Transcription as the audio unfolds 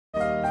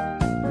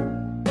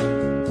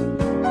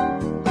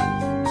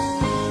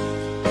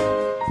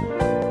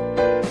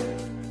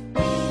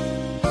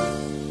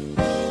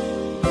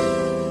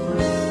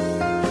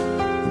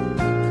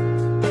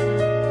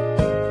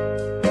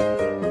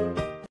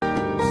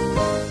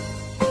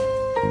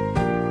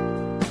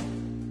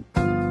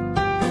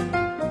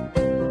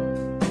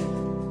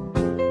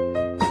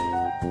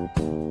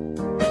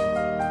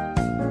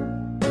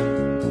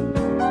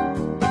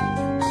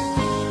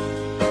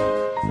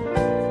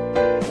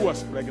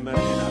pregnant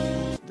and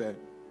had put the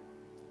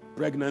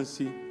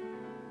pregnancy,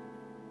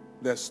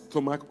 the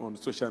stomach on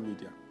social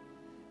media.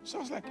 So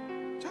I was like,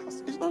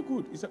 Charles, it's not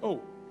good. He said,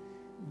 oh,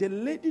 the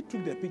lady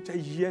took the picture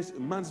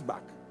months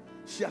back.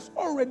 She has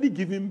already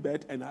given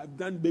birth and have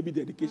done baby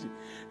dedication.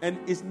 And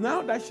it's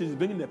now that she's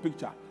bringing the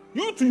picture.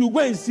 You two, you go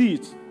and see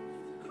it.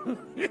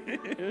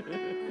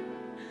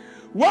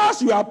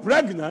 Whilst you are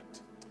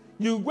pregnant,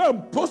 you go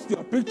and post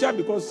your picture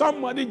because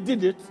somebody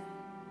did it,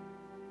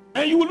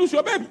 and you will lose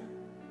your baby.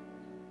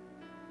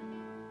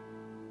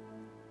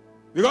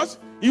 Because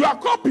you are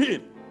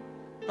copying.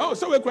 Oh,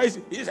 so we're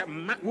crazy. He's a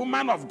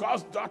woman of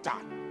God's daughter.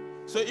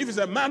 So if it's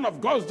a man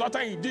of God's daughter,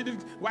 he did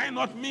it, why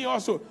not me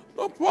also?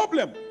 No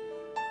problem.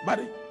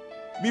 But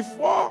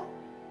before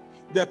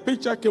the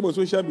picture came on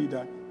social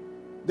media,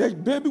 the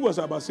baby was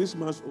about 6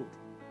 months old.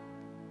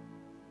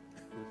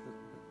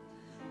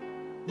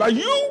 But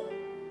you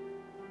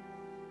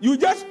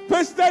just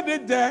pasted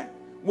it there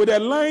with the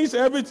lines,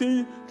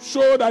 everything,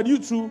 show that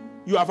you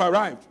have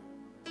arrived.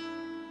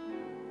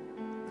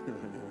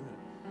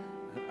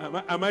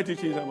 Am I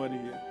teaching somebody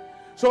here?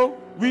 So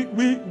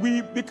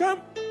we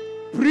become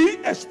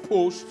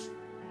pre-exposed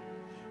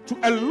to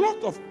a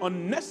lot of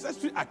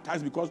unnecessary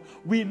attacks because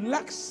we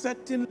lack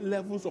certain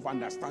levels of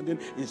understanding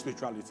in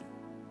spirituality.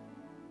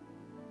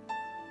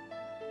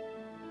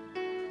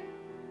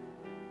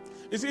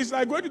 It's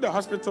like going to the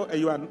hospital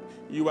and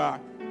you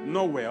are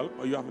not well,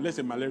 or you have, let's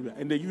say, malaria,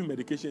 and they give you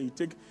medication.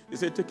 They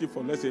say take it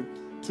for, let's say,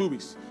 2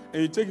 weeks,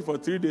 and you take it for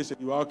 3 days, and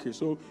you are okay.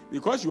 So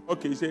because you're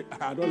okay, you say,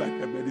 I don't like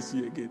the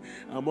medicine again.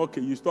 I'm okay.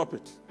 You stop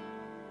it.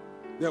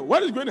 Now,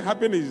 what is going to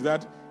happen is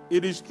that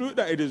it is true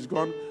that it is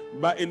gone,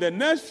 but in the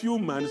next few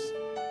months,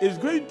 it's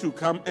going to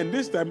come, and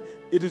this time,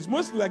 it is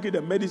most likely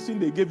the medicine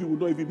they gave you will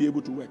not even be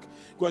able to work.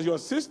 Because your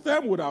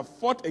system would have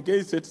fought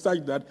against it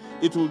such that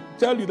it will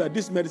tell you that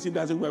this medicine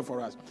doesn't work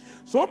for us.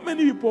 So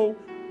many people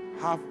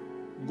have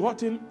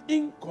gotten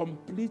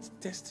incomplete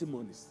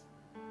testimonies,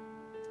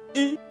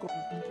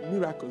 incomplete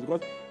miracles.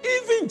 Because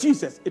even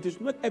Jesus, it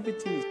is not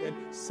everything he said,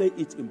 say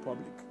it in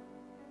public.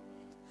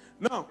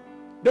 Now,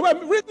 there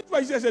were reasons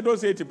why Jesus said don't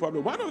say it in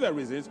public. One of the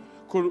reasons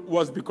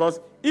was because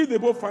if they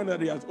both find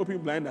that he has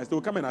opened blind eyes, they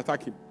will come and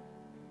attack him.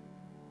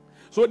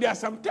 So there are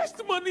some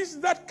testimonies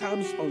that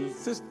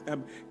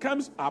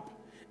comes up,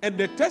 and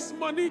the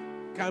testimony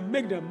can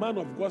make the man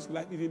of God's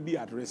life even be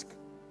at risk.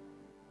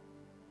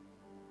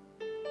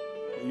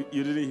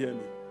 You didn't hear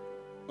me?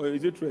 Or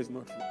is it true? It's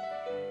not true?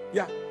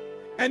 Yeah.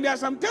 And there are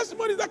some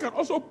testimonies that can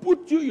also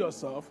put you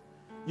yourself,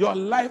 your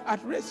life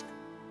at risk.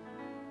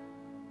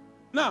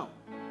 Now,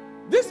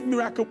 this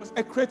miracle was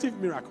a creative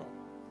miracle,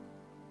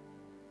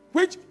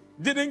 which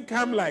didn't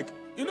come like,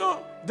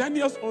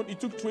 Daniel's own, it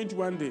took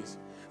 21 days.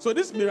 So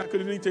this miracle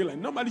didn't take like,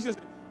 normally just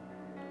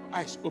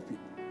eyes open.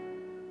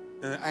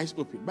 Eyes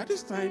open. But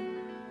this time,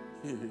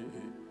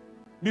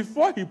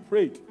 before he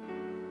prayed,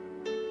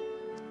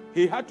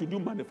 he had to do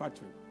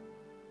manufacturing.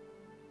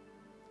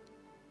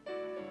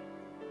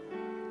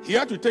 He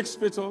had to take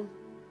spittle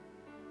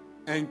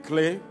and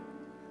clay,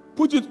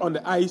 put it on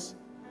the ice,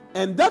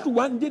 and that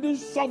one didn't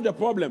solve the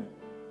problem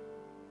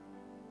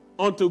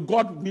until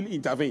God really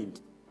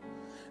intervened.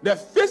 The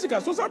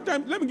physical, so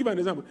sometimes, let me give you an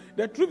example.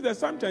 The truth that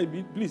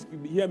sometimes, please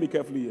hear me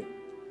carefully here.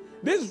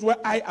 This is where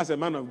I, as a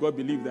man of God,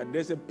 believe that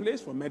there's a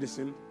place for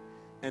medicine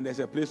and there's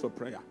a place for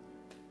prayer.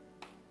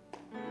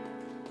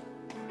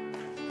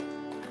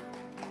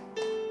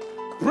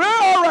 Pray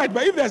all right,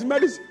 but if there's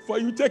medicine for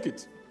you, take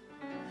it.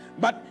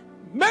 But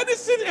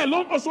medicine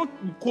alone also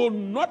could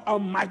not or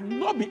might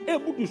not be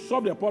able to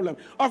solve the problem.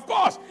 Of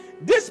course,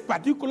 this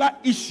particular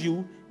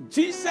issue,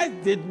 Jesus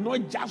did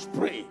not just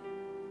pray.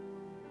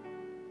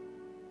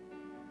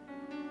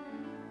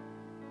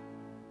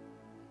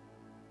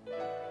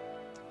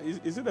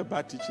 Is it a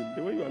bad teaching?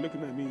 The way you are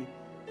looking at me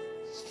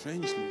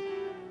strangely.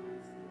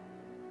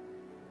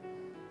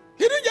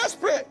 He didn't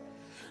just pray.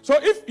 So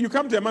if you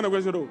come to a man of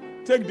God and say, oh,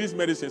 take this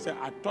medicine, say,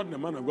 I thought the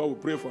man of God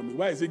would pray for me.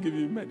 Why is he giving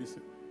you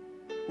medicine?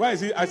 Why is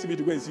he asking me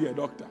to go and see a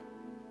doctor?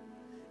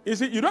 You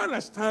see, you don't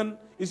understand.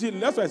 You see,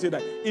 that's why I say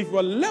that if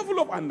your level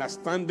of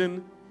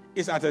understanding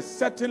is at a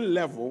certain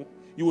level,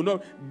 you will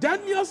know.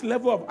 Daniel's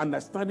level of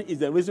understanding is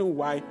the reason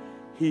why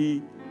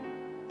he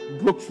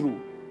broke through.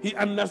 He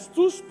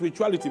understood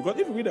spirituality. Because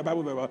if you read the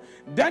Bible very well,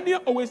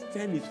 Daniel always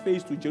turned his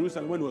face to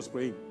Jerusalem when he was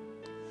praying.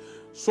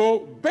 So,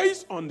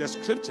 based on the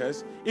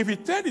scriptures, if he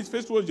turned his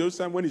face towards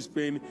Jerusalem when he's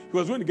praying, he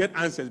was going to get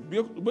answers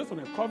based on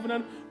the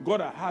covenant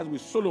God has with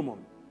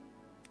Solomon.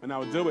 And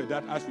I'll deal with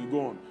that as we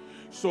go on.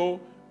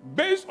 So,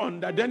 based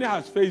on that, Daniel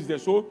has faced there.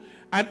 So,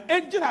 an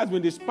angel has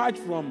been dispatched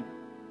from,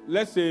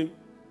 let's say,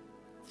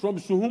 from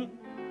Suhum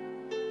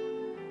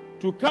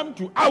to come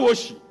to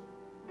Awoshi.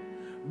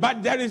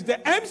 But there is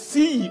the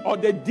MCE or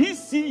the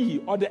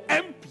DCE or the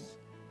MP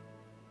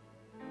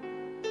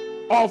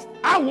of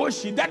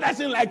Awoshi that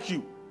doesn't like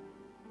you.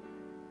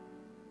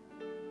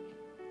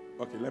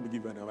 Okay, let me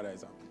give you another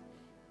example.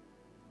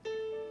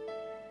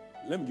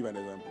 Let me give you an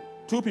example.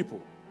 2 people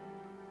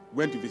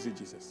went to visit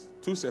Jesus.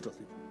 2 sets of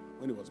people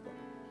when he was born.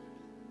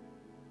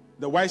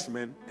 The wise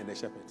men and the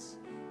shepherds.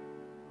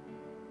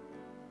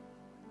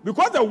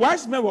 Because the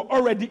wise men were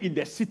already in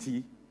the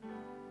city,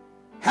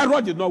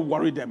 Herod did not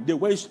worry them. They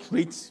went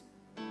straight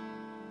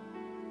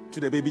to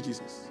the baby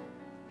Jesus.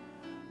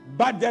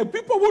 But the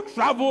people who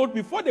traveled,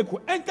 before they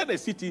could enter the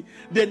city,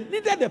 they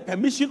needed the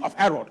permission of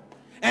Herod.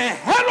 And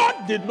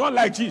Herod did not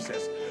like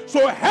Jesus.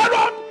 So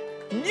Herod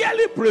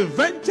nearly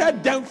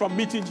prevented them from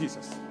meeting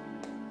Jesus.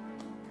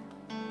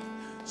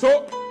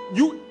 So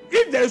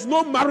if there is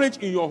no marriage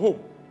in your home,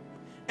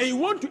 and you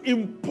want to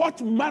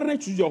import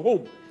marriage to your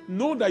home,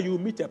 know that you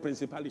meet a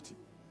principality.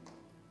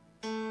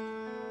 It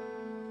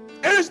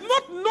is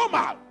not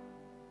normal.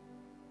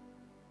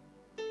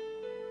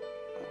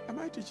 Am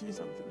I teaching you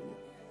something here?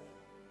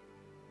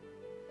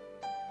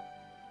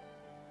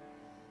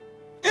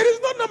 It is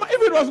not normal.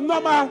 If it was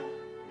normal,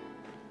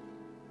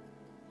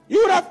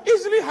 you would have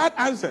easily had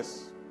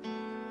answers.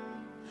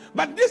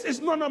 But this is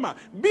not normal.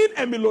 Being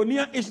a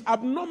millionaire is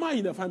abnormal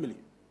in the family.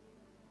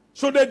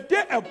 So the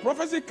day a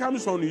prophecy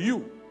comes on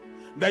you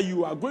that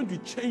you are going to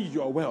change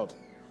your world,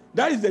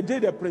 that is the day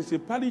the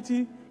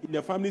principality in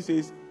the family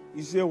says,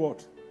 you say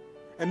what?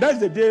 And that's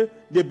the day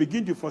they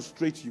begin to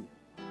frustrate you.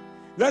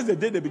 That's the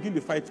day they begin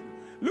to fight you.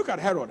 Look at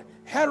Herod.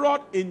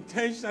 Herod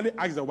intentionally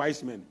asked the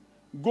wise men,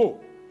 go.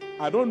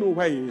 I don't know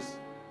where he is.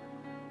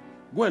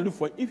 Go and look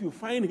for him. If you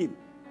find him,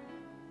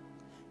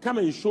 come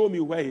and show me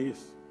where he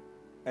is.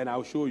 And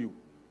I'll show you.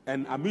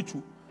 And I'll meet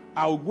you.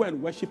 I'll go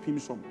and worship him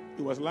some.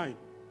 He was lying.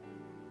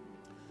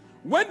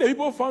 When the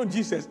people found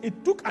Jesus,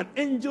 it took an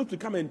angel to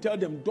come and tell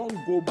them,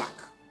 don't go back.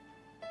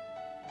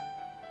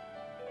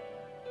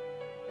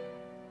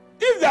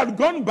 If they had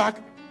gone back,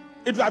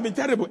 it would have been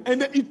terrible.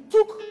 And then it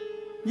took,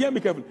 hear me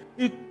carefully,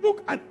 it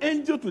took an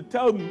angel to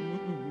tell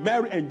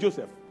Mary and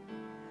Joseph,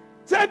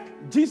 take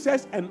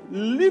Jesus and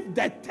leave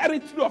the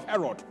territory of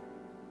Herod.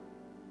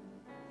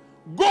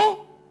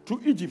 Go to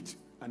Egypt.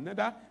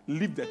 Another,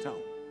 leave the town.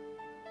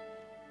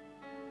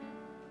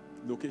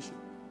 Location.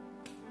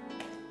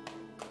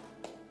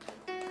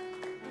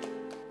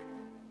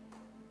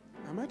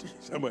 Am I teaching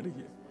somebody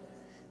here?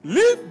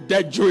 Leave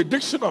the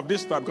jurisdiction of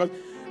this town.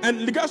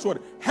 And guess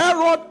what?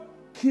 Herod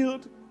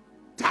killed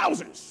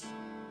thousands.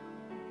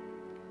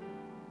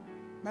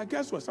 But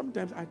guess what?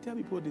 Sometimes I tell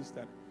people this,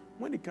 that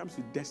when it comes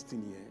to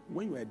destiny,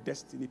 when you are a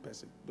destiny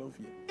person, don't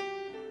fear.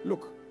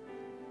 Look,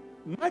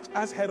 much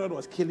as Herod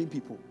was killing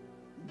people,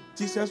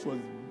 Jesus was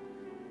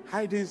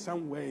hiding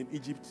somewhere in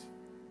Egypt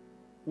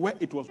where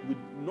it was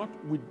not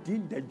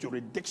within the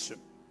jurisdiction.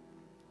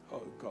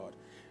 Oh God.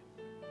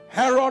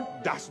 Herod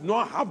does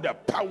not have the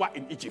power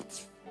in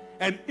Egypt.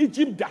 And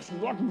Egypt does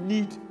not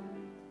need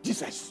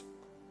Jesus.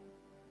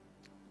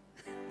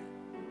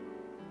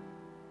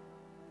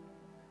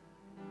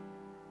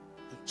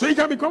 So you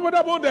can be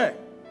comfortable there.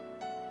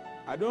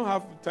 I don't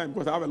have time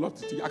because I have a lot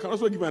to teach. I can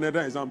also give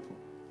another example.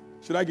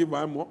 Should I give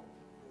one more?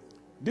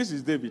 This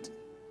is David.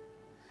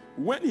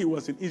 When he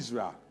was in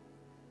Israel,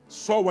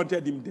 Saul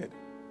wanted him dead.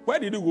 Where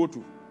did he go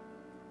to?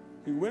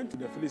 He went to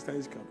the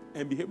Philistines' camp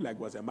and behaved like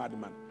he was a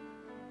madman.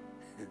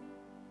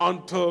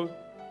 Until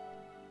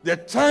the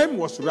time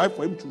was right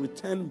for him to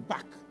return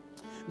back.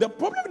 The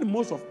problem with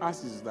most of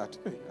us is that,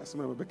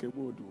 some of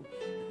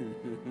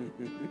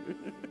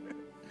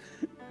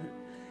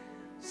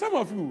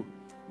you,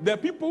 the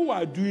people who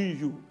are doing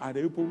you are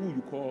the people who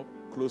you call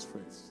close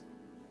friends,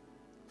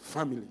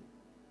 family,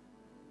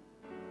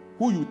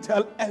 who you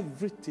tell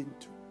everything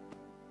to.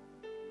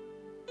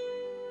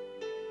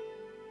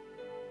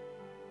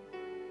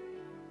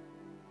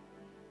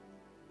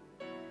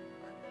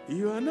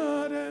 You are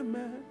not a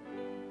man.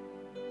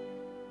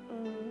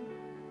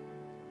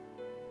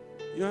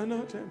 You are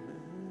not a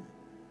man.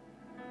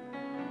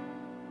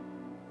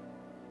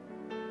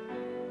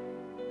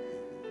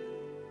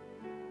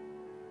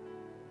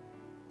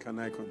 Can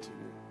I continue?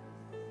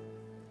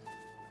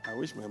 I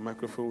wish my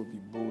microphone would be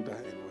bolder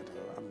and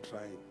whatever. I'm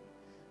trying.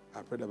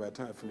 I pray that by the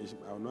time I finish,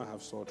 I will not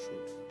have sore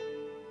throat.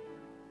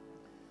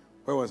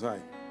 Where was I?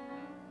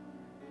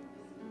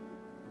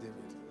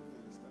 David.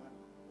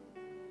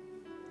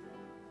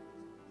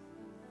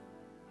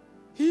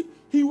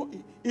 He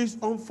is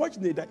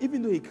unfortunate that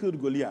even though he killed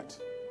Goliath,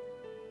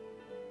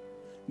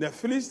 the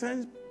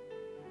Philistines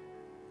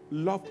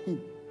loved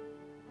him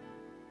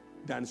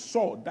than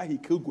Saul that he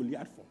killed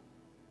Goliath for.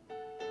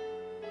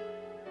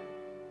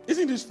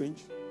 Isn't this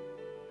strange?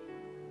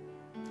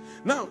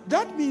 Now,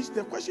 that means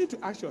the question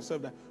to ask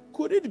yourself that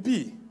could it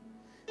be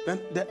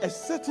that a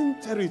certain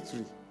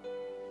territory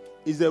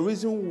is the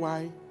reason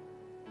why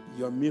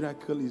your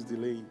miracle is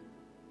delayed?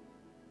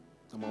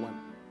 Number one.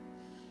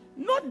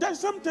 Not that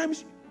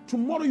sometimes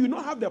tomorrow you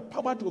don't have the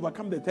power to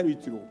overcome the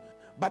territory,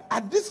 but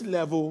at this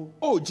level,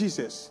 oh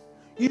Jesus,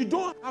 you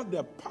don't have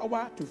the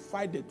power to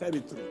fight the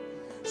territory.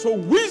 So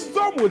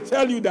wisdom will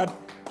tell you that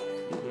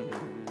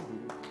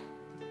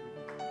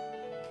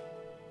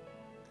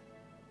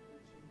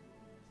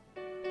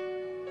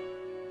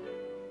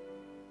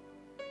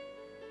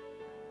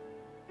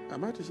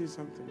am I teaching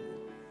something?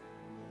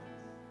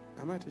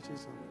 Am I teaching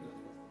something?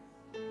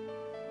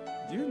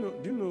 Do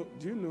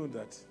you know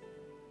that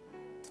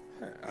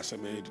as a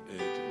maid,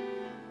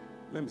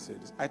 let me say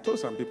this. I told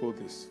some people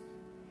this.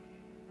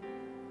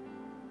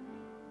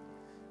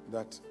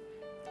 that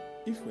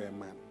if we're a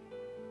man,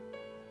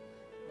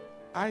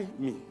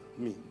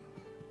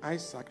 I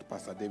sacked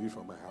Pastor David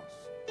from my house.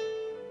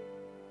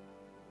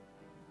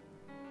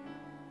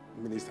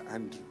 Minister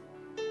Andrew,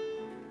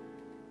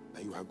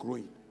 that you are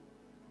growing,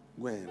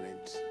 go and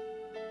rent.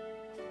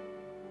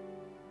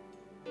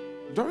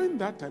 During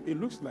that time, it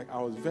looks like I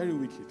was very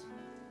wicked.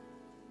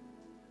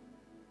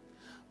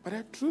 But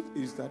the truth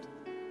is that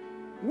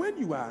when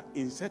you are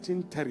in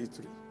certain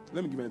territory,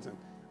 let me give you an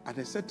example. At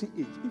a certain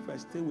age, if I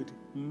stay with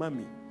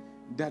mommy,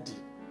 daddy,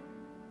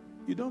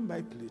 you don't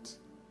buy plates.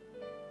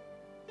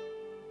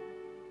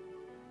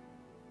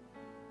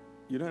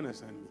 You don't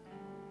understand me.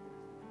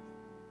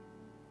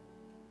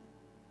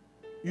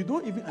 You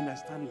don't even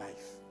understand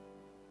life.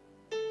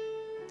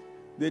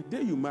 The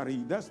day you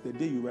marry, that's the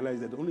day you realize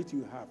that the only thing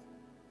you have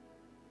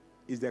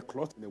is the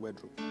cloth in the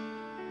wardrobe.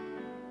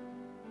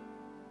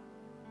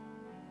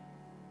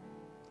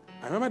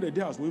 I remember the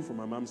day I was moving from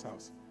my mom's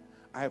house.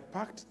 I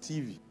packed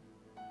TV.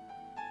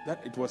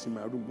 That it was in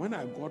my room. When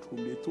I got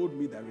home, they told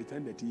me that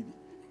return the TV.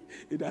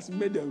 It has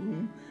made the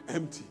room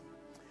empty.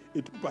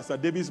 It took Pastor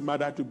David's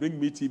mother to bring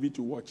me TV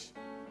to watch.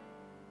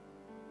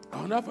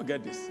 I'll never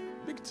forget this.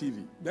 Big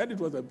TV. Then it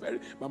was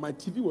but my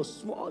TV was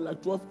small,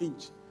 like 12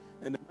 inch.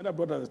 And the mother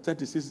brought us a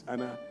 36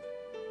 and a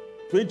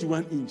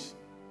 21 inch.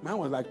 Mine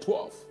was like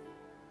 12.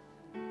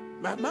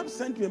 My mom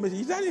sent me a message.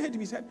 He said,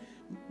 he said,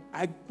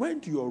 I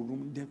went to your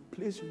room, the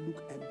place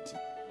looked empty.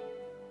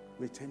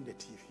 Return the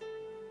TV.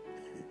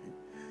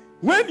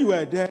 When you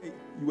were there,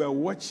 you were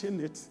watching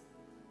it.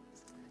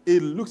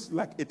 It looks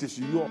like it is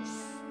yours.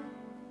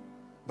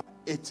 But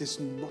it is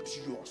not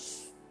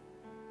yours.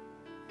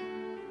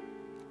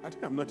 I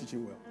think I'm not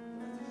teaching well.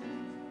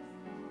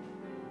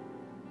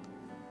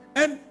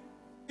 And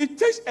it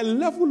takes a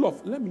level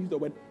of, let me use the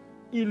word,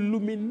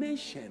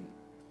 illumination.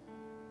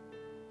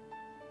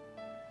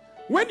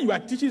 When you are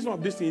teaching some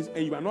of these things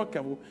and you are not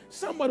careful,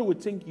 somebody will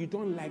think you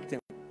don't like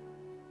them.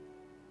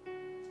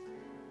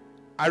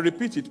 I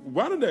repeat it.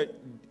 One of the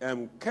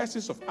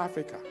curses of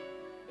Africa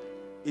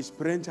is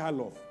parental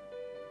love.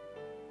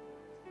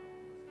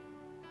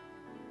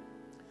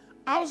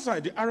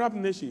 Outside the Arab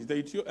nations,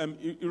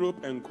 the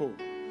Europe and co,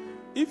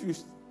 if you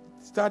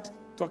start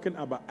talking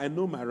about, I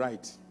know my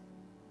right,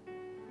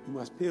 you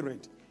must pay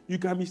rent. You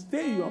can be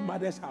staying in your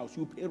mother's house,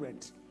 you pay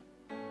rent.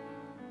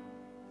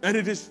 And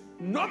it is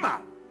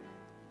normal.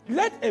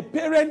 Let a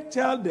parent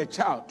tell the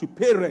child to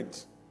pay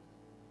rent.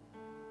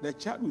 The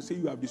child will say,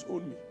 you have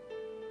disowned me.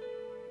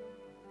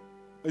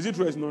 Is it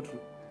true or is not true?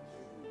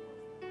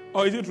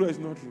 Or is it true or is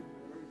not true?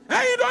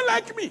 Hey, you don't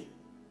like me.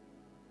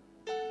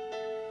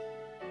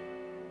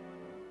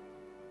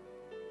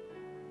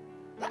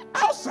 But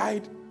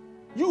outside,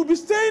 you will be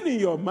staying in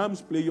your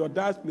mom's place, your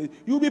dad's place.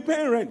 You will be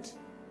paying rent.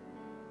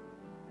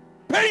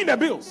 Paying the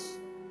bills.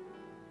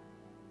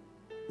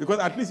 Because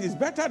at least it's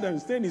better than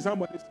staying in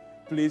somebody's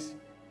place.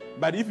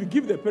 But if you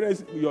give the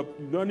parents your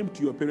money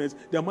to your parents,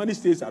 the money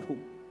stays at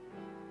home.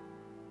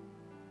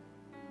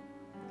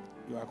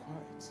 You are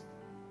quiet.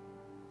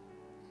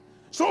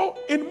 So,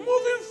 in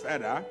moving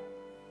further,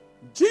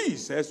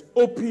 Jesus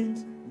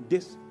opened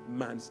this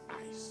man's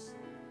eyes.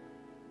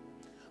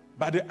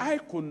 But the eye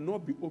could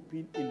not be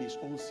opened in his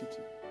own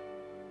city.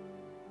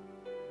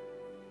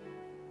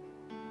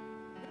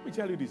 Let me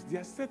tell you this.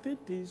 There are certain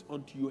things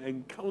until you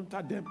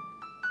encounter them,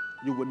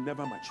 you will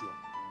never mature.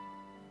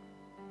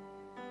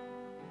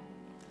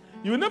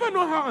 You will never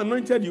know how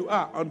anointed you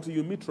are until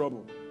you meet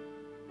trouble.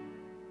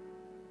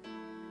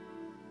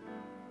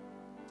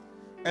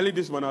 Early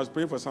this morning, I was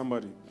praying for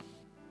somebody.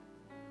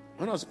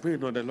 When I was praying,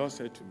 the Lord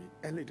said to me,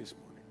 early this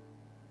morning,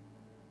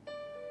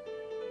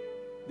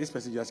 this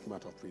person just came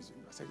out of prison.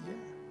 I said, yeah.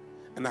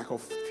 And I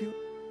could feel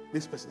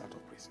this person out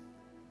of prison.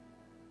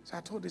 So I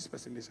told this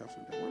person this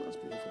afternoon that when I was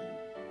praying for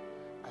you,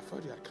 I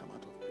thought you had come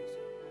out of prison.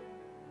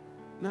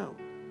 Now,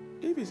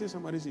 if you say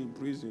somebody's in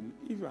prison,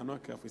 if you are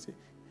not careful, you say,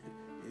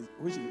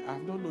 which I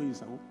don't know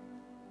his own.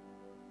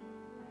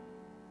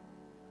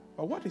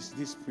 But what is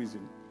this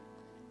prison?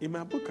 In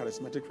my book,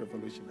 Charismatic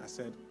Revolution, I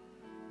said,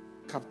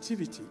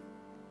 captivity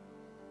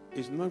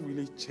is not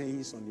really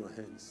chains on your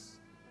hands.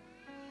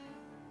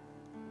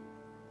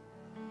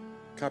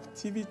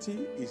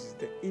 Captivity is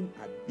the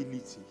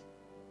inability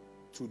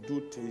to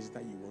do things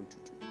that you want to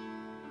do.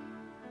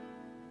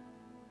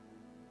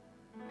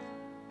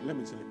 Let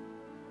me tell you,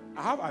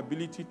 I have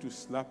ability to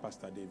slap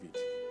Pastor David,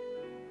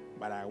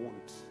 but I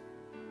won't.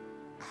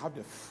 I have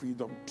the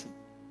freedom to.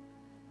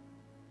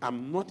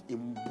 I'm not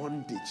in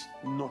bondage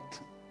not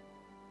to.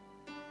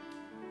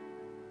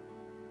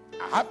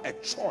 I have a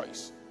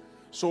choice.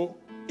 So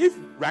if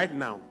right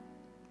now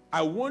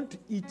I want to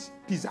eat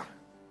pizza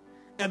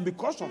and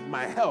because of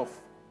my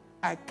health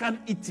I can't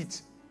eat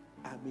it,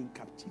 I'm in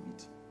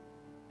captivity.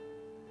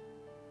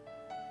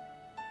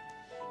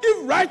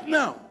 If right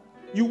now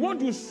you want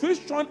to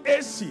switch on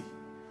AC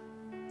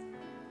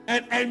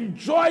and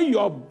enjoy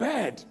your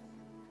bed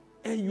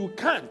and you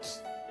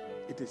can't,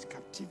 it is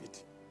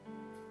captivity.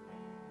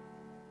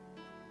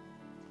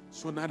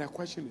 So now the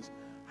question is,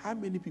 how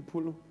many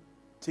people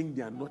think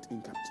they are not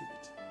in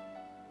captivity?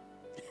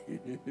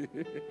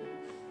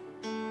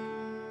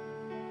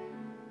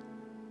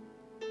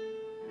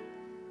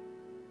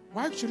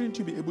 Why shouldn't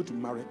you be able to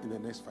marry in the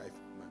next 5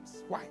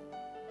 months? Why?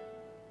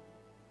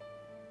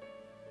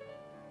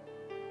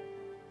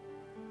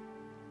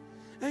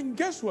 And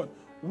guess what?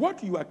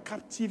 What you are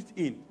captive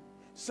in,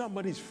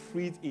 somebody is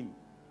freed in.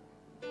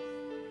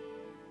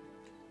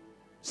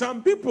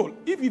 Some people,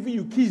 if even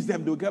you kiss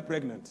them, they'll get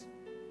pregnant.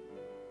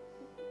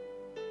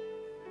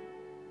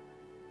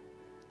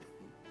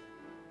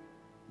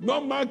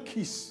 Normal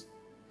kiss.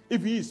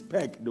 If he is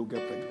pegged, they'll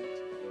get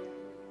pregnant.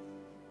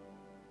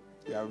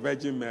 They are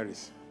Virgin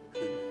Marys.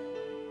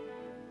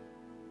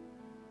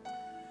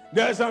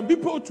 There are some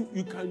people too,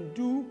 you can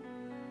do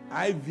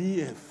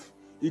IVF.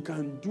 You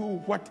can do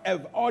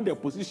whatever, all the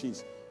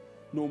positions.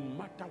 No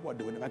matter what,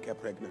 they will never get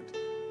pregnant.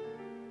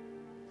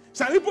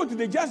 Some people,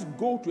 they just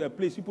go to a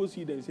place, people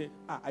see them and say,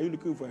 are you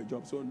looking for a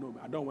job? So, no,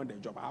 I don't want a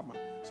job. I have one.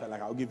 So,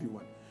 like, I'll give you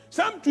one.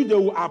 Some too, they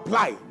will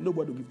apply.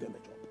 Nobody will give them a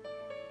job.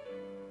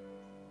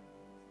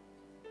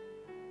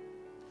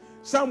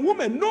 Some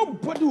women,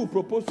 nobody will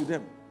propose to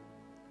them.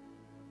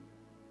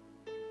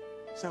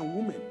 Some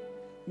women,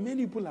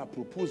 many people are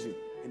proposing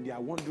and they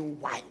are wondering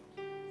why.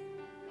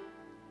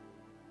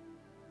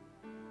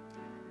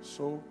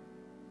 So,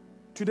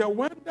 to the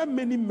one that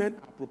many men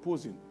are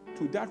proposing,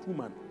 to that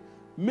woman,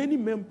 many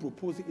men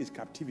proposing is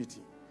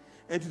captivity.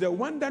 And to the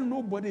one that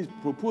nobody is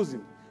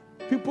proposing,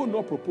 people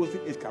not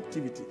proposing is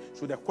captivity.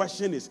 So the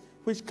question is,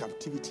 which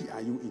captivity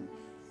are you in?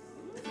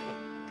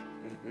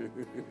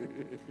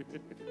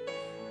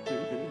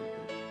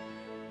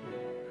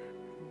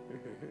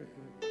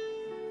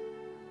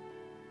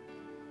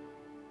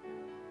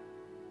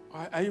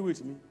 Are you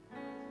with me?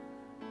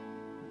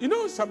 You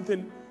know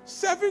something?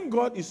 Serving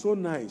God is so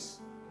nice.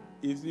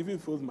 It even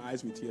fills my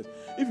eyes with tears.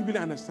 If you really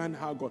understand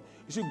how God...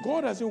 You see,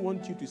 God doesn't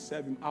want you to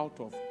serve him out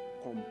of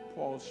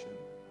compulsion.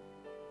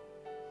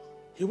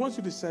 He wants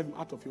you to serve him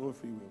out of your own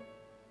free will.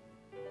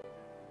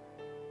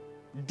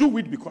 Do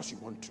it because you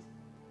want to.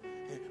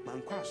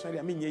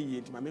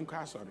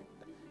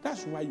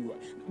 That's why you are.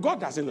 God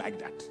doesn't like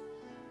that.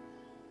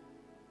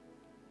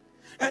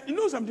 And you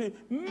know something?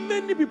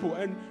 Many people,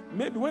 and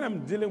maybe when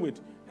I'm dealing with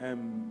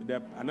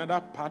another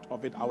part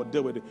of it, I will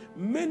deal with it.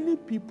 Many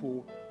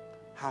people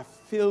have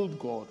failed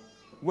God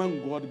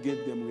when God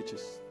gave them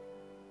riches.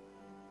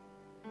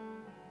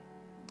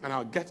 And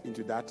I'll get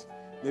into that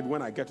maybe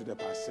when I get to the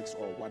part 6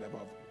 or whatever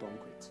I've done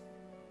with.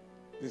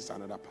 This is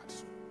another part.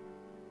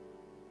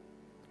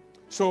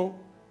 So,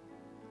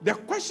 the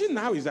question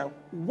now is that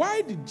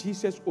why did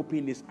Jesus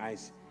open his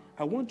eyes?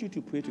 I want you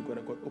to pray to God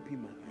that God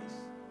open my eyes.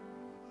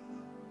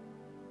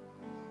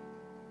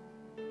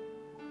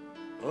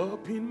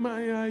 Open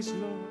my eyes,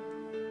 Lord.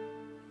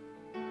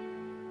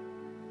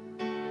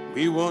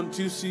 We want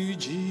to see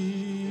Jesus.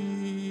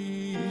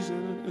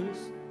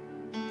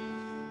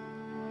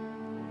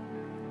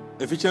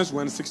 Ephesians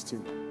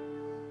 1:16.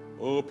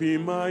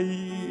 Open my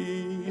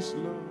eyes,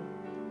 Lord.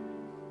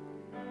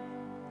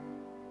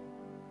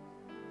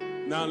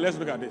 Now let's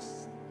look at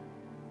this.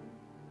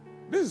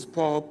 This is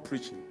Paul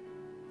preaching.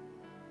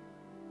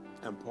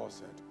 And Paul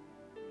said,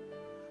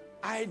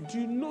 I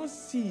do not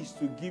cease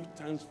to give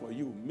thanks for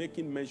you,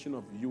 making mention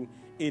of you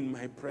in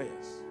my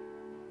prayers.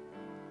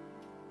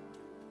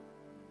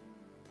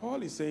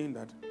 Paul is saying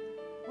that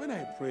when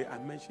I pray, I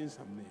mention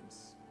some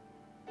names.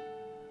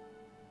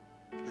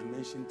 I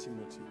mention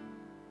Timothy.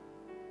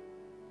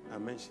 I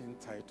mention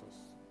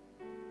Titus.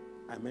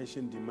 I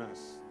mention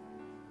Demas.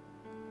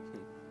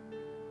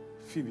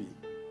 Phoebe.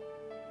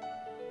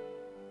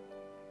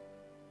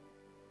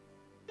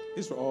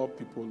 These were all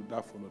people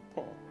that followed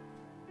Paul.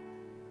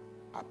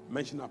 I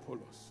mentioned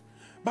Apollos.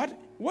 But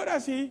what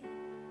does he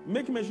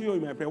make mention of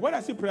in my prayer? What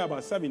does he pray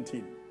about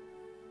 17?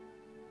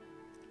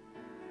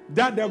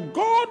 That the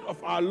God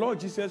of our Lord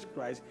Jesus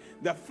Christ,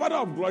 the Father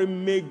of glory,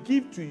 may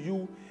give to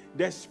you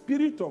the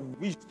spirit of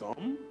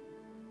wisdom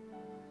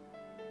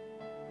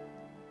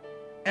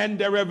and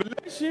the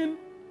revelation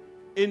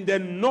in the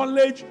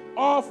knowledge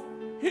of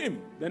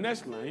him. The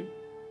next line.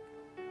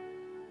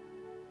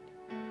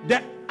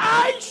 The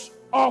eyes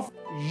of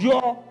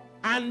your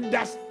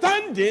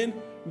understanding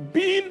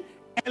being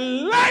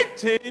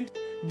enlightened,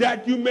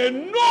 that you may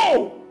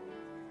know.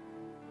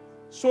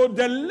 So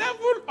the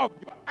level of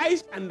your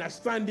eyes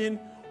understanding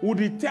will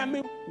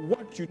determine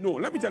what you know.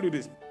 Let me tell you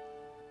this.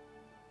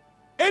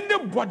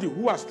 Anybody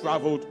who has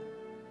traveled,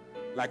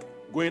 like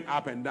going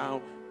up and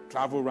down,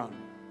 travel around,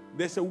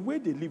 there's a way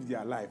they live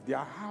their life. Their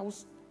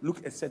house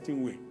look a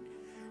certain way.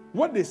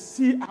 What they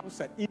see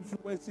outside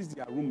influences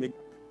their room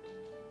makeup.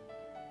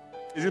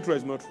 Is it true or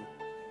is it not true?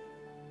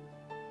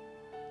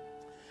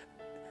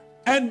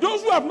 And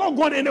those who have not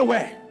gone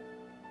anywhere,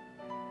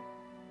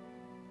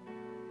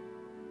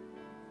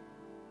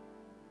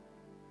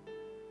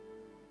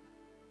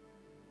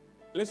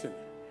 listen,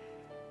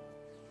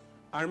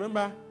 I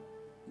remember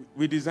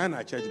we designed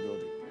our church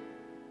building.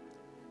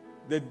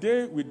 The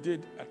day we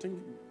did, I think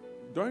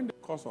during the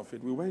course of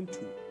it, we went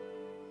to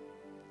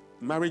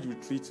marriage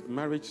retreat,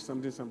 marriage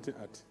something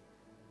at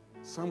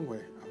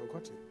somewhere, I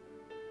forgot it.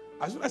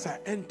 As soon as I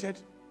entered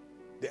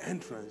the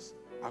entrance,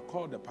 I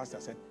called the pastor. I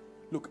said,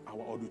 look,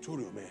 our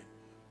auditorium, man,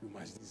 we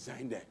must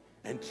design the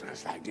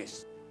entrance like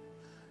this.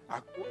 I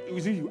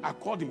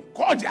called him,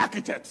 call the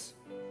architects.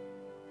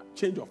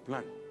 Change of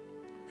plan.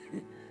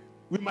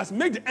 We must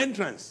make the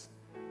entrance.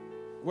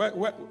 What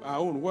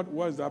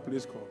is that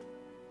place called?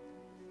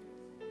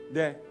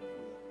 The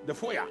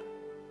foyer.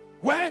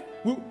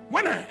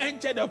 When I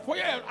entered the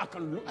foyer, I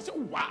can look. I said,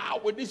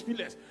 wow, with these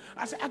pillars.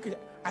 I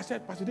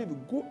said, Pastor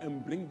David, go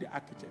and bring the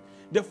architect.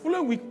 The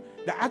following week,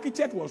 the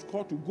architect was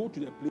called to go to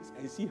the place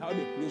and see how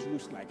the place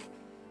looks like.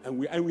 And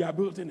we are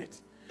building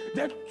it.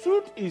 The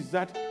truth is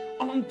that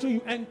until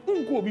you and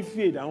go be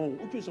fade down,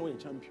 which is a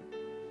champion.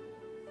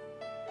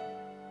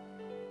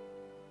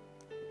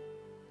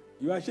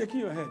 You are shaking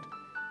your head.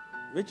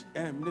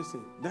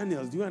 Listen,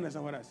 Daniels, do you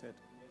understand what I said?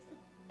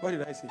 What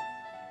did I say?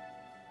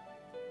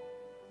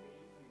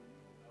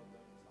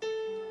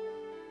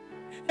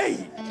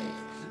 Hey,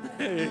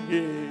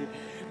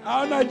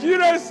 our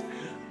Nigerians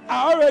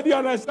are already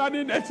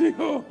understanding that.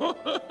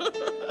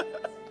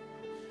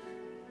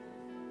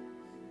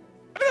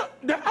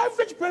 The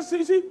average person,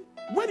 you see,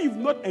 when you've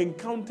not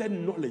encountered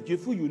knowledge, you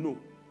feel you know.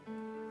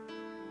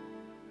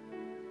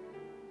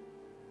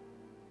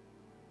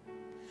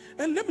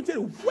 And let me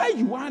tell you, where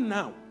you are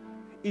now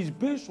is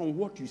based on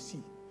what you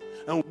see.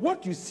 And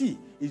what you see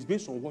is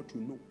based on what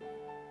you know.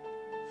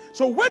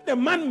 So when the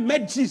man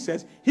met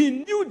Jesus, he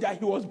knew that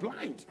he was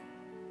blind.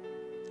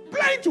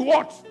 Blind to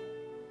what?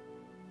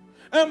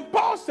 And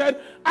Paul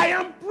said, I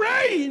am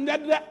praying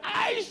that the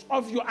eyes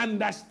of your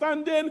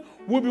understanding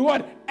will be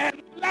what?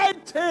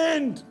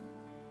 Enlightened.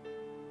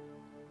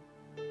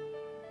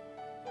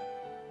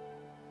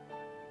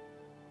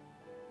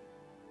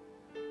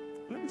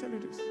 Let me tell you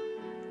this.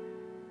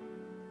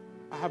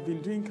 I have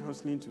been doing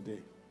counseling today.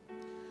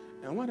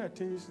 And one of the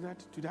things that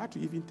today I had to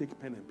even take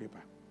pen and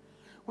paper.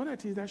 One of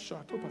the things that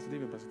shocked, Pastor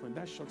David and Pastor Fran,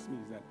 that shocks me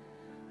is that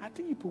I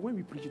think people, when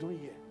we preach, you don't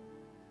hear.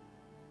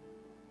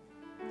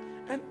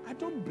 And I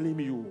don't blame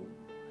you.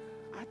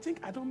 I think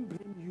I don't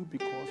blame you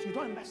because you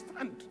don't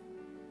understand.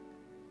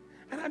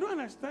 And I don't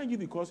understand you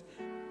because,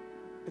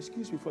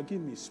 excuse me, forgive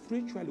me,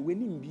 spiritually, we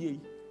need BA.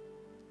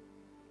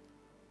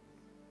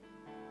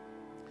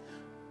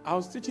 I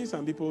was teaching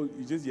some people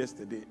just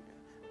yesterday.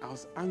 I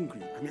was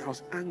angry. I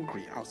was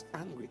angry.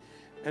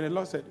 And the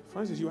Lord said,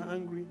 Francis, you are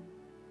angry?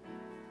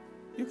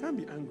 You can't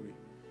be angry.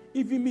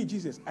 Even me,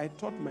 Jesus, I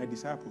taught my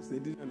disciples. They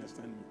didn't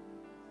understand me.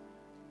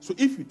 So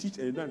if you teach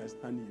and they don't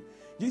understand you,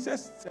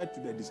 Jesus said to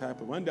the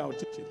disciples, one day I'll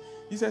teach it.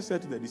 Jesus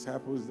said to the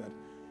disciples that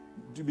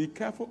to be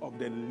careful of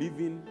the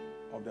living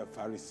of the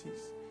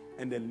Pharisees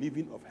and the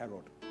living of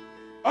Herod.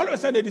 All of a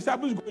sudden, the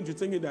disciples go into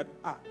thinking that,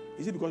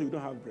 is it because you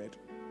don't have bread?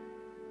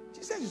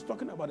 Jesus is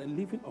talking about the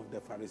living of the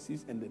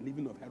Pharisees and the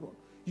living of Herod.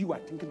 You are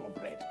thinking of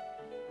bread.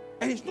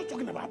 And he's not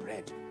talking about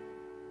bread.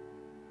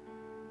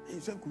 And he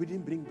said, we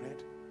didn't bring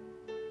bread.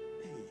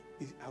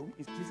 Hey,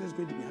 is Jesus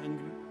going to be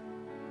hungry?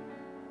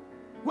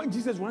 When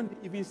Jesus one day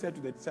even said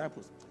to the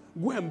disciples,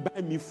 go and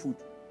buy me food.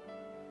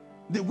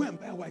 They go and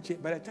buy white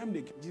check. By the time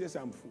they came, Jesus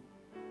said, I'm full.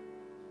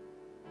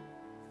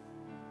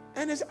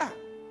 And they said,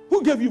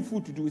 who gave you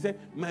food to do? He said,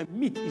 my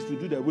meat is to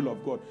do the will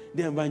of God.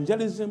 The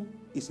evangelism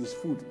is his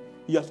food.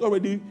 He has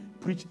already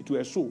preached to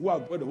a soul who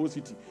have brought the whole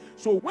city.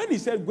 So when he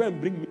said, go and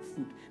bring me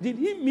food, did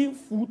he mean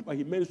food or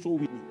he meant soul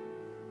winning?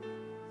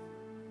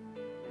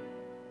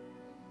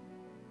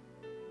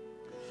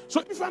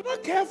 So if you're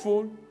not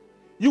careful,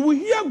 you will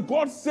hear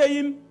God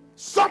saying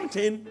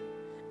something,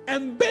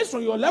 and based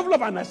on your level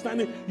of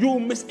understanding, you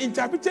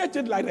misinterpreted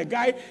it like the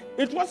guy.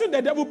 It wasn't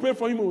the devil prayed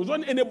for him, it was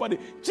not anybody.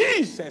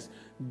 Jesus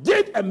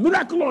did a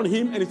miracle on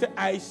him, and he said,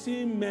 I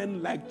see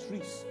men like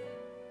trees.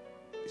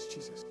 It's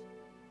Jesus.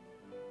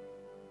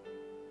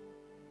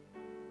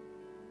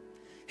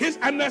 His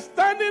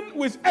understanding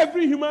with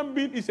every human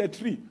being is a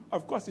tree.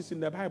 Of course, it's in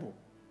the Bible.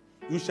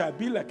 You shall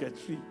be like a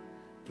tree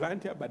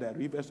planted by the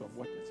rivers of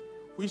waters,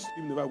 which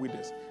stream never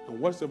withers, and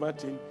whatsoever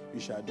thing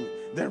you shall do.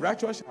 The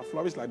righteous shall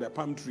flourish like the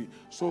palm tree.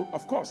 So,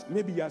 of course,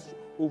 maybe he has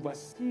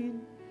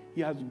overseen,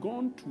 he has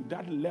gone to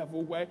that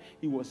level where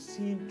he was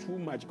seeing too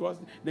much. Because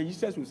then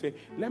Jesus will say,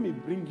 let me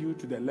bring you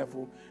to the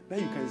level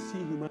that you can see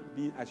human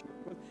being as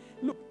you.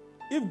 Look,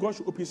 if God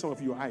should open some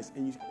of your eyes,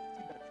 and you see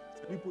that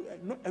some people,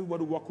 not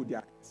everybody walk with their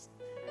eyes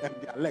and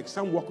their legs,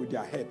 some walk with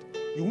their head.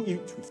 You won't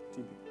eat with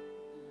people.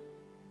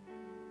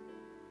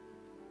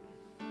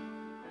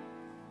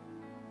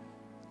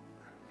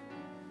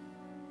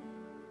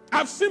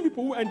 I've seen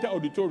people who enter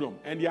auditorium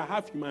and they are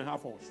half human,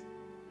 half horse.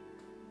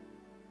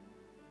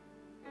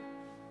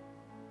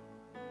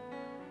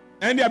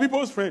 And they are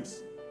people's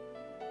friends.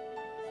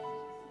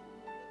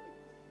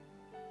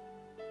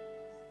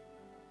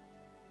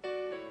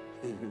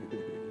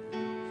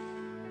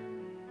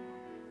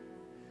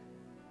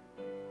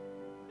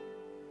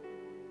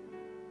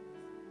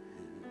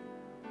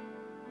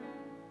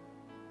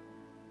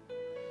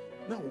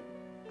 Now,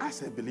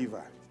 as a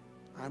believer,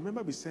 I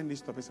remember we sent this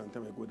topic some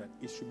time ago that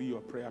it should be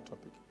your prayer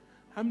topic.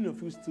 How many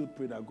of you still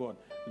pray that God,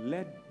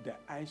 let the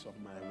eyes of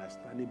my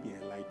understanding be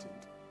enlightened?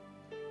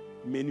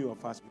 Many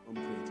of us don't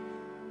pray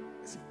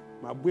it. See,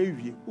 My boy,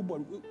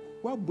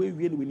 what boy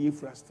when you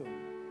frust?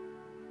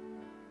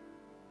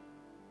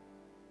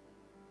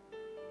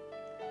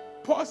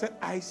 Paul said,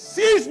 I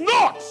cease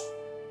not.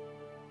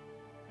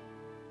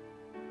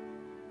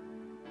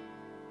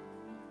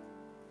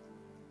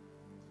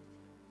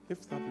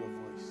 Lift up your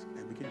voice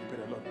and begin to pray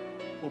the Lord.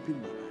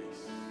 Open my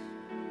eyes.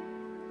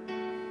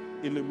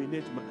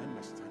 Illuminate my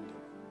understanding.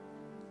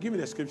 Give me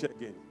the scripture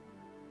again.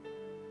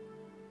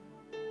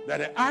 That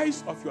the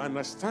eyes of your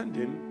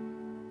understanding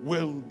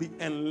will be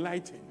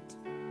enlightened.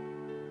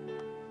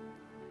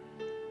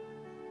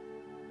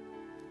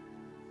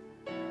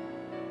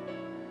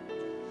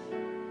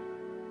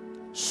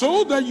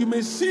 So that you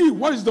may see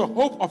what is the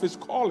hope of his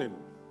calling,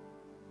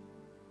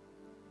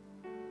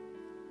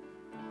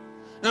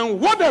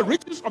 and what the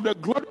riches of the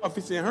glory of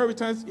his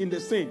inheritance in the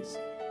saints.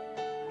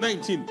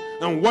 19.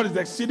 And what is the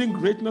exceeding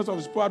greatness of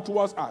his power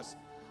towards us,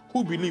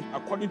 who believe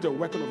according to the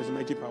working of his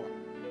mighty power.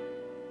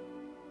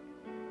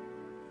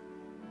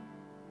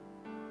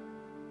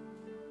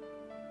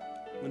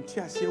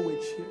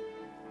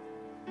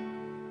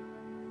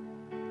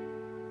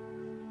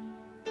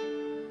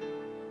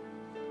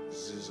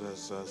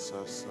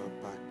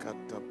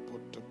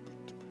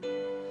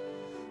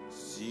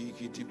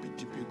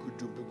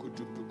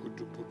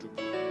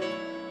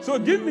 So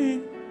give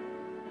me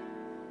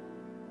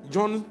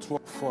John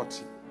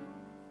 12:40.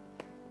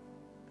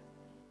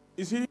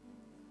 You see,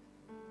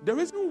 the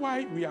reason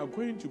why we are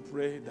going to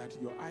pray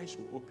that your eyes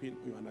will open,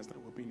 you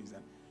understand open, is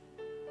that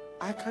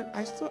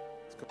I still,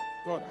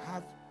 God,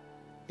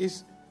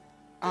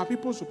 are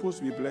people supposed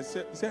to be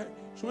blessed? So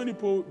many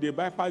people, they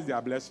bypass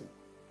their blessing.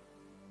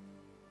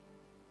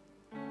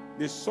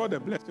 They saw the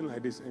blessing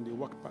like this and they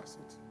walked past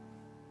it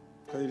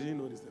because they didn't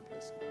notice the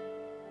blessing.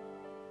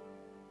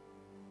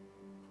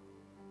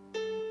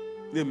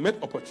 They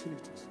met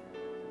opportunities.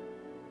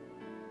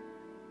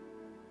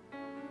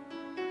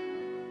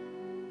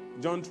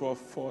 John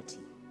 12:40.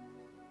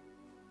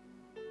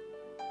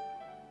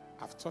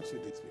 I've taught you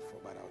this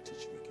before, but I'll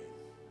teach you again.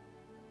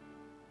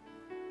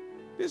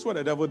 This is what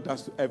the devil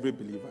does to every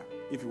believer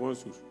if he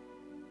wants to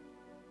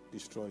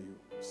destroy you.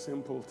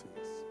 Simple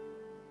things.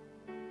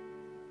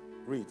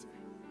 Read.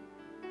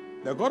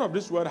 The God of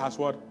this world has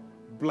what?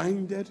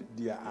 Blinded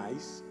their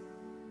eyes,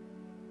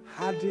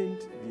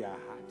 hardened their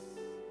hearts,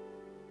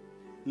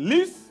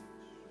 lest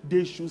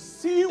they should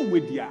see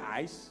with their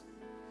eyes,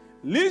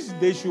 lest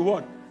they should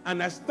what?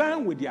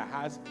 Understand with their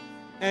hearts,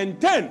 and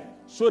turn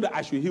so that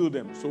I should heal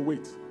them. So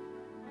wait.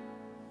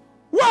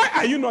 Why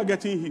are you not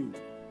getting healed?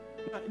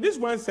 Now, this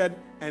one said,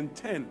 and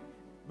turn.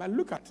 But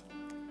look at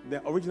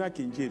the original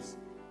King James.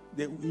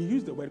 He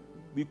used the word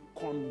be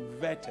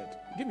converted.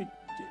 Give me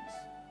James.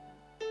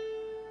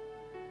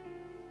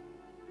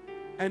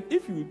 And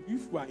if you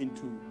are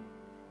into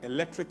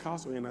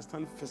electricals or you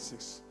understand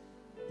physics,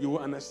 you will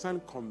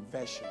understand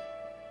conversion.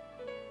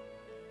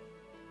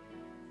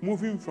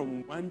 Moving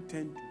from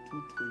 110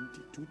 to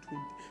 220,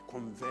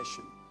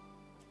 conversion.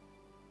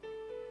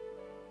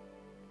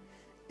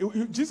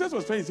 Jesus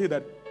was trying to say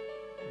that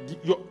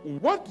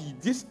what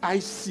this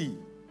eyes see,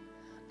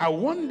 I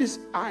want this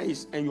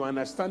eyes and your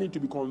understanding to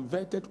be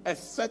converted to a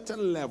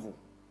certain level.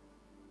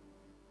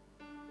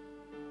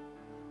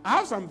 I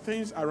have some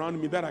things around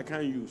me that I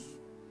can't use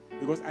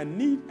because I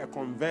need a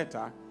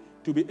converter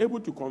to be able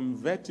to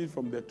convert it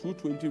from the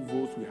 220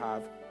 volts we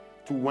have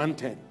to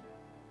 110.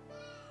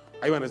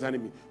 Are you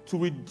understanding me? To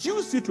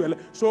reduce it to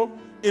so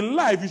in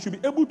life you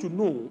should be able to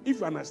know, if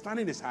your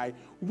understanding is high,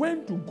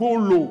 when to go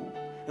low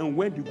and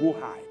when to go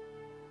high.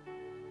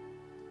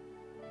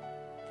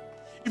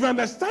 If your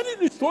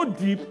understanding is so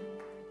deep,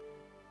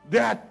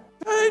 there are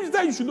times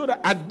that you should know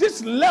that at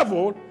this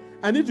level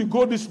I need to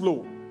go this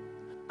low.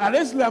 At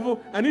this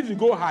level I need to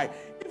go high.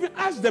 If you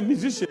ask the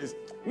musicians,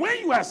 when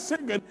you are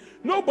singing,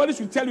 nobody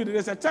should tell you that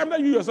there's a time that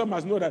you yourself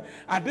must know that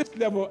at this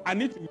level I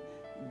need to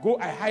go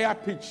a higher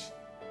pitch.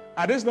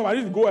 At this level I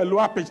need to go a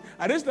lower pitch.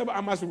 At this level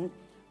I must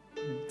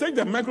take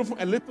the microphone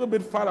a little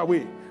bit far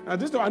away. At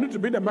this level I need to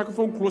bring the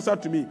microphone closer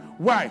to me.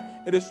 Why?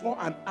 It is all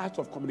an art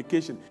of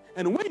communication.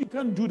 And when you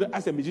can't do that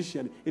as a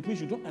musician, it means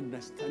you don't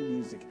understand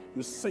music.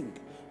 You sing,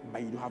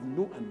 but you have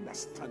no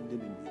understanding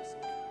in music.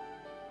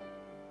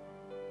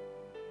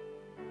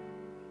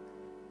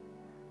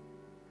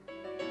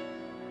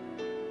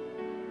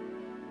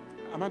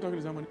 Am I talking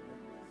to someone?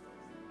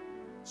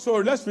 So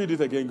let's read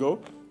it again. Go.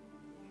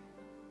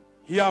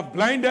 He had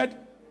blinded,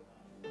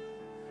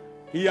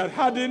 he had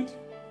hardened,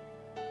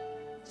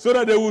 so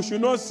that they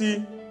should not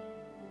see,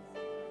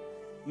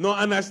 nor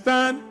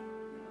understand,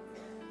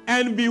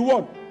 and be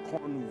what?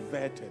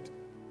 Converted.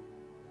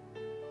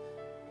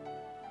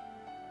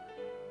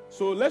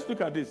 So let's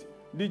look at this.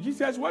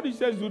 What did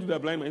Jesus do to the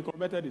blind man? He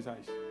converted his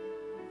eyes.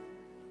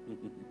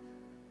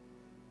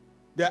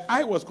 The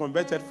eye was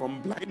converted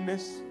from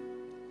blindness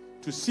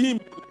to see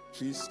men like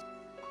trees,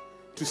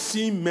 to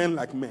see men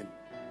like men.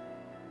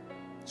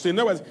 So in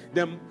other words,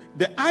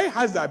 the eye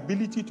has the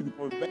ability to be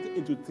converted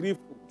into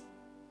threefold.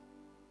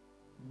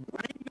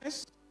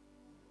 Blindness,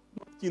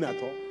 not seeing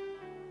at all,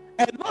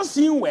 and not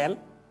seeing well,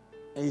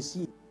 and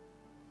seeing.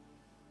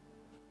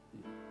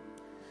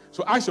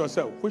 So ask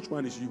yourself, which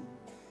one is you?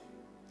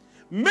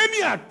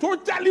 Many are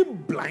totally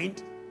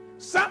blind.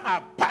 Some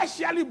are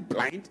partially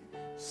blind.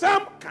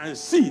 Some can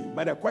see.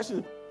 But the question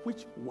is,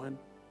 which one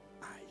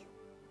are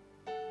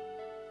you?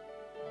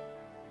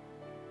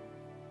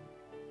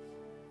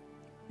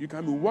 You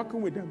can be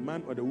working with the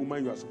man or the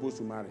woman you are supposed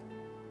to marry,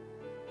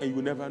 and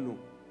you never know.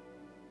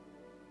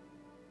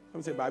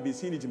 Some say, but I've been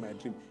seeing it in my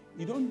dream.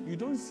 You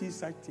don't see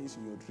such things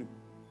in your dream.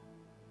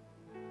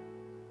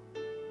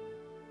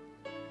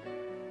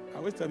 I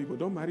always tell people,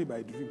 don't marry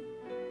by dream.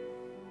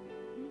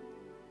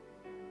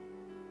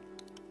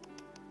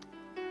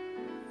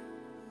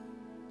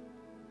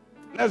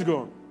 Let's go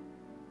on.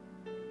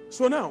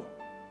 So now,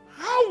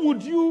 how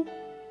would you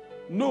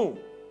know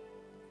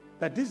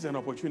that this is an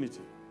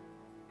opportunity?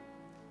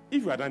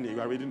 If you are Daniel,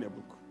 you are reading a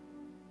book.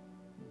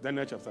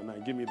 Daniel chapter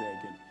 9, give me there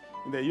again.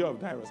 In the year of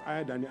Darius,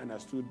 I, Daniel,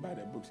 understood by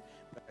the books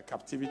that the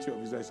captivity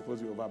of Israel is supposed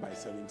to be over by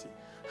 70.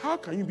 How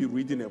can you be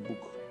reading a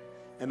book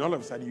and all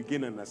of a sudden you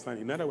gain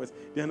understanding? In other words,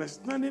 the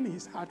understanding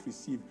his heart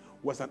received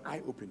was an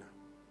eye-opener.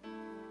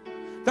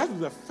 That was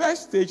the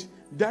first stage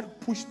that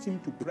pushed him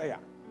to prayer.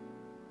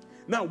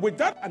 Now, with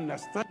that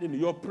understanding,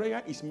 your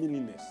prayer is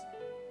meaningless.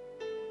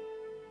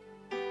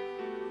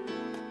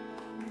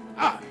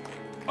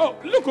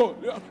 Look,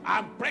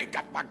 I'm praying.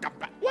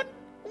 What?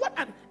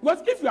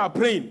 Because if you are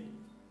praying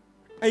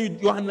and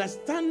you're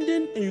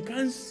understanding and you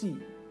can't see,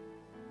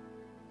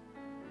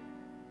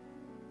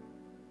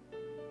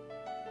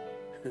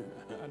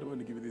 I don't want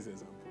to give you this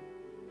example.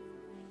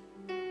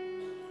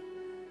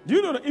 Do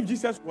you know that if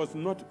Jesus was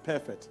not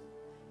perfect,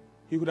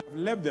 he would have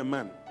left the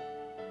man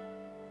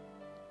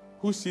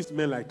who sees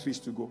men like trees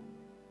to go.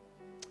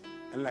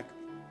 And like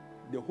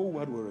the whole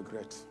world will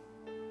regret.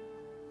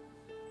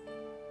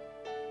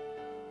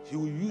 He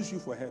will use you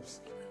for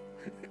helps.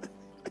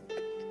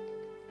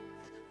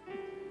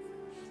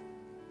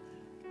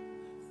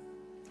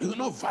 He will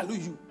not value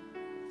you.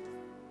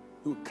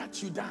 He will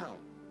cut you down.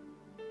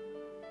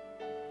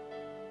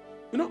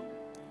 You know,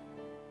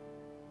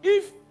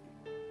 if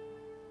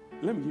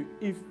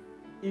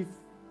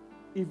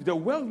the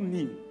world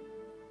knew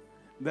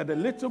that the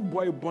little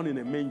boy born in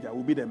a manger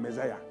will be the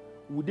Messiah,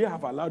 would they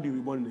have allowed him to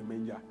be born in a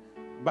manger?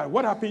 But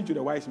what happened to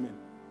the wise men?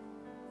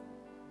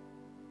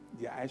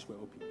 Their eyes were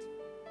opened.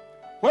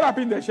 What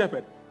happened to the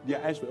shepherd?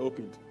 Their eyes were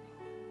opened.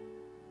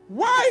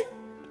 Why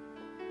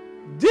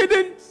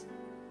didn't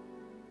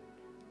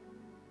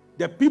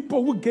the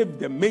people who gave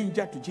the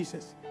manger to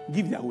Jesus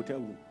give their hotel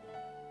room?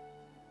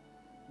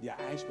 Their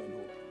eyes were not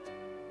opened.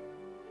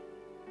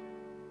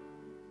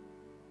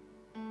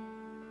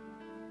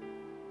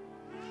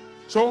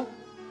 So,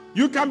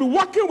 you can be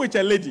walking with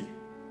a lady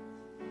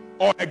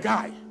or a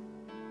guy,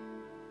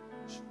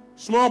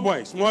 small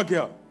boy, small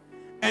girl,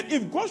 and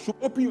if God should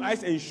open your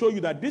eyes and show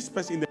you that this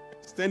person in the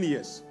next 10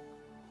 years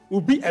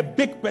will be a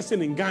big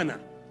person in Ghana,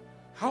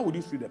 how would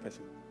you treat the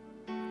person?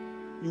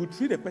 You would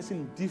treat the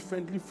person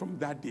differently from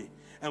that day.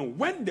 And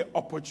when the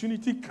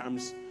opportunity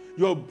comes,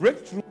 your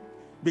breakthrough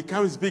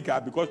becomes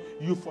bigger because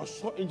you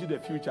foresaw into the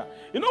future.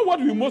 You know what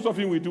most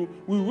often we do?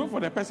 We wait for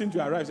the person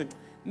to arrive and say,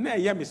 "Nah,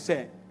 yeah, me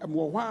say,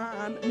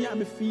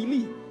 me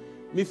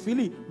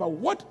feeling." But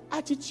what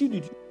attitude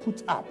did you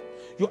put up?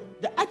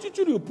 The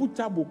attitude you put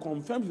up will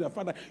confirm to the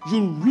fact that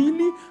you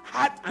really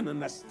had an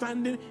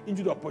understanding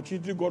into the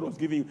opportunity God was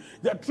giving you.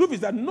 The truth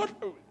is that not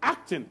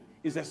acting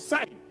is a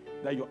sign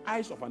that your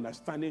eyes of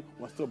understanding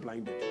were still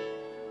blinded.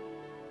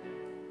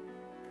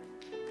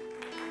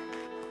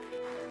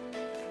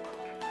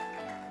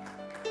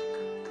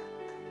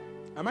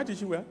 Am I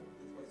teaching well?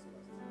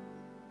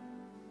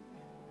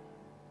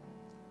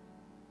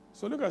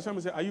 So look at someone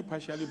and say, are you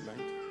partially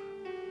blind?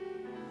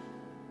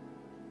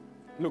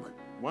 Look,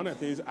 one of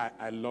the things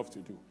I love to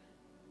do,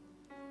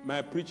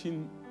 my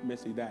preaching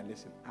message that I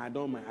listen, I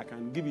don't mind. I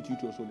can give it to you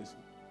to also listen.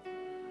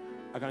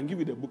 I can give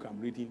you the book I'm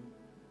reading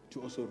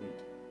to also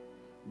read.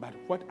 But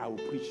what I will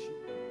preach,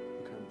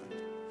 you can't find.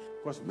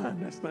 Because my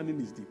understanding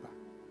is deeper.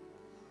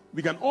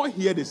 We can all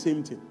hear the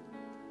same thing.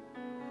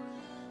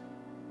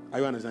 Are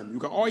you understand? You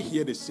can all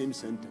hear the same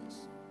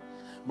sentence.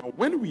 But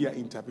when we are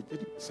interpreting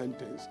the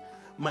sentence,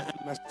 my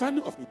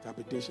understanding of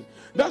interpretation,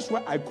 that's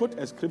why I quote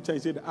a scripture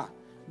and said,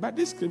 but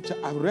this scripture,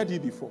 I've read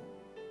it before.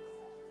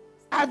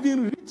 I've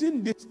been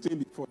reading this thing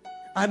before.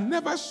 I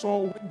never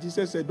saw when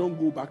Jesus said, don't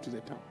go back to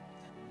the town.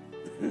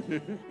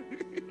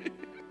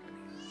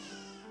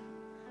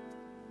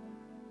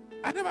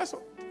 I never saw.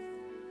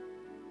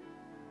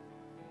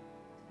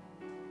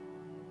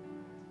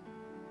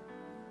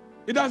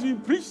 It has been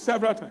preached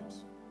several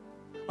times.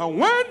 And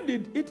when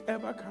did it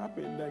ever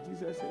happen that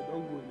Jesus said,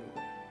 don't go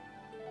anywhere?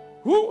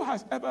 Who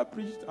has ever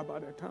preached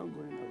about the town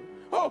going away?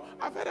 Oh,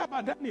 I've heard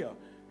about Daniel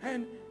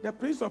and the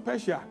prince of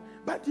Persia.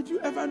 But did you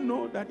ever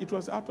know that it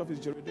was out of his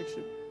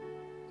jurisdiction?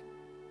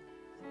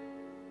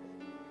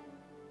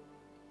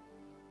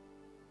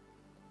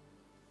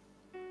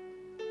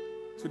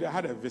 Today I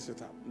had a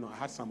visitor. No, I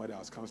had somebody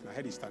else counseling. I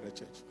had he started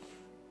church.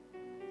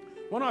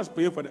 When I was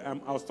praying for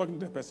them, I was talking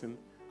to the person.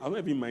 I was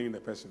not even minding the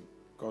person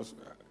because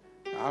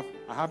I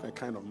have a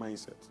kind of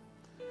mindset.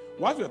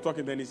 Whilst we were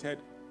talking, then he said,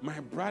 My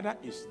brother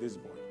is this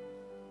boy.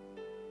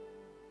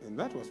 And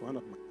that was one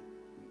of my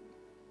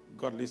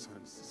godly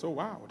sons. So,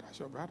 wow, that's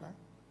your brother.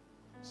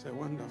 So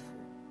wonderful.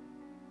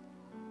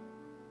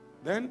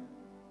 Then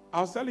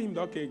I was telling him,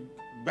 okay,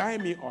 buy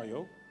me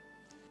oil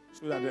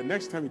so that the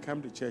next time you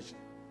come to church,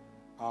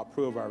 I'll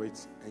pray over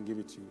it and give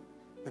it to you.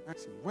 Then I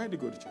asked him, where do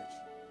you go to church?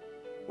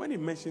 When he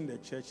mentioned the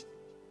church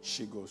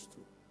she goes to,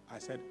 I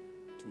said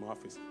to my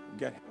office,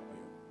 get her oil.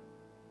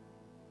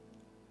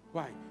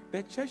 Why?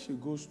 The church she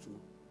goes to,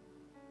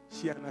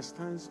 she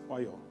understands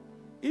oil.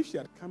 If she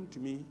had come to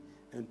me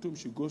and told me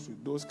she goes to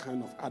those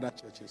kind of other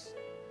churches,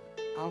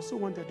 I also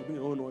wanted to bring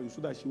her own oil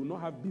so that she will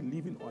not have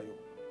belief in oil.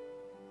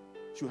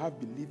 She will have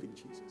belief in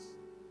Jesus.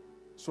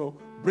 So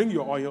bring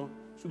your oil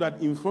so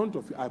that in front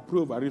of you, I pray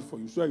over it for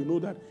you. So you know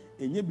that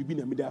in your baby,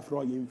 in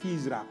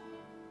Israel,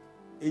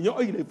 in your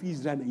oil, in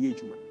Israel,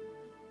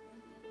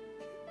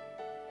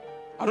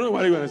 I don't know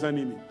whether you understand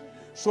me.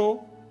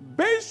 So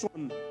based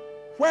on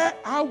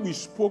how we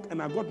spoke,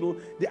 and I got to know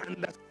the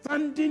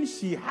understanding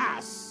she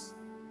has,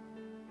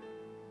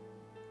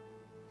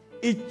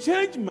 it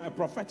changed my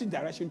prophetic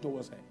direction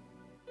towards her.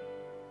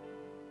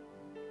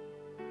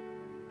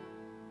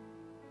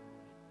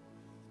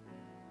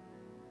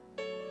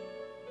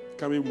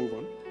 Can we move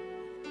on?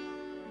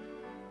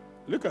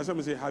 Look at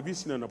someone and say, have you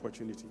seen an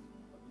opportunity?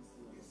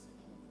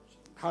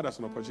 How does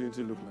an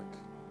opportunity look like?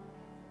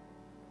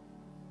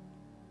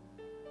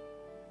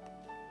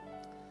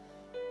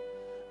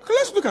 Okay,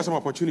 let's look at some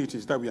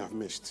opportunities that we have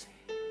missed.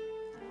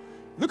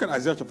 Look at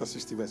Isaiah chapter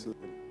 60, verse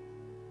 11.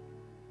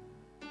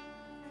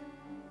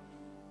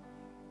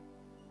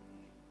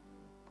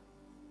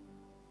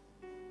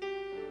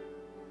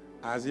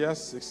 Isaiah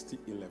 60,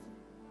 11.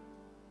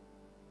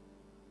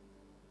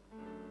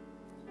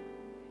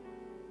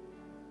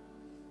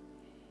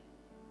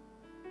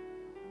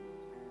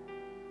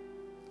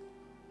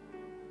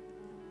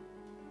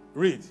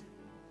 Read.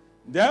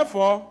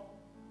 Therefore,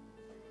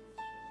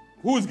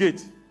 whose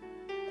gate?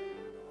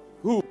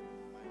 Who? Okay,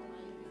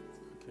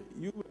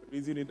 you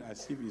read it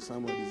as if it's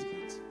somebody's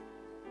gate.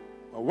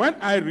 But when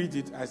I read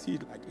it, I see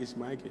it like it's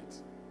my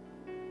gate.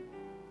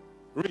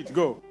 Read,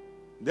 go.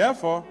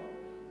 Therefore,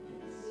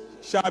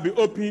 shall be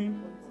open.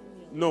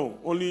 No,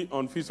 only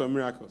on Feast of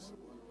Miracles.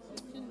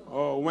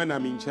 Or when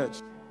I'm in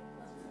church.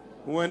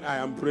 When I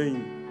am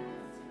praying.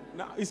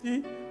 Now, you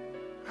see,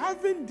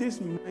 having this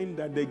mind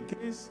that the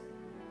gates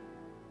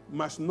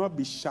must not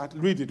be shut.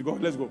 Read it. Go.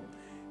 Let's go.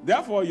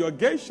 Therefore, your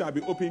gates shall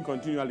be open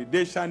continually.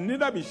 They shall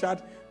neither be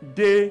shut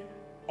day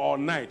or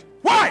night.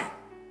 Why?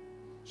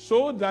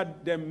 So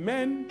that the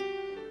men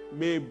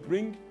may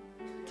bring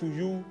to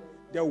you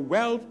the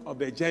wealth of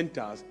the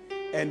Gentiles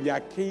and their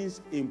kings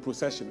in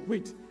procession.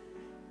 Wait.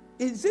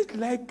 Is it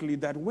likely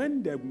that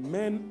when the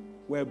men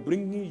were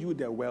bringing you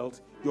the wealth,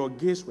 your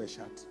gates were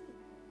shut?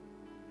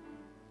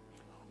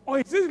 Or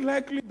is it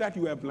likely that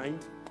you were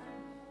blind?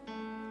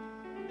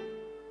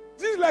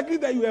 Is it likely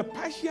that you were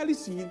partially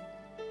seeing?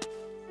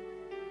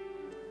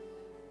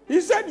 He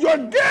said, your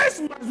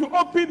gates must be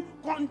open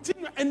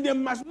continually, and they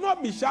must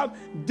not be shut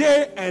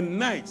day and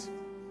night.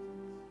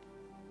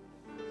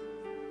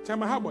 Tell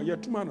me, how about you?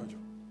 Two man.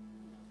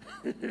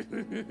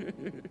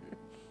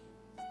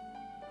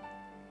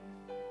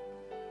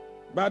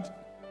 But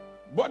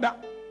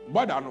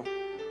no.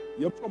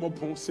 Your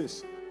problem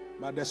says,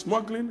 but the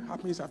smuggling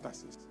happens after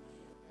 6.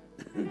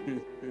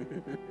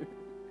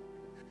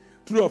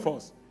 True or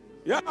false?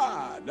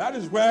 Yeah, that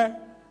is where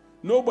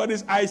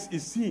nobody's eyes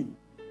is seen.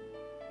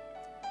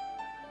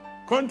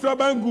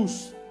 Contraband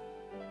goose.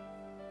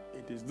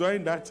 It is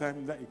during that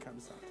time that it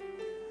comes out.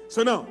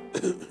 So now,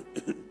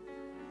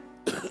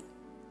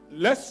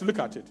 let's look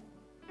at it.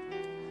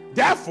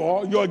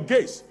 Therefore, your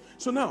gates.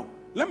 So now,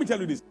 let me tell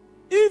you this.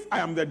 If I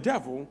am the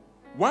devil,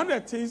 one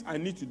of the things I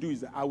need to do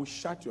is that I will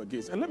shut your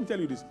gates. And let me tell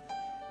you this.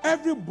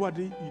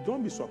 Everybody, you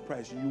don't be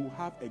surprised, you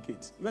have a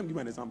gate. Let me give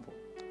you an example.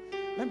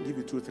 Let me give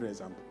you 2 or 3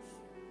 examples.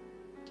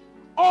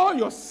 All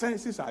your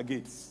senses are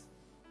gates.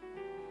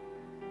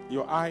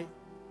 Your eye,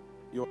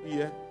 your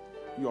ear,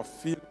 your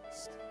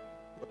feelings,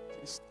 your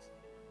taste,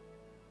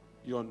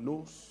 your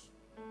nose.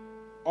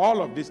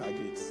 All of these are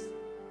gates.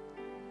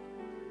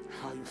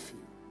 How you feel.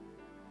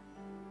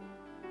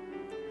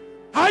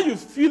 How you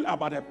feel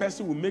about a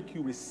person will make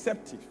you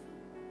receptive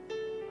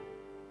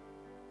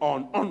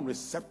or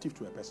unreceptive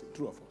to a person.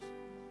 True or false?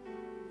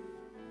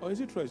 Or is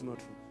it true or is it not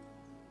true?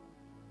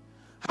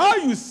 How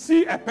you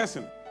see a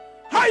person,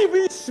 how you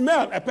even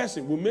smell a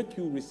person will make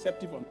you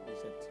receptive or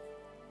unreceptive.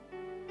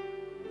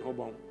 Hold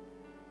on.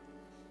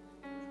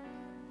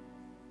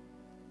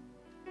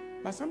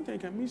 But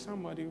sometimes you can meet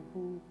somebody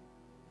who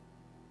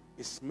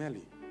is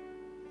smelly,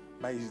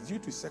 but it's due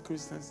to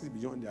circumstances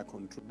beyond their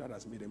control that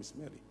has made them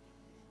smelly.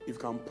 If you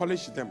can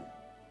polish them,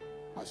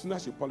 as soon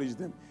as you polish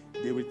them,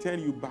 they return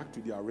you back to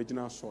their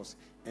original source,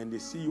 and they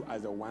see you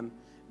as the one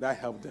that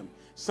helped them.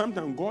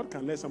 Sometimes God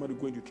can let somebody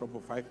go into trouble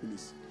for 5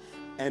 minutes,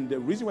 and the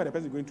reason why the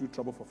person is going through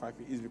trouble for 5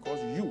 minutes is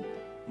because you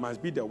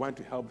must be the one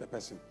to help the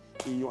person.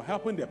 In your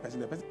helping the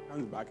person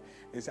comes back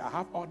and says, I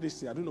have all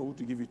this, I don't know who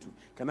to give it to.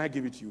 Can I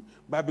give it to you?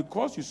 But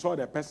because you saw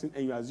the person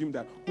and you assume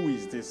that, who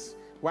is this?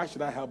 Why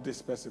should I help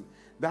this person?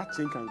 That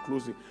thing can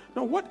close it.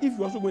 Now, what if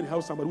you're also going to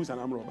help somebody who's an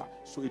armed robber?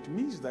 So it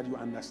means that your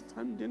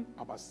understanding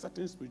about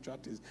certain spiritual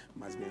things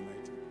must be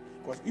enlightened.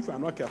 Because if you are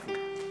not careful,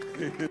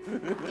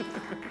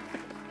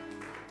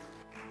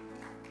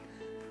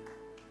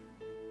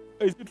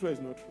 is it true or is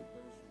it not true?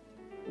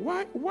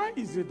 Why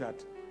is it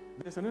that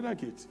there's another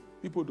gate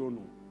people don't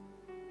know?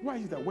 Why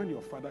is it that when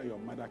your father or your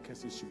mother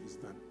curses you, it's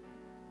done?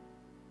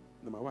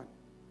 Number one.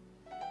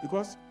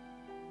 Because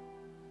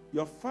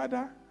your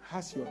father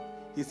has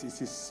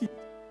his seed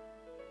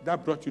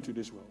that brought you to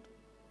this world.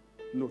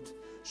 Note.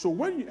 So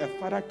when a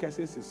father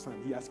curses his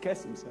son, he has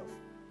cursed himself.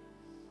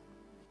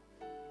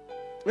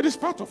 It is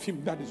part of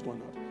him that is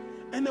gone out.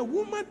 And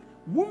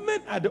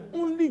women are the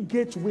only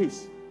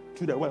gateways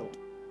to the world.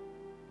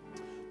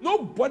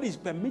 Nobody is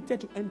permitted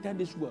to enter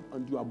this world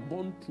until you are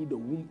born through the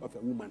womb of a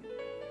woman.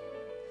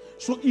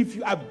 So if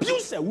you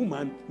abuse a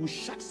woman, you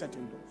shut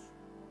certain doors.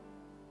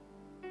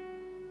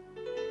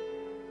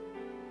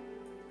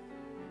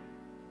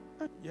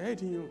 You're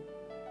hating you.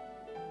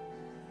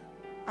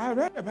 I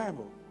read a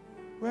Bible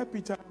where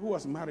Peter, who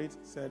was married,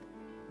 said,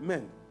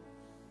 men,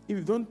 if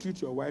you don't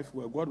treat your wife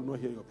well, God will not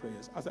hear your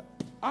prayers. I said,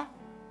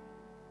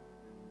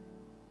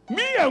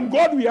 me and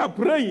God, we are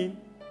praying.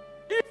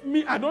 If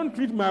me, I don't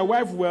treat my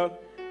wife well,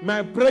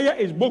 my prayer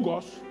is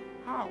bogus.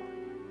 How?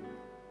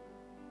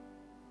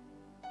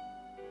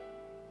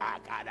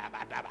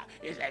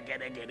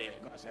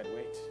 God said,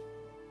 wait.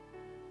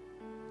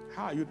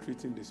 How are you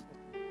treating this person?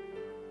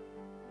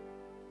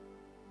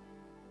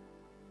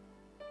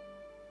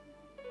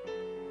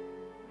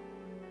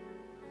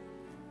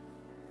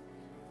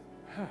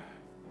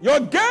 Your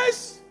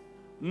gates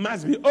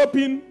must be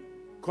open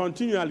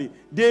continually.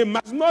 They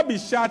must not be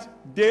shut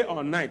day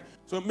or night.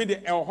 So me the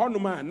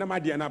elhonuma nama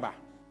dianaba.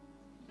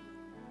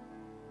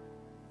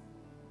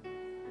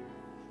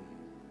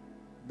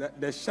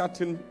 The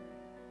shutting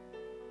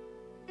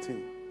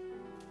thing.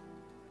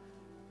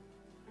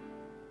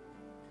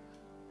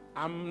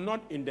 I'm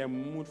not in the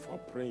mood for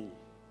praying.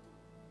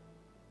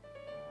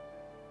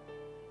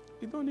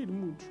 You don't need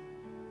mood.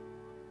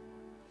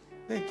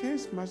 The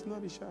case must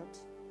not be shut.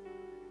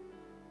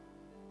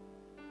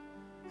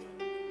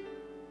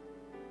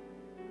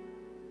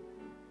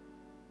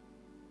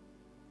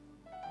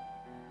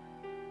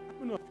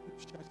 I'm not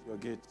shut your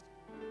gate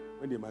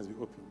when they must be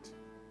opened.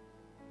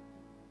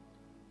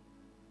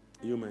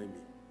 You mind me?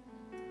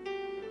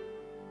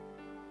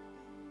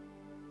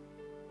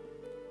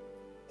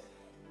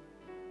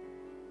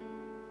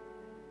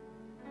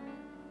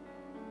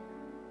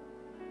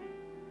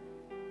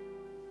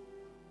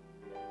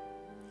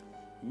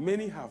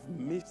 Many have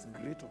missed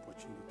great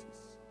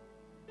opportunities.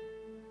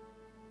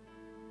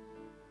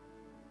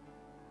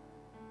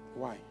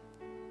 Why?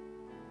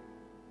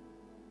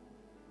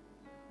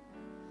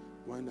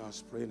 When I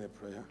was praying a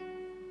prayer,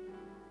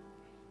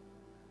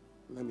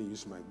 let me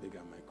use my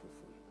bigger microphone.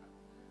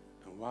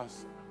 And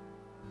whilst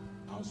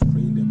I was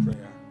praying the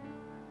prayer,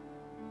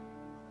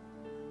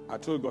 I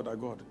told God,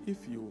 God,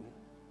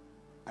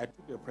 I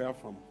took the prayer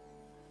from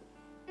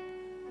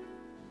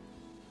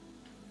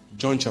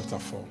John chapter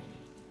 4.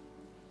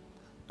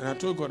 And I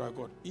told God,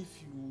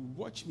 if you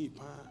watch me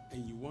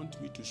and you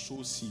want me to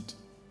sow seed,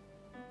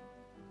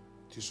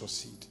 to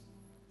succeed,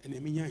 and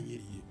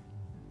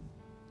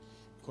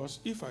because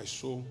if I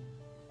sow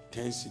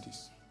 10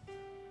 cities,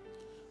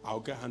 I'll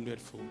get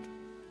 100-fold,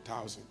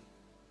 1,000.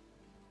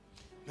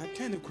 Now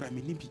 10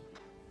 be.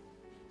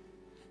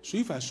 So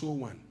if I sow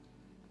 1,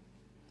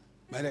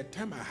 by the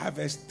time I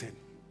harvest 10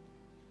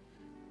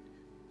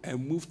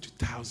 and move to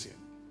 1,000,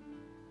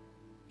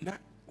 now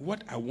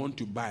what I want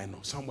to buy now,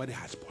 somebody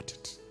has bought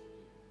it.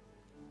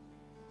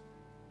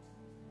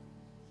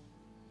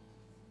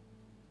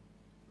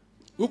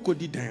 Who could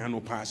the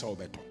Diana pass or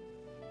better?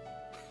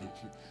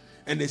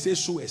 And they say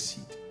sow a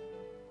seed.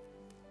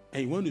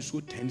 And you want to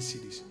sow 10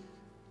 cities.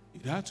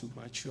 It has to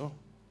mature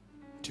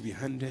to be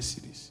 100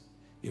 cities.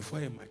 Before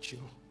it mature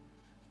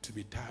to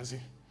be 1,000.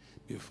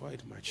 Before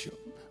it mature.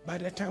 By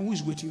the time, who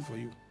is waiting for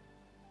you?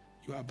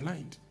 You are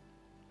blind.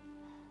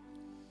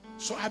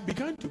 So I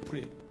began to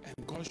pray.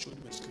 And God showed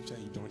me a scripture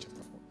in John chapter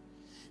 4.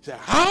 He said,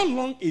 how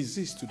long is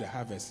this to the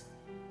harvest?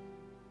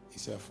 He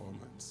said, 4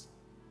 months.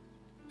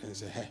 And he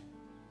said, hey.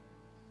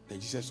 Then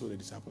Jesus told the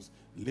disciples,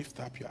 lift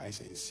up your eyes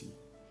and see.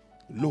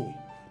 Lo,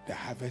 the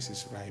harvest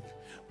is ripe,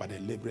 but the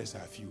laborers are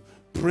few.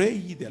 Pray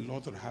ye the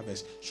Lord of the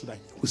harvest, so that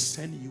he will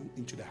send you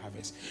into the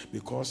harvest.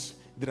 Because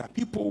there are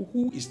people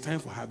who it's time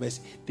for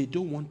harvest, they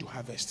don't want to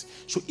harvest.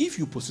 So if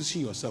you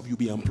position yourself, you'll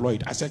be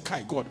employed. I said,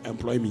 Kai, God,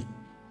 employ me.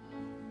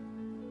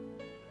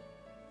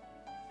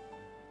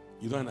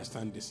 You don't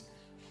understand this.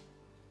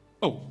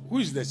 Oh, who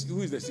is this?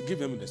 Who is this? Give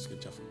them the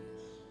scripture for me.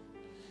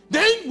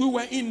 Then we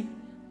were in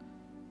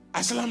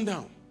Aslam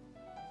down.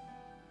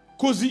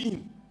 Cozy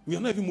in. We are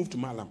not even moved to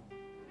Malam.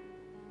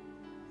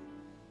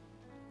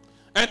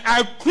 And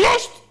I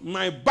closed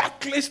my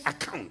Barclays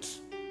account.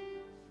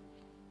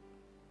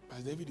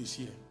 As David is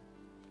here.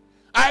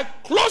 I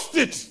closed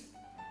it.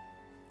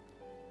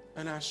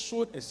 And I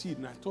sowed a seed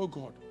and I told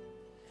God,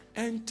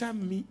 enter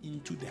me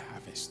into the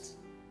harvest.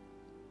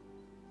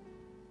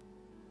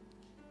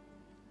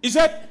 He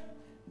said,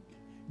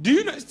 do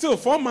you know, still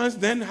 4 months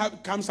then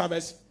comes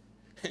harvest?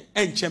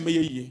 And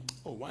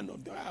oh, one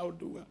of them, I'll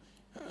do well.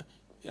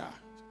 Yeah,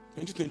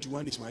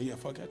 2021 is my year,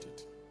 forget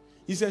it.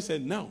 He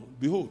said, now,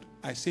 behold,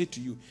 I say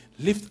to you,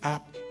 lift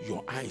up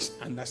your eyes.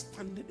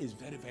 Understanding is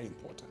very, very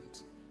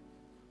important.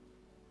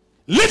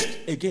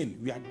 Lift, again,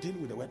 we are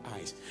dealing with the word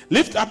eyes.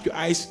 Lift up your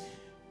eyes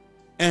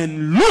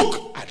and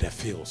look at the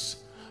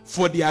fields,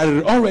 for they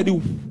are already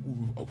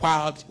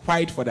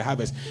white for the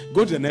harvest.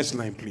 Go to the next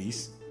line,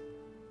 please.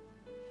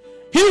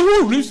 He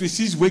who reaps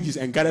receives wages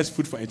and gathers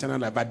food for eternal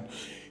life. But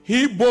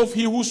both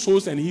he who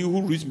sows and he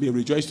who reaps may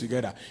rejoice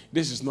together.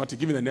 This is not.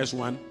 Give me the next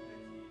one.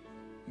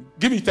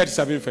 Give me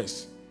 37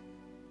 first.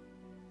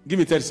 Give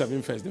me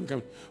 37 first.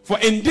 For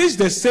in this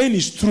the saying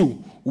is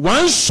true.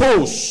 One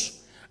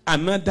sows,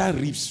 another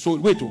reaps. So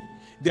wait,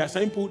 there are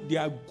some people, they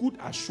are good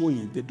at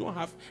sowing. They don't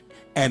have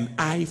an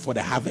eye for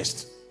the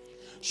harvest.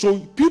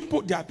 So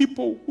there are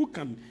people who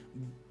can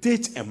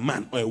date a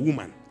man or a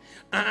woman.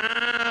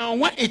 And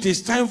when it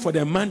is time for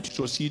the man to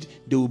succeed,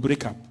 they will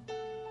break up.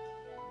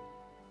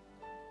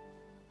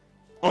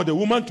 Or the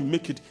woman to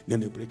make it,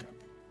 then they break up.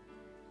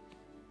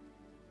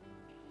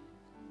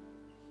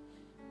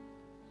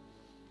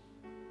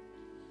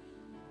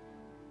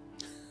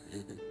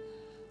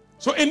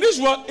 So in this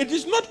world, it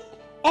is not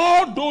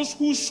all those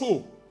who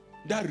sow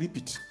that reap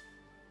it.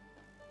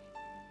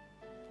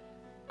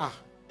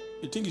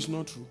 You think it's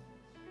not true?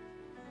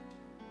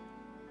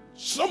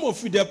 Some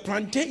of you, the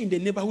plantain in the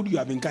neighborhood you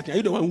have been cutting, are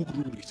you the one who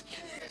grew it?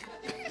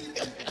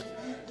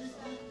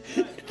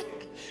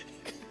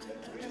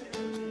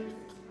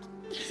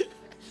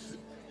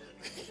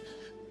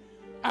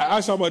 I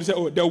asked somebody,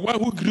 say, the one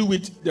who grew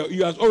it,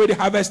 he has already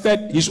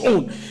harvested his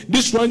own.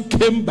 This one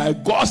came by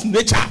God's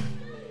nature.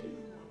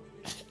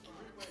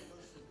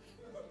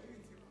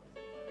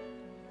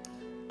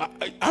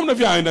 How many of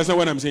you understand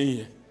what I'm saying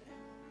here?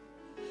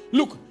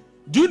 Look,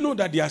 do you know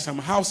that there are some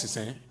houses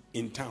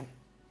in town?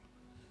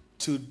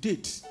 To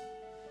date,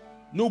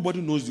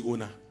 nobody knows the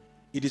owner.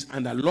 It is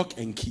under lock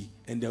and key,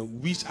 and the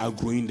weeds are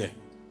growing there.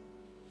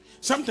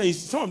 Sometimes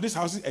some of these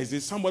houses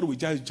exist, somebody will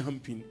just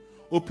jump in,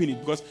 open it,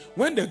 because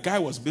when the guy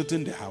was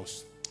building the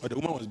house, or the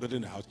woman was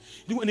building the house,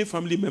 he didn't want any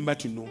family member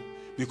to know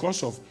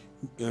because of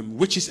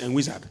witches and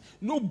wizards.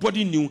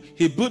 Nobody knew.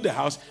 He built the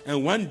house,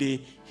 and one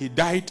day he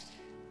died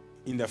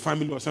in the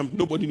family or something.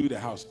 Nobody knew the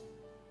house.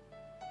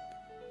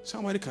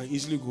 Somebody can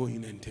easily go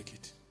in and take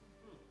it.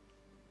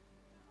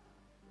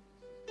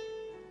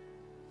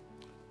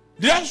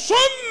 There are so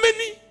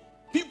many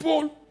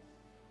people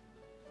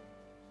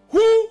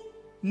who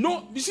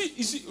know. You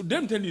see,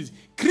 them tell you this.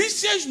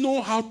 Christians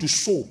know how to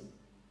sow,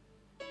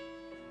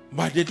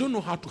 but they don't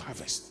know how to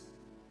harvest.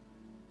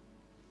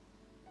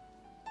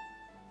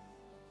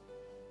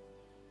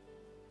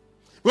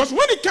 Because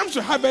when it comes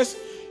to harvest,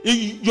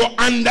 your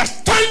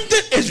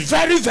understanding is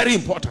very, very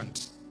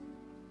important.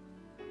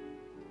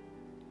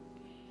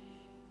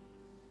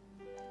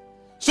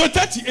 So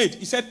 38,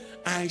 he said,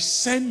 I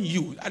send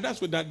you. And that's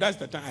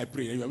the time I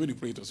pray. You are going to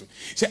pray it also.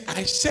 He said,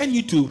 I send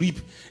you to reap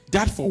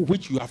that for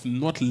which you have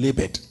not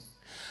labored.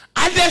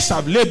 Others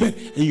have labored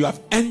and you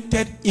have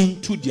entered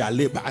into their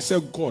labor. I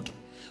said, God,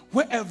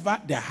 wherever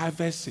the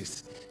harvest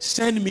is,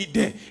 send me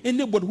there.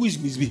 Anybody who is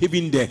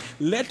misbehaving there,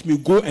 let me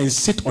go and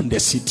sit on the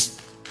seat.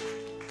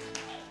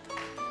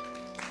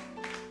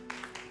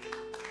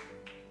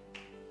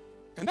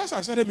 And that's how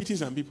I started meeting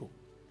some people.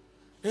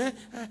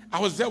 I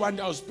was there one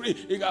day, I was praying.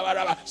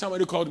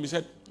 Somebody called me,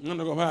 said, no,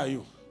 where are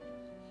you?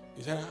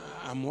 He said,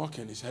 I'm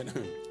walking. He said,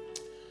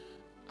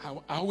 I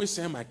always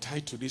send my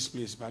tithe to this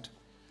place, but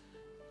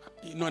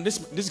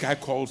this guy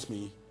calls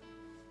me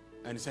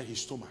and he said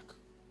his stomach.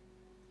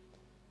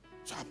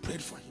 So I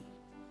prayed for him.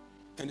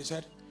 And he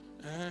said,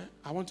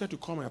 I wanted to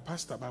call my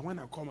pastor, but when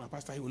I call my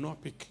pastor, he will not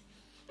pick.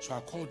 So I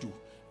called you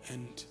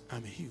and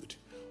I'm healed.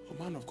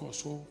 Oh, man of God,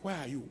 so where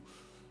are you?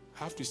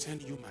 I have to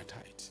send you my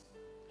tithe.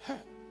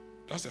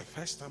 That's the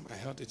first time I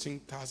held $1,000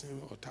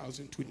 or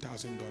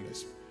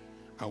 $2,000.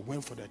 I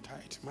went for the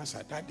tithe.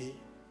 Master, that day,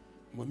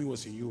 mommy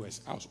was in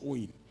US. I was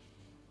owing.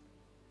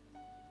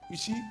 You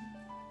see,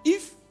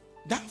 if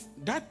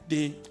that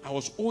day I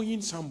was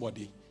owing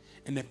somebody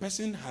and the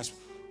person has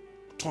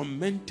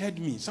tormented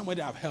me,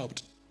 somebody I've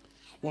helped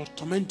was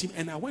tormenting,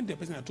 and I went to the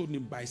person, I told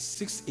him by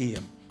 6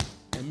 a.m.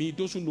 I mean,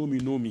 those who know me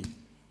know me.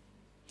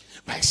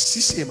 By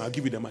 6 a.m. I'll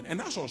give you the money.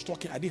 And as I was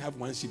talking, I didn't have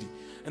one CD.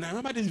 And I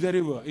remember this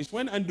very well. It's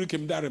when Andrew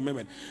came there, I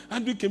remembered.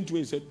 Andrew came to me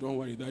and said, don't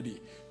worry,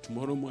 Daddy.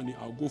 Tomorrow morning,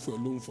 I'll go for a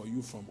loan for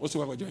you from. Also,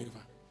 what about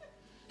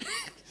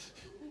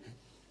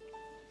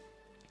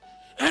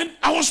And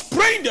I was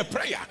praying the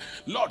prayer.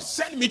 Lord,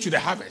 send me to the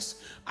harvest.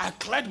 I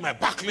cleared my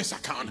Barclays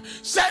account.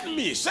 Send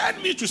me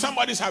to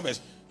somebody's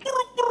harvest.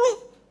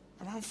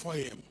 Around 4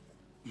 a.m.,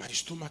 my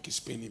stomach is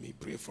paining me.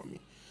 Pray for me.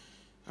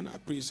 And I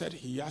prayed, said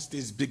he has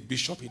this big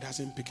bishop, he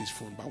doesn't pick his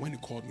phone. But when he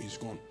called me, he's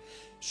gone.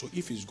 So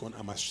if he's gone,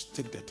 I must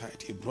take the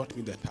tithe. He brought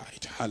me the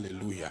tithe.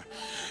 Hallelujah.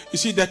 You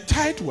see, the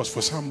tithe was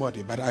for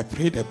somebody, but I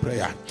prayed a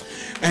prayer.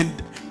 And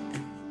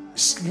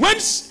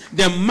once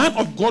the man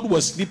of God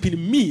was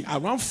sleeping, me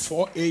around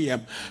 4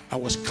 a.m., I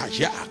was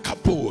kaya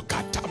kapo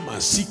katama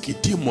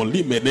sikiti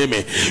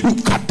molimeneme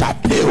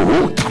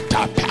ukatape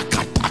kata.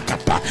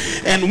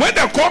 And when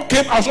the call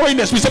came, I was all in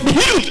the spirit. He said, "Be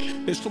healed."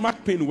 The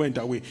stomach pain went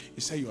away.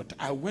 He said,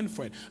 I went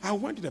for it. I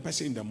went to the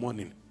person in the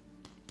morning.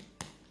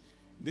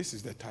 This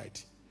is the tithe.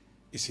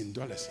 It's in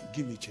dollars.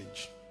 Give me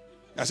change.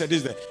 I said,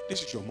 this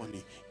is your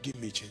money. Give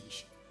me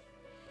change.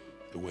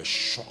 They were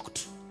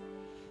shocked.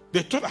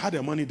 They thought I had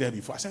the money there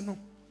before. I said, no.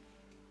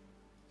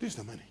 This is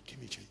the money. Give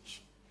me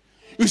change.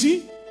 You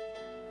see,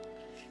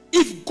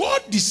 if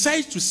God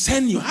decides to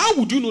send you, how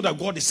would you know that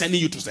God is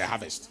sending you to the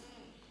harvest?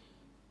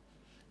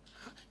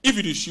 If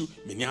it is you,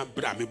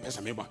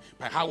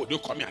 but how would you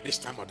come here at this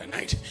time of the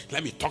night?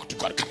 Let me talk to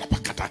God.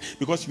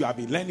 Because you have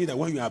been learning that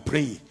when you are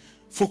praying,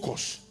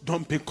 focus,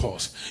 don't pick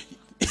calls.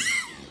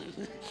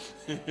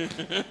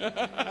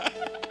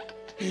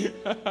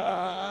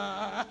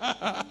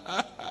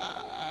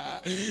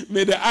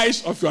 May the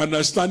eyes of your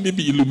understanding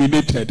be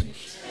illuminated.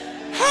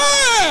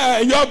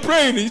 Hey, you're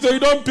praying, so you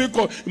don't pick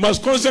up. You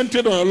must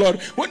concentrate on the Lord.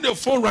 When the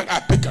phone rang, I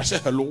pick. I say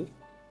hello.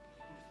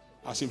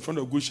 I was in front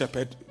of Good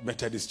Shepherd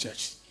Methodist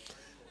Church.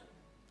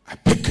 I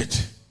pick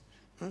it.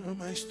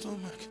 My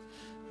stomach.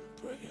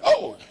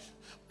 Oh,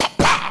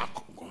 Papa.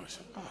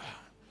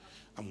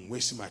 I'm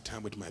wasting my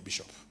time with my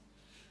bishop.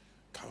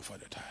 Come for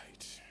the tithe.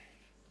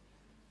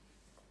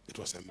 It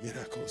was a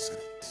miracle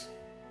sent.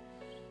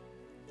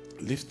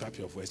 Lift up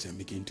your voice and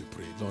begin to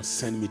pray. Lord,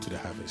 send me to the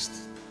harvest.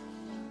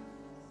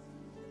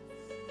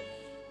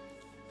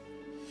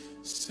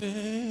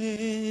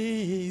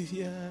 Savior.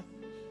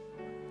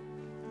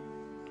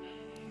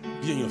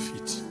 Be on your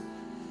feet.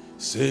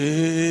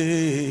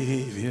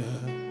 Savior.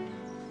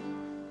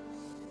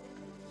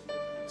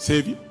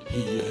 Savior.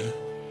 Hear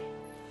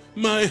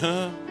my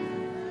heart.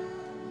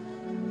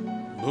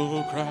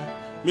 No cry.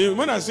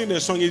 When I sing the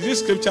song, is this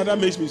scripture that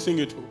makes me sing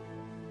it?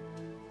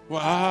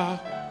 Wow.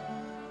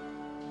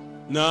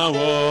 Now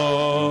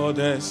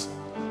others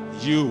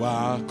you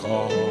are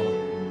called.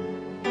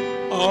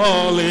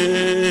 All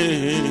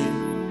in.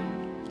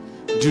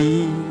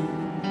 Do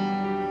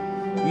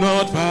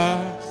not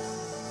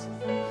pass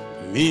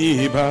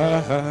me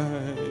by.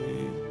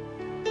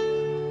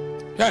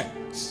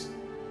 Yes.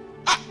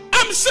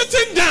 I'm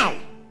sitting down.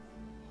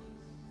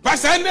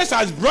 Pastor Ernest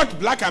has brought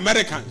black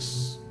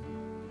Americans.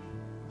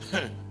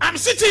 I'm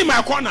sitting in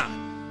my corner.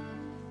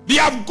 They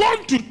have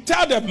gone to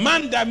tell the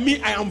man that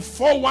I am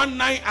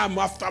 419, I'm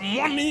after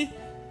money.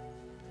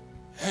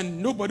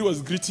 And nobody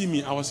was greeting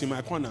me. I was in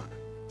my corner.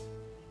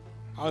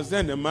 I was there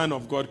and the man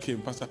of God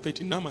came. Pastor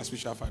Petty, now my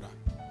spiritual father,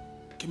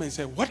 came and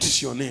said, what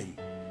is your name?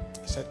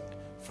 I said,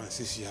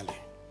 Francis Yalley.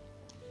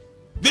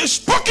 They've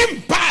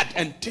spoken bad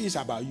and things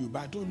about you,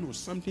 but I don't know.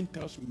 Something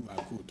tells me you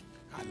are good.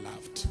 I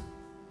laughed.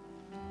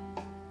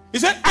 He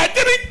said, I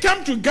didn't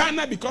come to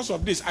Ghana because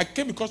of this. I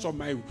came because of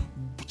my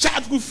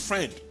childhood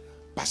friend,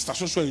 Pastor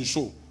so and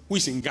so, who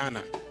is in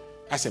Ghana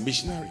as a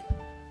missionary.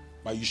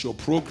 But you should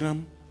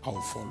program, I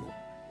will follow.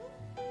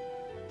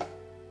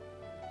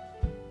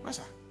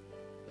 Master,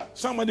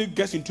 somebody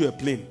gets into a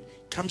plane,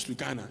 comes to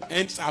Ghana,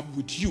 ends up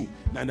with you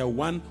than the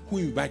one who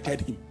invited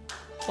him.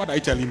 What are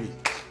you telling me?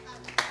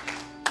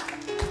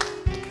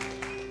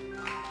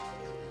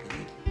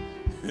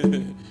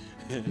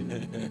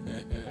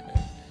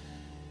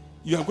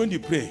 You are going to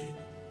pray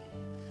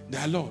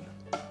that, Lord,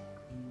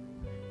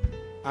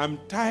 I'm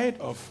tired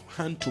of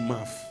hand to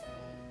mouth.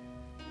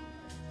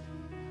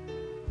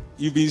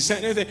 You've been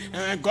saying,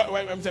 God,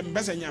 I'm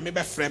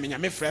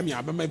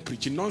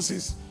preaching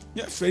nonsense.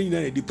 You're afraid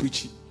that you're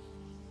preaching.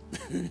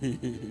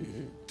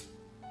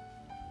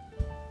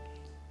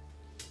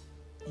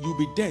 You'll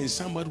be there and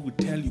somebody will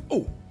tell you,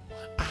 oh,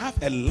 I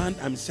have a land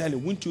I'm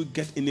selling. Won't you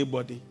get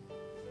anybody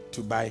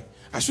to buy?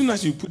 As soon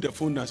as you put the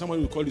phone down,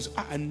 somebody will call you.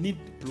 I need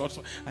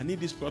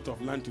this plot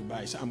of land to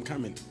buy. So I'm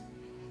coming.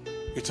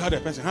 You tell the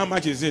person, how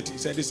much is it? He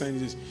said, this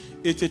is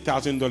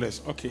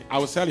 $80,000. Okay, I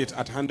will sell it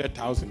at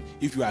 $100,000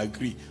 if you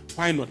agree.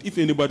 Why not? If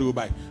anybody will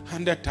buy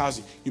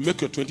 $100,000, you make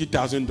your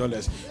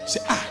 $20,000. Say,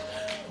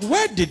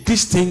 where did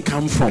this thing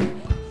come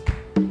from?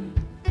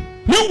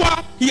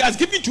 Meanwhile, he has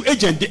given to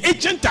agent. The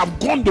agent have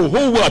gone the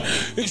whole world.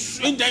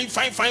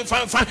 Fine.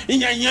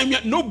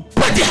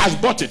 Nobody has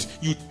bought it.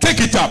 You take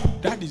it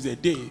up. That is the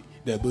day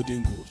the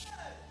building goes.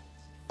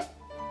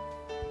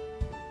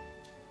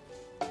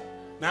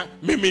 Now,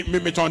 me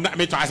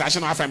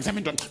transaction of them.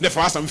 The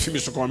first time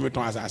finish to come me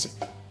transaction.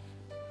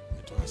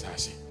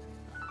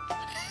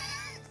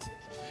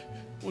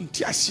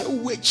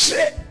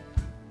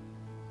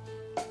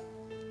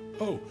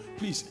 Oh,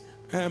 please.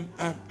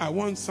 I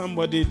want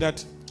somebody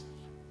that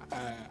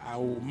I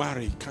will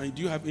marry. Do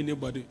you have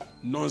anybody?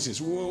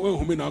 Nonsense.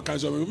 Oh,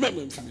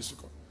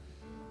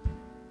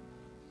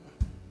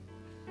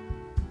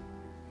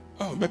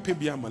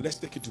 let's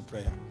take it to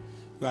prayer.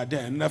 You are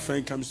there, and that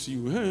friend comes to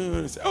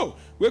you. Say, oh,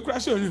 we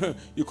crash on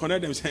you.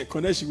 Connect them. Say,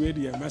 connection with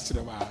the master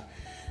of our.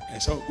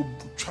 And so,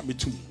 try me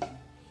too.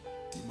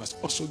 You must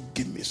also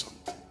give me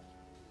something.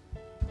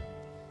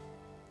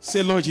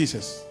 Say, Lord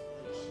Jesus,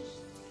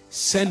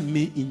 send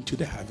me into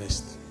the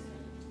harvest.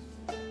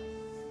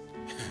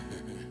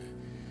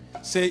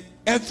 Say,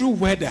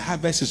 everywhere the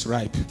harvest is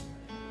ripe,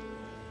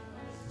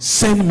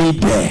 send me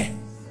there.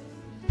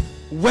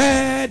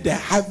 Where the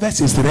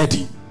harvest is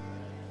ready,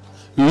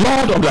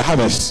 Lord of the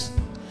harvest,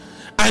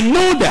 I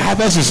know the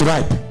harvest is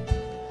ripe.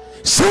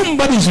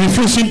 Somebody is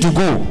refusing to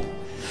go.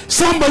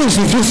 Somebody is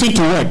refusing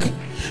to work.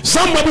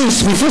 Somebody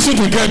is refusing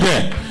to get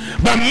there.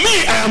 But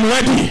me, I am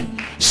ready.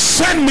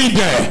 Send me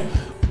there.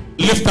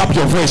 Lift up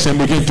your voice and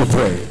begin to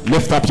pray.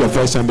 Lift up your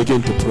voice and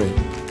begin to pray.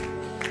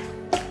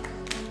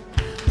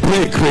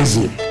 Pray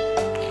crazy.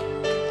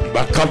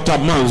 Bakata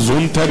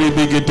manzuntari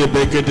bigete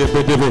begete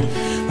bedebe.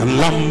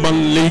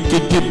 Lamban leke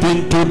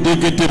into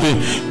digete.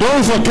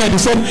 Don't forget, he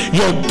said,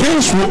 your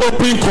gates will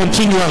open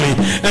continually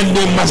and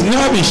they must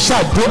never be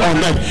shut day or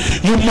night.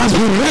 You must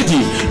be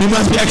ready. You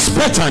must be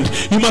expectant.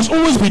 You must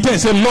always be there.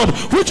 Say, Lord,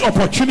 which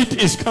opportunity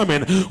is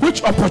coming?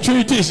 Which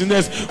opportunity is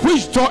next?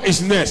 Which door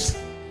is next?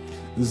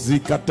 You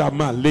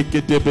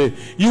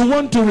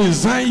want to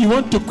resign, you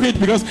want to quit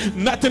because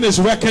nothing is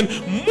working.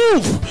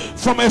 Move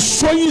from a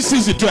sowing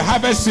season to a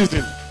harvest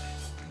season.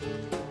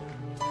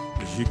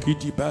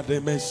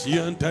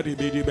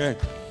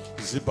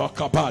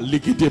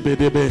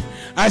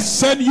 I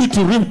send you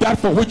to reap that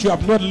for which you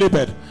have not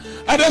labored.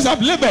 Others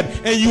have labored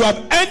and you have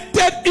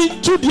entered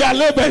into their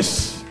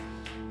labors.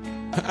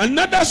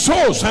 Another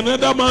sows,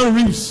 another man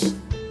reaps.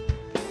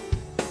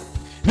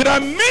 There are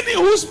many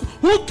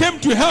who came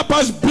to help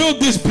us build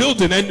this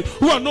building and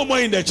who are no more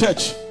in the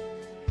church.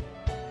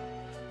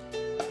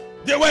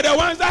 They were the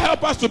ones that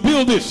helped us to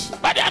build this,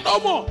 but they are no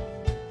more.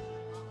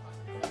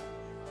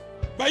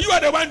 But you are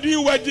the one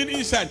doing wedding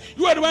inside.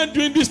 You are the one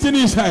doing this thing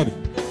inside.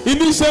 In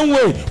the same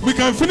way, we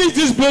can finish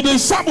this building.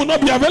 Some will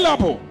not be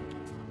available.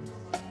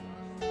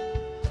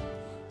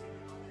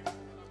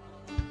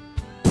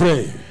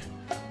 Pray.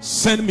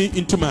 Send me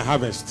into my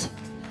harvest.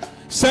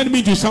 Send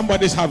me to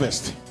somebody's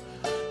harvest.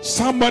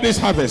 Somebody's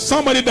harvest.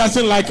 Somebody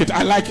doesn't like it.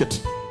 I like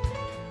it.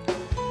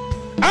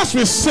 As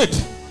we sit,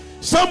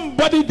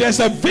 somebody,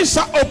 there's a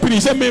visa opening.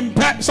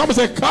 Somebody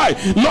say, Kai,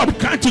 Lord,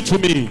 grant it to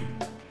me.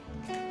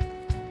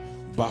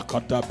 When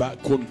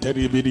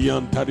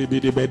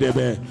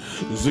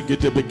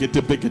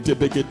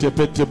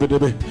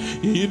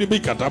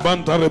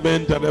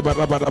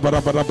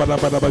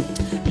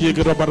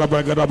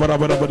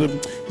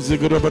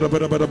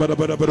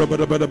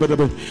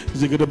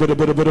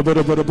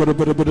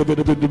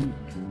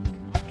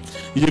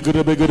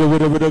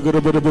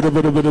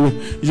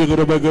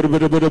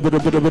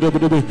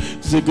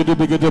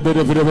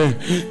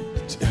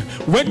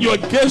your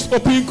gates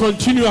open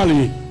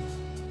continually,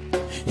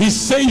 he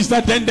says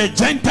that then the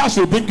Gentiles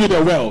will bring you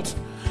the wealth.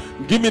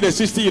 Give me the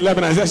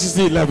 60:11. I said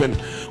 60:11.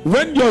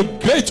 When your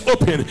gates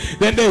open,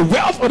 then the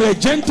wealth of the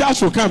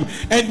Gentiles will come,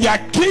 and their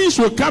kings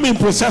will come in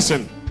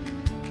procession.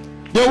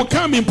 They will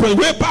come in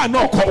procession.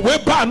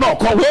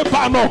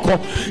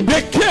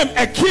 They came,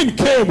 a king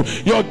came.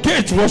 Your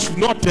gate was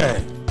not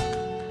there.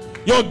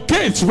 Your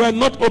gates were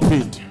not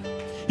opened.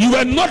 You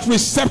were not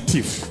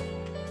receptive.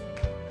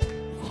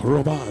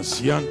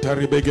 Robas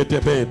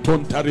yantaribegete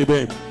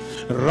tontaribe.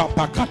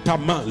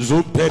 Rapakatama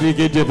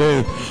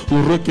Zumperigede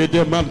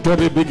Rekede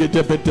Mantori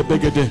Bigede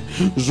Begede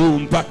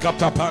Zoom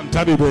Pakata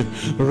Pantaribe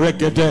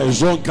Rekede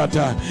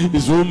Zonkata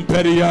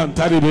Zumperian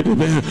Taribe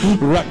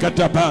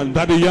Rakata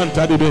Pandarian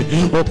Taribe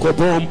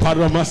Okobom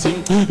Paramasi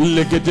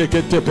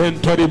Legede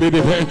Pentori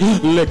Bibe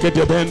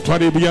Legede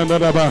Bentori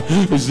Bianaba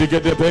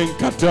Zigede Ben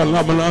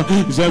Catalamana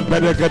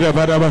Zemperegade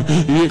Baraba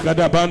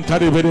Yikada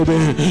Bantaribe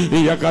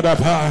Yakada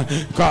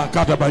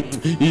Kakata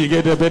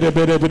Yigede Bede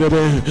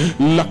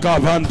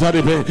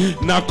Lakavantari.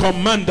 Now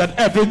command that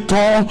every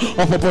door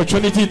of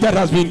opportunity that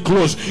has been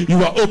closed,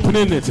 you are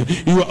opening it.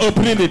 You are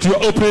opening it. You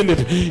are opening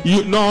it.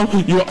 You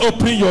are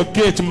opening your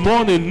gate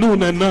morning,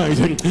 noon, and night,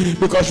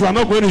 because you are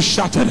not going to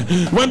shut it.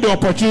 When the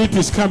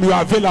opportunities come, you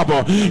are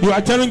available. You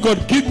are telling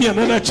God, give me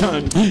another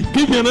chance.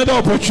 Give me another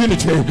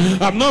opportunity.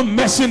 I'm not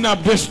messing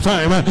up this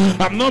time.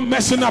 I'm not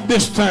messing up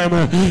this time.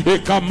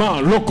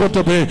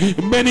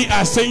 Many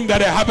are saying that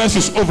the harvest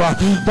is over,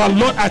 but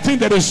Lord, I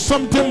think there is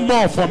something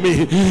more for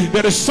me.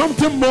 There is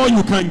something more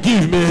you can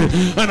give me,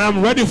 and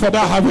I'm ready for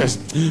that harvest.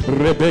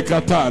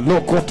 Rebecca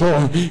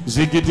Lokoto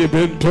Zigiti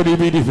Bentori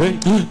Bidive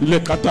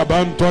Lekata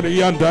Bantori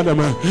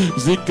Andalama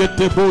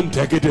Zikete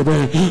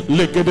Buntakidebe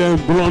Lekede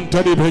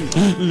Brontaribe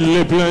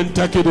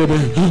Leblantakidebe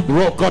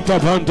Rokata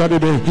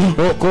Bantaribe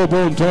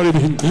Okobon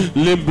Toribe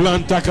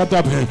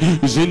Limblantakatabe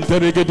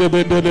Zinterigede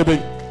Bendelebe.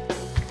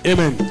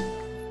 Amen.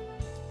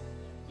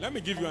 Let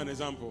me give you an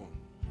example.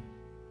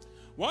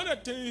 One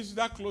of the things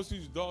that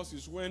closes doors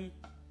is when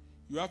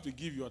you have to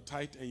give your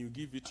tithe and you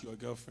give it to your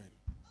girlfriend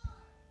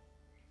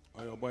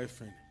or your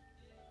boyfriend.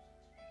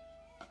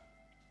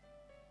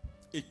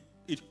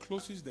 It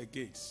closes the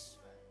gates.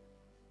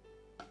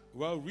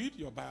 Well, read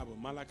your Bible,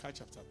 Malachi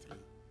chapter 3.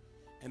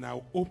 And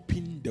I'll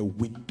open the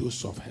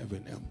windows of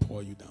heaven and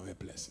pour you down a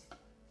blessing.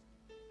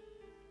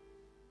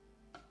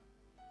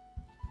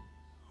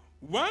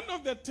 One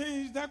of the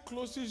things that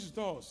closes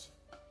doors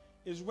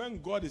is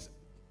when God is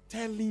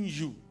telling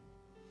you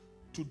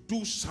to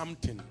do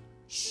something,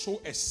 sow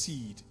a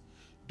seed,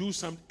 do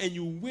something, and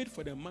you wait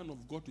for the man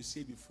of God to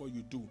say before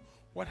you do.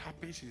 What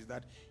happens is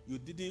that you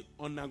didn't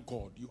honor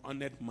God, you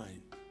honored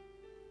mine.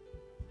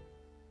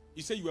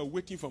 You say you are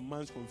waiting for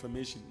man's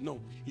confirmation. No,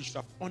 you should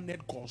have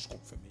honored God's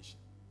confirmation.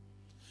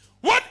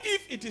 What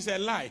if it is a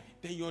lie?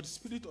 Then your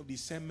spirit of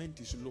discernment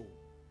is low.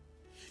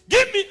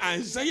 Give me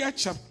Isaiah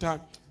chapter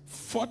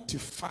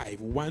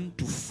 45, 1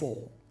 to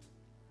 4.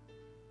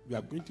 We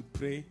are going to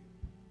pray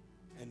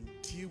and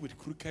deal with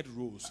crooked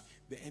roads.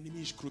 The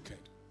enemy is crooked.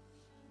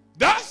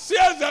 Thus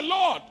says the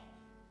Lord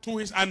to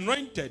his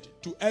anointed,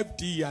 to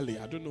F.D. Yalley.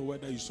 I don't know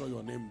whether you saw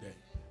your name there.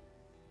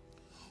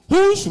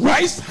 Whose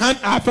right hand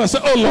I say,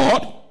 oh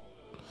Lord,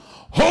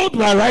 hold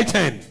my right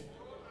hand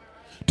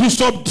to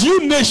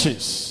subdue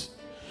nations,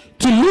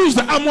 to loose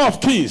the armor of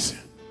kings,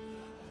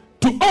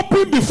 to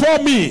open before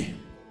me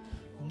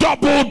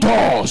double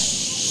doors.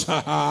 Say,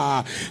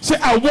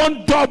 I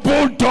want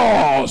double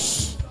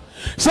doors.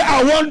 Say,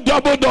 I want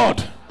double door.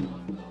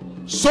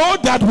 So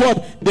that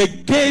what? The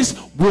gates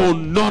will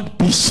not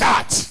be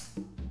shut.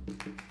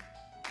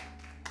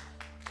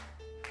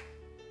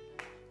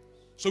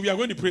 So we are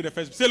going to pray the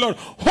first. Say, Lord,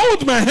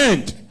 hold my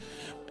hand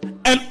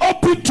and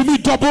open to me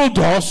double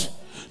doors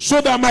so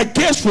that my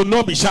gates will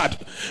not be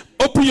shut.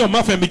 Open your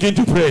mouth and begin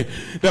to pray.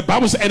 The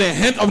Bible says, and the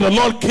hand of the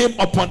Lord came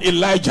upon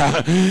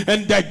Elijah,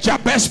 and that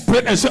Jabez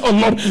prayed and said, oh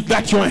Lord,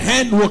 that your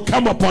hand will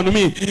come upon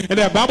me. And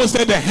the Bible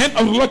said the hand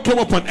of the Lord came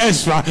upon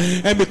Ezra,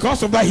 and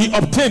because of that he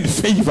obtained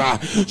favor.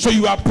 So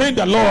you are praying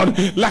the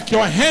Lord, like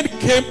your hand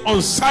came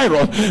on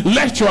Cyrus,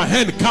 let your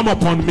hand come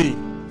upon me.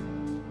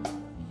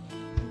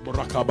 And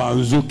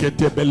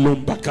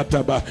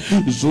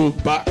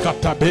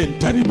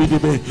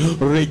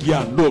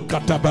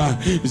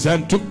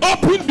to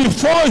open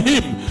before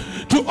him,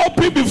 to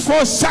open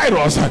before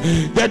Cyrus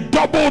the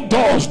double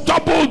doors,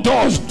 double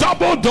doors,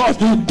 double doors,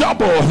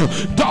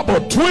 double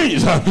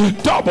twins,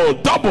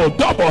 double,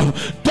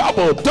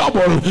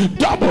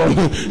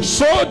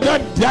 so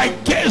that thy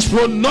gates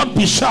will not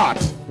be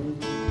shut.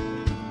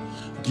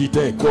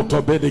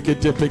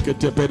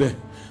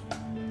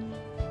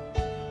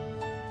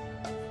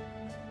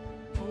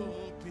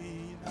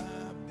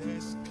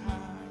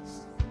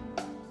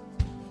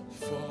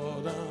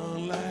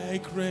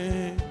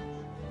 Rain.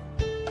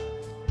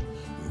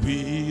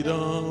 We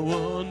don't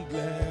want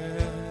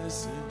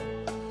blessing,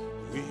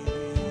 we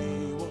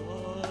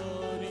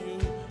want you.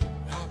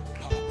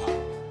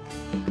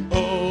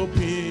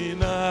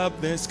 Open up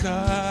the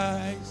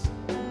skies,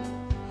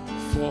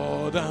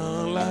 fall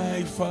down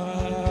like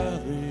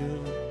fire.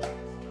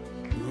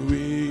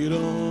 We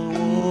don't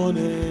want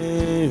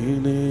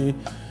anything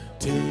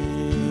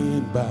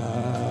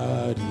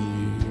but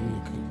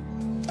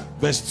you.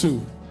 Verse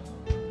 2.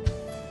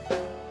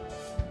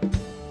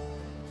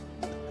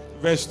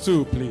 Verse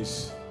 2,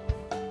 please.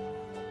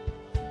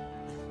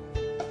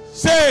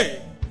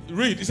 Say,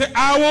 read. He said,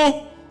 I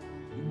will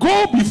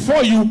go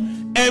before you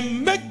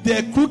and make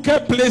the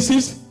crooked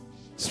places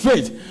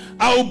straight.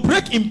 I will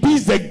break in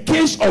pieces the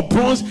gates of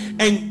bronze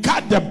and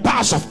cut the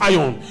bars of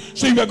iron.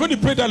 So you are going to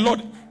pray that,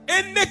 Lord,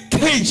 any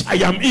cage I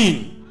am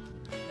in,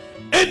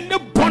 any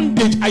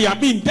bondage I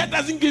am in that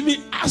doesn't give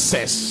me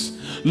access,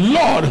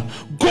 Lord,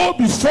 go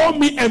before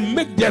me and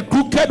make the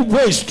crooked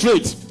way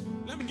straight.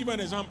 Let me give you an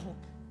example.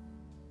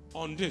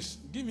 On this,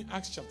 give me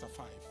Acts chapter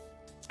 5,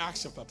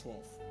 Acts chapter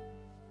 12.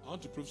 I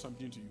want to prove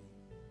something to you.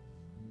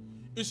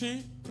 You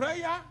see,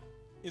 prayer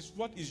is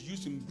what is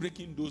used in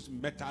breaking those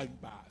metal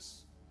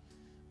bars.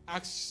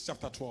 Acts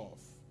chapter 12.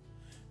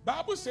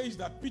 Bible says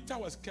that Peter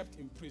was kept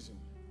in prison,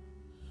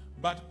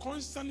 but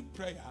constant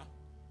prayer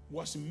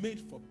was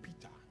made for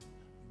Peter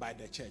by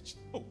the church.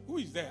 Oh, who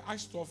is there?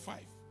 Acts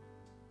 12:5.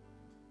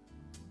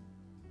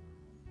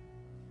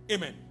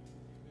 Amen.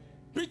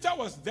 Peter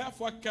was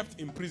therefore kept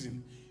in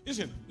prison.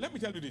 Listen, let me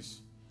tell you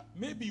this.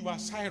 Maybe you are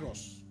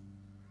Cyrus.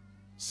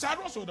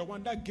 Cyrus was the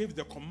one that gave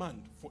the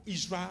command for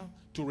Israel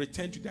to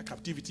return to their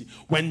captivity.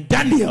 When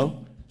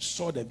Daniel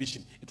saw the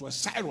vision, it was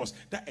Cyrus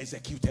that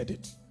executed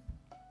it.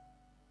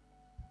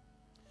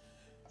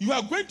 You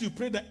are going to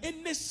pray that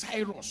any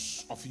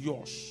Cyrus of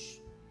yours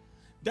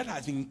that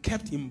has been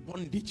kept in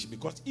bondage,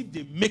 because if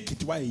they make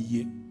it, why a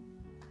year?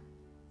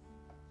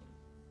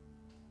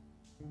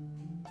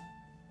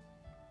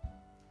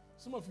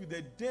 Some of you,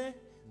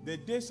 the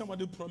day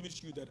somebody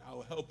promised you that I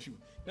will help you,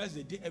 that's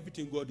the day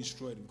everything got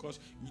destroyed, because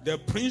the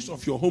prince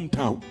of your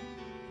hometown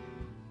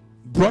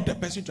brought the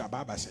person to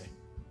Ababase.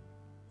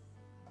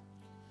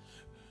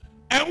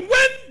 And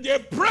when they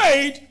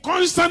prayed,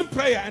 constant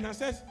prayer, and I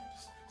said,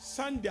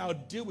 Sunday I'll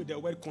deal with the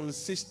word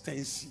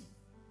consistency.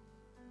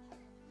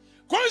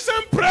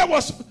 Constant prayer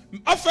was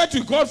offered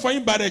to God for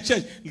him by the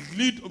church.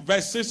 Lead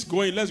verse 6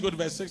 going. Let's go to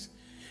verse 6.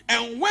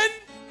 And when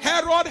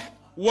Herod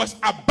was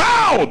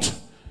about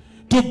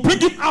to bring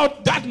him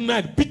out that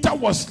night, Peter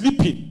was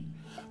sleeping,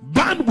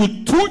 bound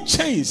with 2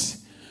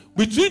 chains,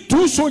 between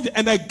 2 soldiers,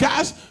 and the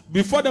guards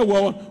before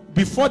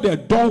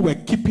the door were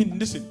keeping.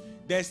 Listen,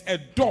 there's a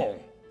door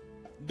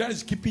that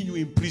is keeping you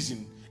in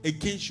prison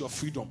against your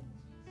freedom.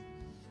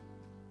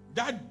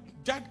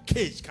 That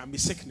cage can be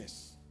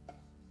sickness.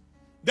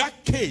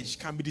 That cage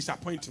can be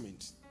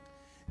disappointment.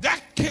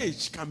 That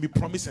cage can be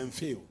promise and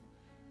fail.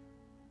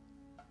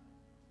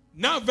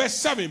 Now verse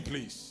 7,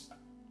 please.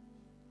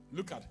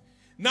 Look at it.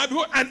 Now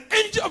behold, an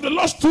angel of the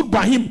Lord stood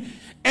by him,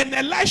 and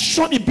a light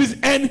shone in prison,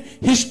 and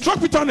he struck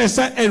Peter on his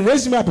side and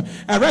raised him up,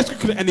 and raised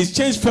quickly, and his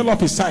chains fell off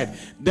his side.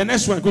 The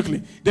next one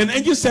quickly. Then the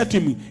angel said to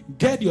him,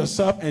 get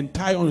yourself and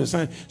tie on your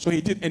side. So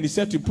he did, and he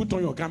said to him, put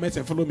on your garments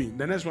and follow me.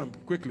 The next one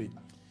quickly.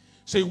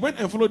 So he went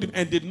and followed him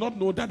and did not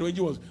know that the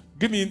angel was.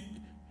 Give me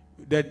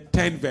the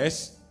 10th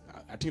verse.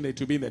 I think that it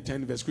will be in the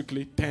 10th verse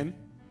quickly. 10.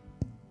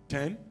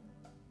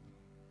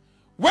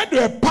 When they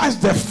were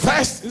past the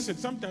first, listen,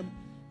 sometimes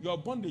your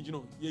bondage,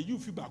 you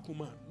feel back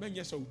home, man,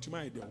 yes, and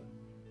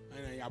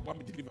I want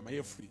me to deliver my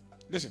hair free.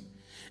 Listen,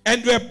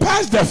 and they were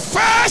past the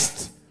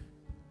first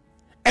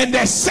and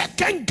the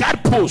second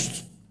guard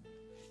post.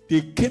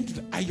 They came to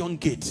the iron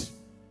gate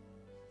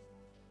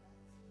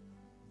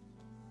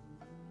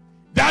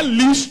that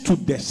leads to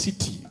the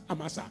city.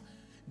 Amasa,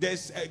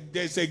 there's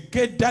a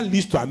gate that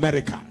leads to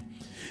America.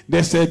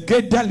 There's a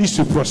gate that leads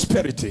to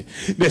prosperity.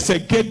 There's a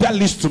gate that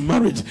leads to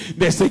marriage.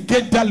 There's a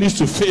gate that leads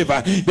to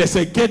favor. There's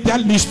a gate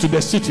that leads to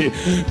the city.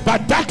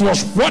 But that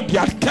was what they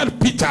had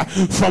kept Peter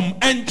from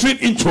entering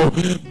into.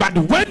 But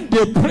when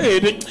they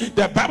prayed,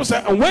 the Bible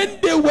said, when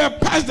they were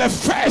past the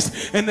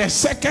first and the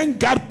second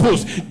guard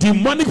post,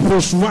 demonic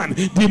post 1,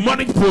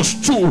 demonic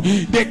post 2,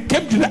 they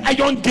came to the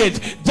iron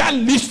gate that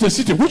leads to the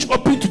city, which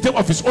opened to them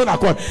of his own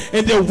accord.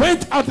 And they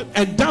went out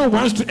and down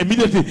one street.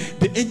 Immediately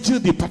the angel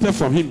departed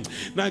from him.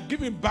 Now give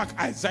him back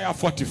Isaiah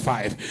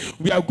 45.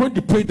 We are going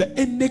to pray that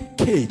any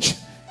cage.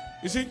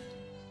 You see,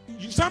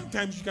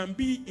 sometimes you can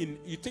be in,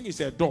 you think it's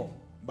a door,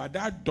 but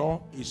that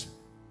door is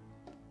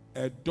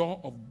a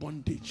door of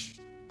bondage.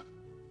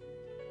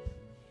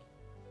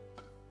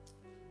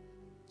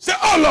 Say,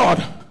 oh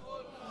Lord,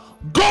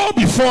 go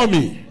before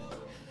me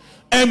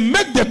and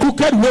make the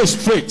crooked way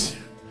straight.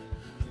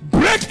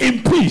 Break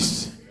in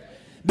peace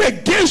the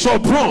gates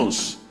of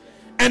bronze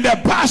and the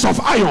bars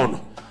of iron.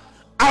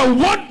 I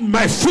want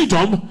my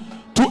freedom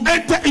to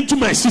enter into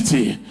my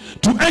city,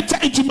 to enter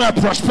into my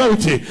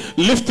prosperity.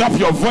 Lift up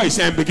your voice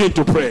and begin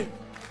to pray.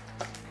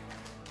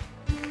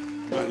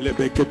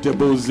 Lebekete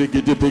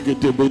bozigide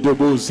begete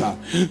bedobosa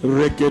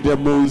rekede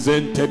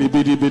monzen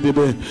teribidi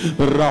bidibe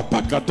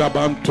rapakata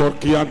ban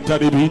torkian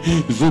taribi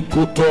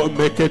zukuto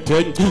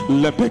mekete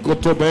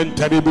lepekoto ben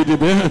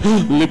taribidibe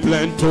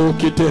liplento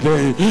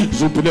kitere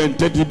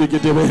zuplente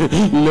dibigidebe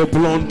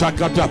leplonta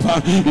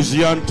katapa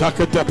zianta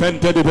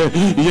katapentedibe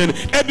yen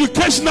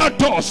educational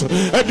doors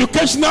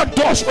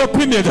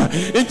open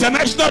it,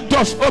 international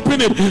doors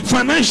open it,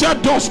 financial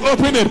doors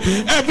open it.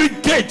 Every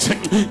gate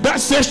that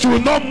says you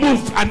will not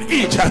move an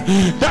inch,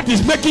 that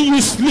is making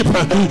you sleep.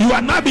 You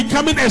are now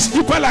becoming a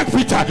sleeper like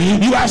Peter.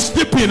 You are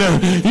sleeping.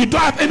 You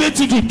don't have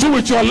anything to do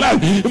with your life.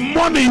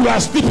 Morning you are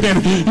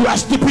sleeping. You are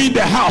sleeping in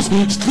the house,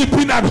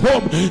 sleeping at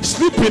home,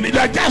 sleeping. You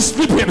are just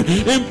sleeping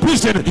in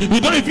prison. You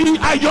don't even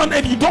iron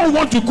and you don't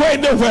want to go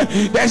anywhere.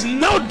 There's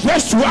no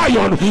dress to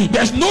iron.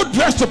 There's no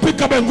dress to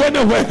pick up and go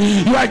anywhere.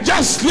 You are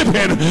just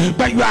sleeping.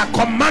 But you are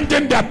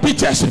commanding the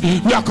Peters.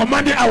 You are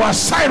commanding our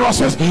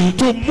Cyruses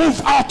to move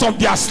out of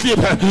their sleep,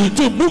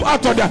 to move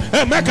out of their.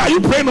 Hey, Mike, are you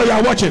praying or you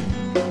are watching?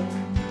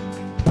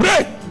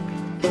 Pray.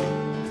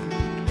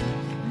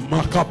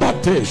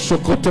 Makabate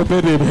sokoto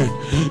bedebe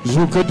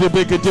zukete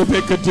bekete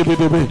bekete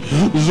bedebe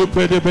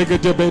zupede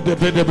bekete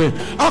bedebe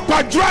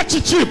akwadra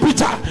chichi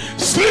Peter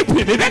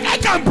sleeping, then I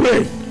can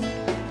pray.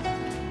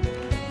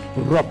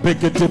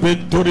 Rapekete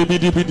bentori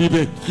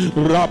bidibidibe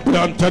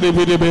raplantare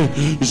bidibe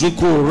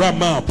zuko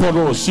rama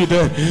poro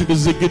side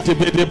zikete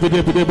bedebe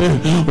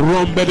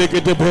rombede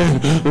ketebe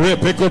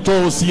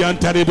repekoto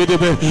siantare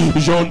bidibe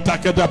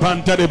jontake da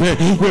bantarebe.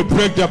 We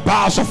break the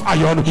bars of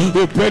iron,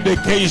 we break the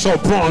cage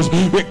of bronze,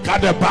 we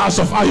cut the bars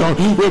of iron,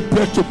 we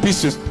break to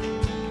pieces.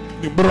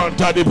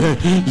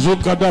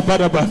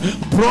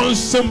 Bronze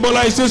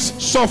symbolizes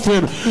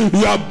suffering.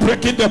 You are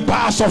breaking the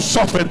bars of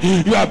suffering.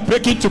 You are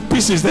breaking to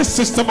pieces the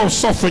system of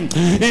suffering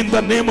in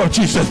the name of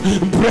Jesus.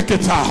 Break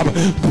it up,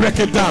 break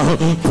it down,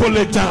 pull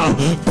it down,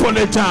 pull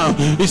it down.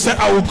 He said,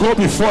 I will go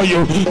before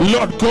you.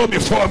 Lord, go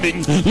before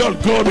me.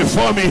 Lord, go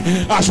before me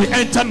as we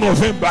enter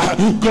November.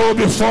 Go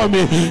before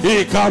me.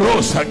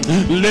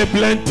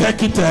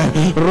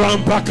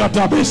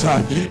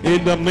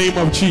 In the name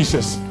of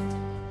Jesus.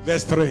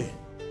 Verse 3.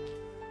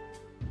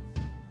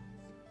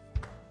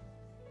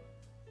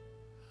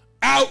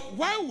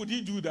 Why would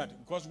he do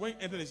that? Because when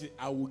he said,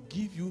 I will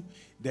give you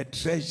the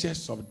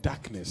treasures of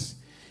darkness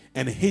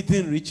and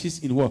hidden riches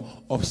in what?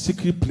 Of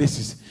secret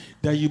places,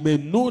 that you may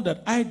know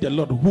that I, the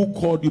Lord, who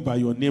called you by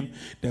your name,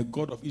 the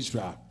God of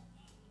Israel.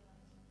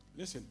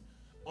 Listen,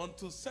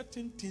 until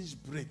certain things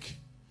break,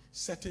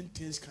 certain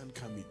things can't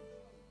come in.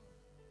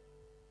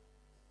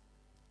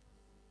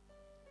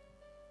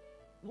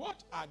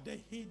 What are the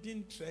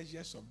hidden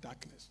treasures of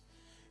darkness?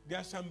 There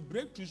are some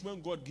breakthroughs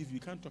when God gives you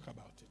can't talk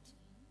about it.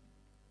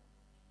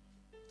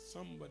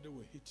 Somebody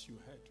will hit your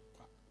head.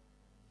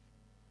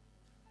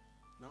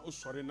 Now, oh,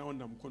 sorry, now I'm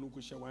going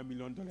to share $1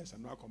 million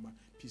and now come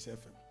Peace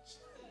FM.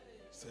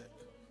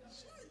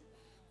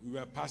 We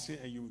were passing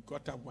and you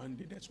got up one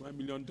day. That's $1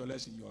 million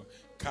in your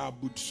car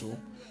boot. So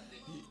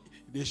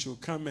they should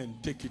come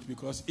and take it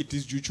because it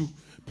is juju.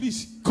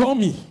 Please call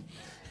me.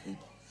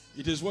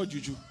 It is what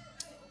juju.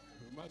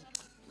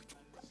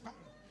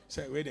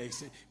 Say where there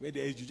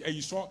is juju. And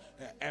you saw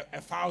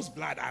a fowl's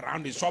blood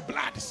around it. Saw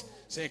blood.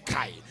 Say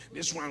Kai,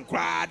 this one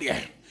cried.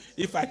 Yeah.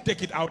 If I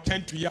take it, I'll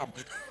turn to yam.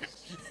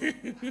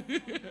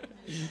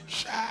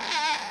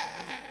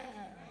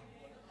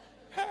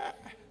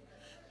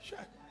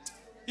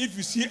 If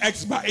you see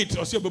X by it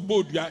or say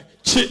bold,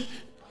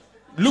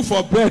 look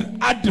for bread,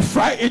 add the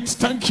fry it,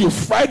 thank you,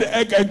 fry the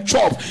egg and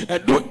chop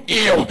and do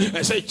ill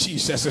and say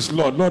Jesus is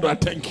Lord. Lord, I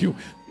thank you.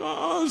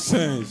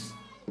 Nonsense.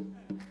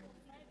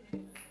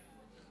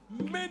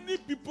 Many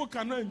people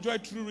cannot enjoy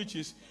true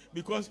riches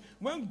because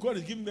when God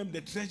is giving them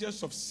the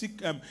treasures of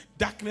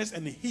darkness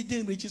and the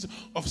hidden riches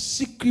of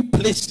secret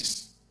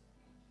places.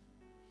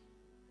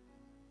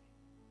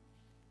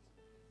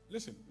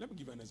 Listen, let me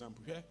give you an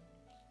example here.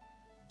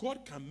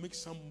 God can make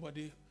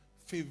somebody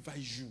favor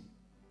you.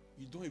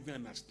 You don't even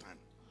understand.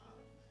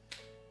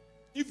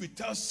 If you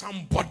tell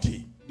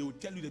somebody, they will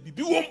tell you the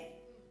baby womb.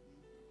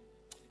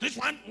 This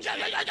one,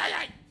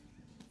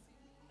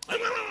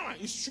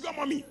 it's sugar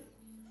mommy.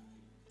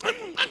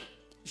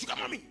 Sugar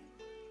mommy.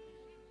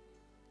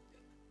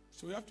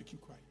 So you have to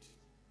keep quiet.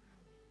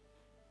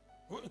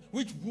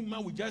 Which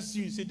woman will just see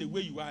you and say the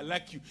way you are, I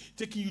like you,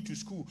 taking you to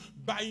school,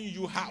 buying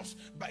you a house,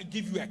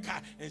 give you a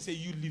car, and say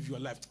you live your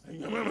life. Stop.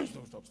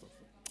 Stop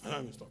that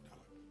one. Stop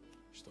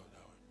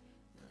that one.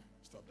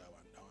 Stop that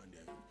one. That one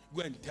there.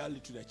 Go and tell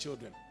it to the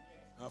children.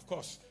 Of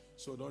course.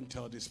 So don't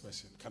tell this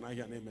person. Can I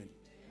hear an amen?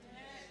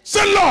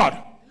 Say, Lord,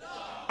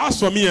 as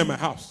for me and my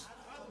house,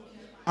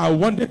 I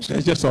want the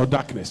treasures of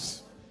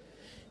darkness,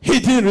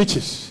 hidden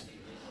riches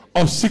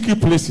of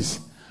secret places.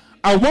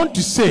 I want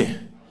to say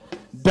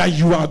that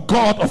you are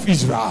God of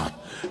Israel,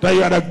 that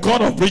you are the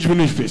God of bridge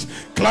ministries.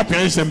 Clap your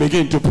hands and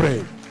begin to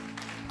pray.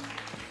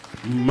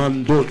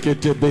 Mando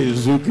ketebe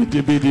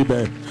zukitibidi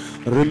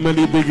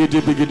remeli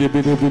bigidi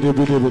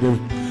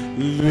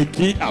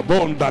Liki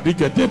abonda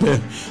diketebe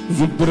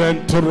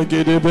zubren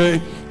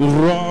torgedebe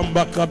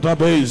ramba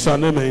katabe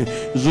saneme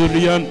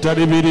zulian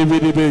taribidi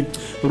bidibe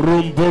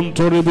rumbon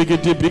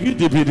toribigiti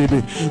bigiti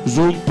bidibe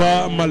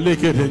zumpa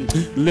malekeden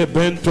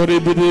leben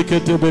toribidi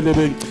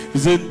ketebelebe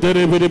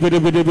zentere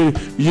bidibe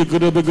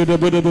yikudebe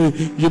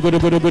yibede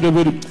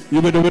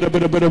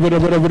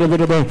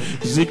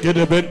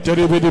zikede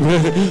bentere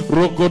bidibe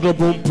rokodo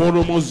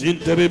bompono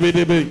zintere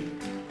bidibe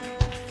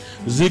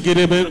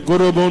Zikirebe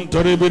Gorobon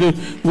Toribidi,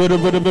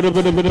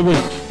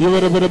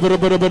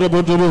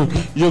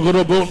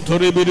 Yogorobon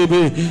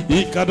Toribidi,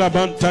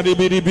 Ikadaban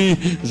Taribidi,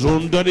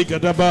 Zundari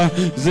Kadaba,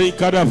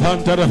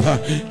 Zikadaban Taraba.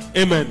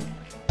 Amen.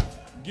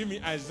 Give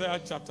me Isaiah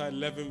chapter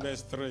 11,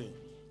 verse 3.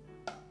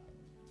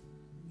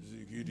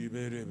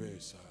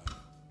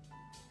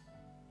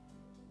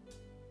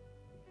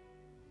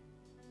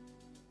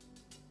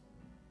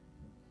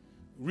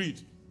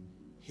 Read.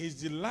 His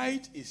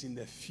delight is in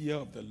the fear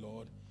of the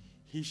Lord.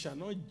 He shall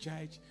not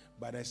judge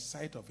by the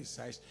sight of his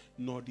eyes,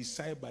 nor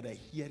decide by the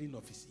hearing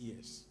of his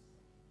ears.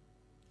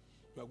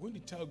 You are going to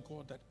tell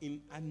God that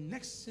in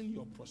annexing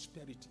your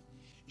prosperity,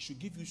 it should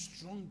give you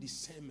strong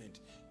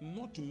discernment,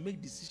 not to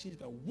make decisions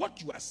about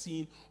what you are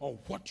seeing or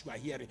what you are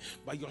hearing,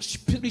 but your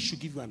spirit should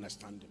give you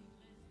understanding.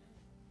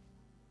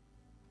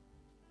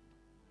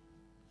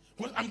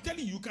 Well, I'm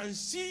telling you, you can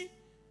see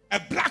a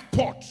black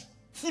pot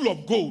full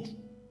of gold,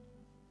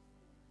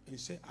 and you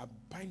say, I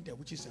bind the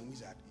witches and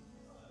wizards.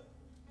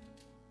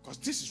 Because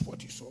this is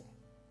what you saw.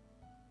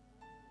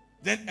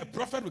 Then a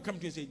prophet will come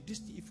to you and say, this,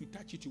 if you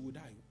touch it, you will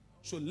die.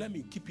 So let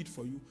me keep it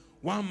for you.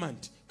 1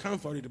 month, come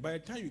for it. By the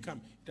time you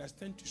come, it has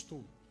turned to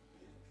stone.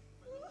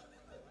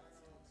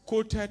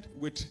 Coated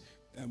with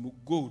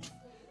gold.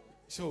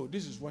 So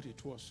this is what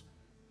it was.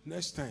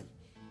 Next time.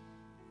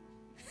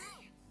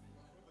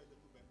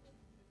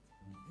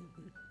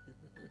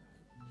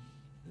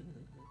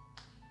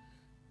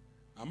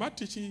 Am I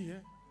teaching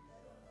here?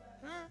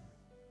 Huh?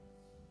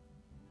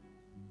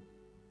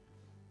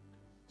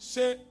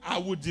 Say, I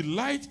will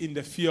delight in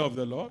the fear of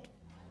the Lord,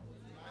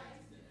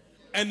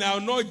 and I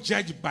will not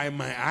judge by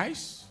my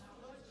eyes,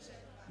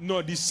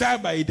 nor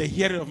decide by the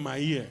hearing of my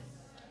ear.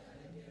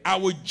 I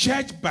will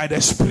judge by the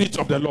Spirit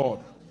of the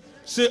Lord.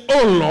 Say,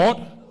 oh Lord,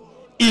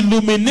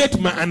 illuminate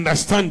my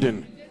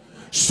understanding,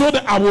 so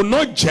that I will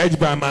not judge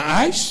by my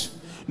eyes,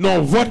 nor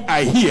what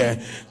I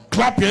hear.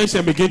 Clap your hands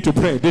and begin to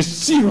pray. This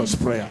serious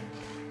prayer.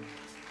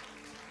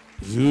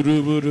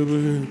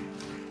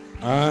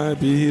 Our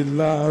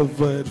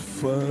beloved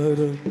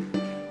Father,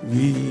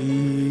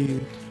 we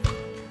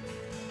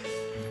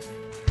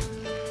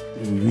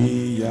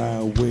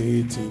are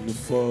waiting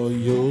for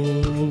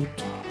you.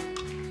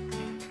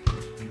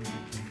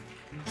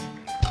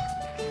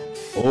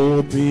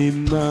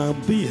 Open up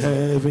the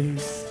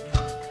heavens,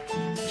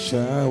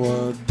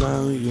 shower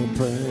down your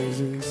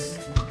presence.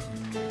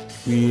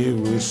 We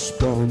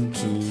respond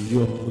to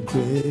your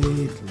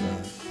great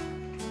love.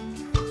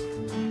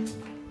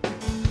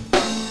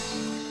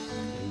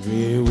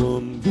 We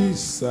won't be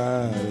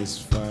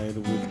satisfied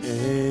with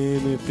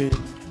anything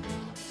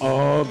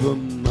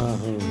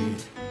ordinary.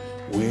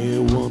 We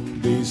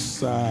won't be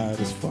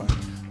satisfied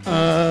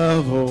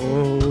at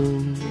all.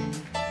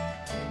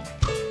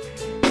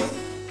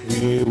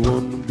 We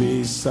won't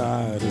be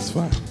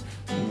satisfied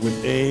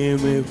with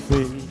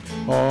anything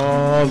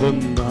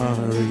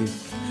ordinary.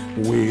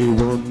 We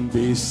won't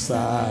be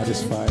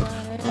satisfied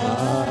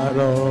at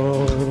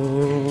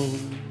all.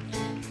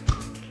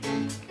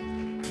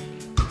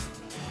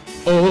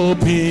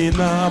 Open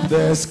up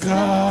the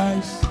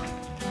skies,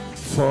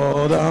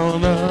 fall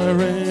down the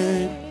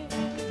rain.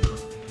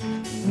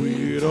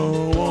 We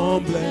don't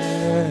want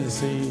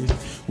blessings,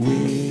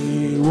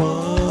 we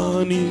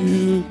want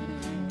you.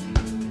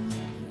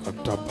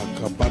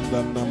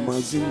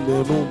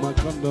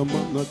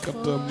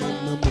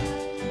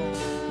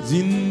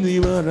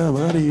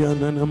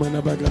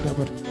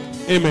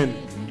 Amen.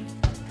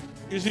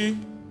 You see,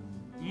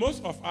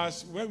 most of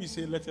us, when we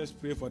say let us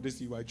pray for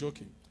this, you are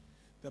joking.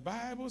 The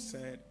Bible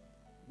said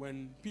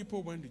when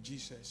people went to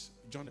Jesus,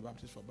 John the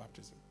Baptist for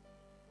baptism,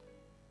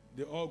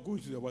 they all go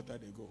into the water,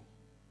 they go.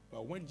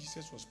 But when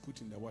Jesus was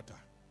put in the water,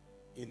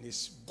 in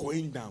his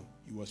going down,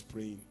 he was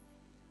praying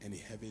and the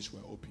heavens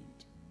were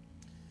opened.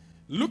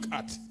 Look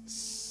at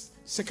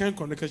 2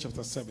 Chronicles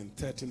chapter 7,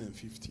 13 and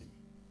 15.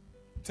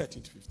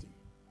 13 to 15.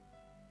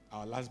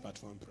 Our last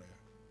but one prayer.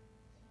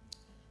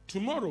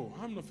 Tomorrow,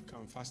 how many of you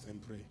can fast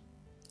and pray?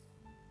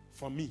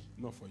 For me,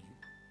 not for you.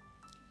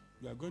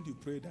 We are going to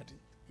pray that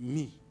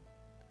me,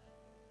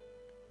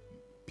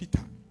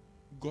 Peter,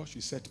 God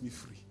should set me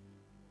free.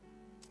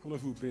 How many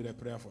of you will pray that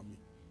prayer for me?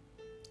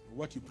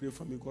 What you pray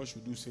for me, God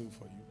should do the same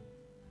for you.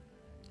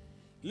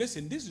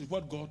 Listen, this is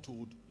what God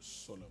told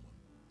Solomon.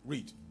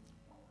 Read.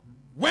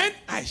 When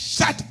I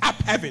shut up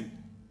heaven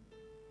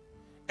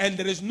and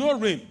there is no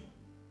rain,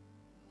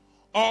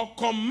 or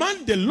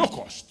command the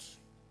locust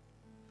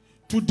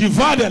to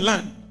devour the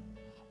land,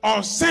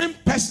 or send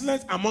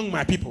pestilence among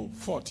my people.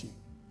 14.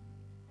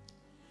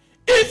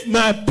 If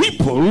my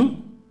people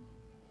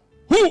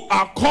who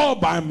are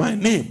called by my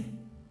name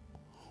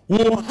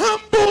will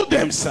humble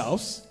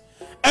themselves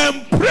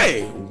and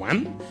pray,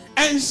 1,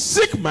 and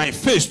seek my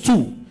face,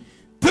 2,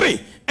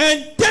 3,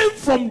 and turn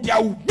from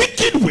their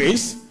wicked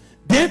ways,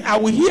 then I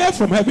will hear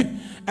from heaven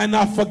and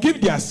I'll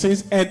forgive their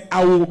sins and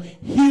I will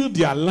heal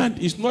their land.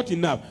 It's not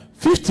enough.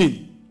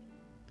 15.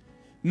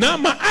 Now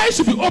my eyes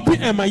should be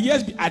open and my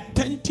ears be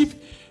attentive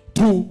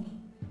to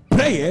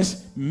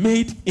prayers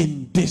made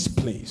in this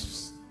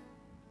place.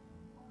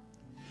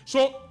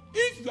 So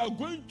if you are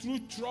going through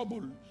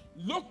trouble,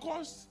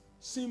 locust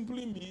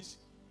simply means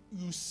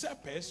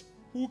usurpers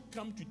who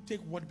come to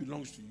take what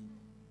belongs to you.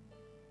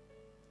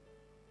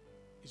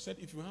 He said,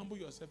 if you humble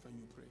yourself and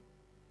you pray.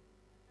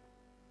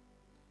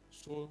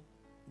 So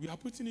we are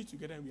putting it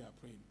together and we are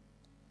praying.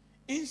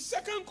 In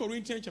 2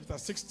 Corinthians chapter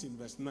 16,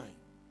 verse 9.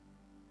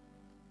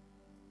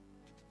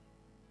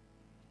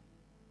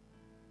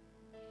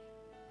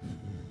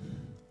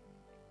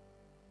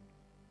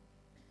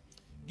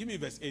 Give me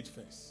verse 8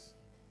 first.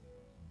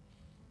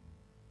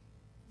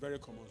 Very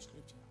common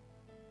scripture.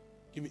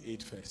 Give me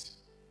 8 first.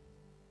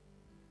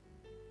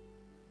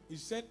 He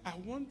said, I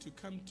want to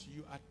come to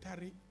you at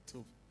tarry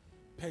till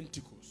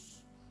Pentecost.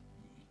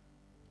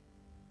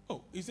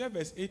 Oh, is there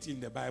verse 8 in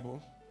the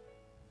Bible?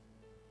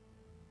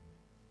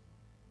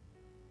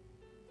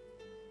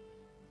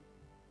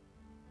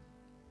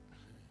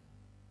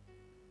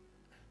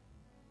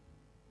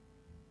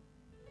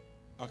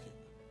 Okay.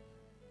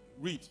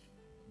 Read.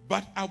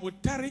 But I will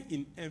tarry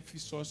in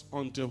Ephesus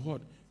until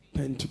what?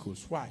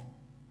 Pentecost. Why?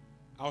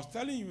 I was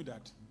telling you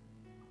that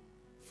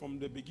from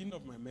the beginning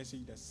of my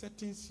message that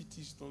certain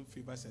cities don't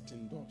favor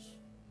certain doors.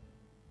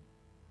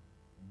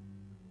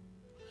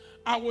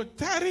 I will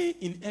tarry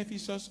in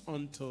Ephesus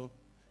until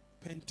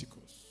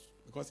Pentecost.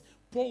 Because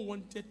Paul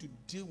wanted to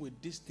deal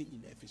with this thing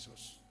in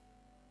Ephesus.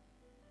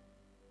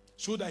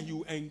 So that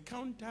you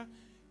encounter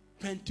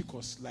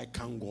Pentecost like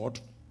God,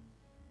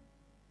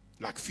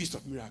 like Feast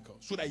of Miracles.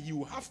 So that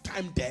you have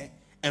time there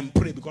and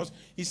pray. Because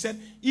he said,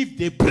 if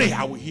they pray,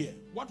 I will hear.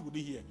 What would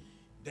he hear?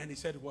 Then he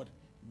said what?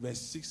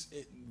 Verse 6,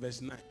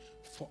 verse 9.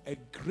 For a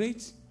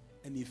great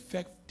and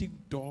effective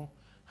door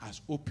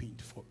has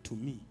opened to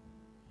me.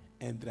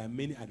 And there are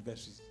many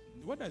adversaries.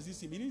 What does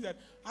this mean? It means that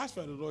as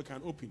for the door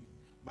can open,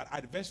 but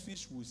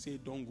adversaries will say,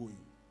 don't go in.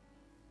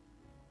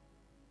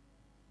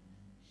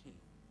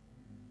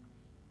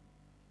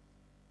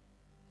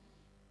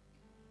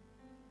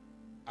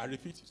 I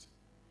repeat it.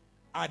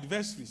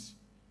 Adversaries.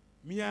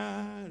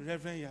 Mia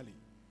Reverend Yalley.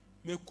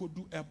 Me could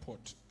do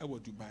airport. I will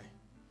Dubai.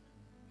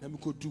 Let me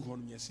go do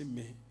one. Me say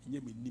me. Me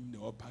name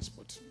the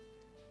passport.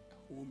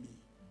 Oh me.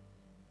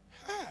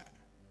 Ha.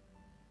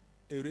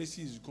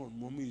 Eresi is gone.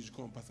 Mommy is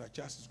gone. Pastor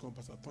Charles is gone.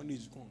 Pastor Tony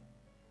is gone.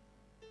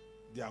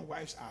 Their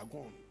wives are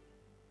gone.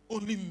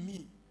 Only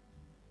me.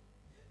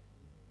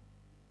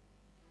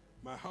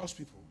 My house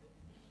people.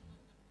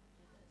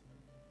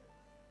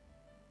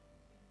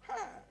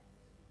 Ha.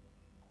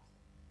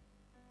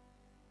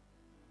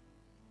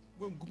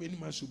 When many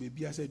man should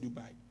be, I said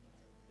Dubai.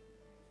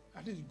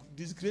 I think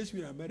disgrace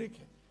me in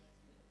America.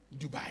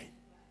 Dubai.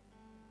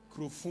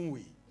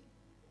 Krofunwe.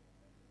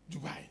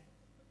 Dubai.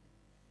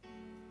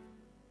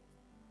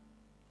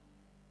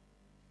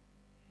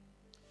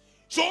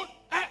 So,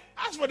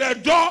 as for the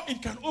door,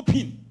 it can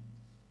open.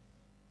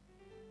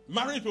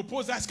 Marriage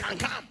proposals can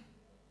come.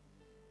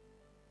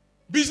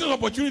 Business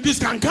opportunities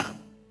can come.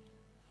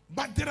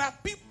 But there are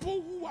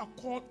people who are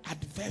called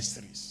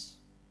adversaries.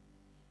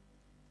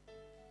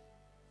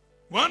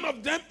 One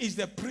of them is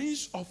the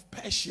prince of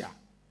Persia,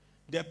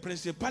 the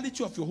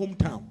principality of your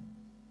hometown.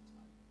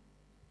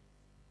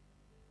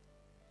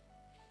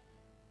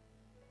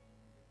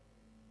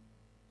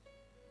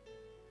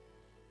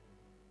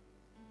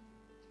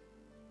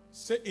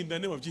 Say in the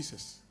name of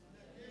Jesus.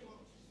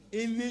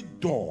 Any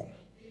door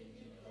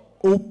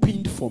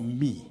opened for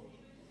me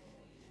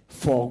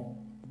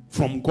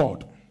from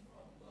God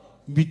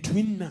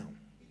between now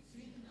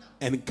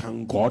and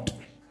can God,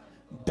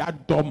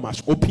 that door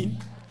must open.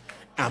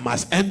 I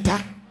must enter.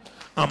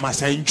 I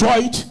must enjoy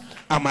it.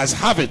 I must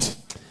have it.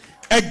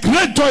 A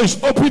great door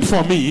is open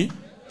for me,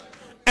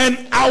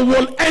 and I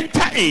will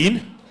enter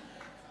in.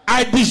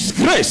 I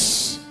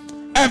disgrace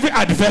every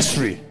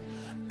adversary,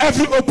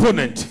 every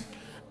opponent,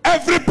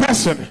 every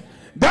person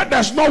that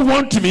does not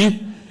want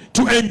me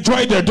to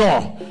enjoy the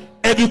door.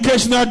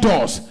 Educational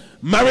doors,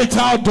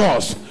 marital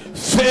doors,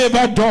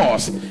 favor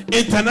doors,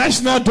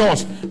 international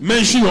doors.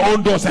 Mention your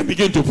own doors and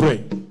begin to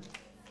pray.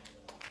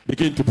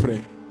 Begin to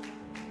pray.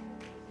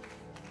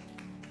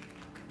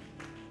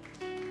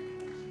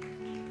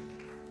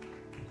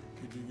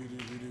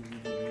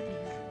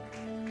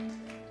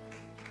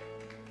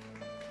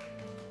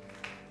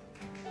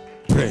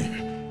 Pray.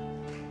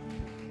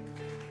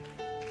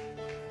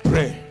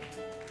 Pray.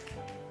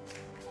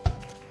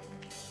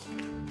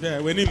 Yeah,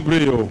 we need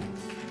pray.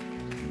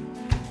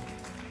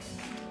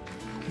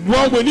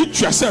 Well, we need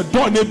to yourself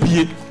don't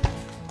be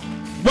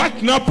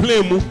what now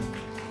play mu.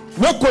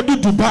 What could do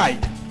Dubai?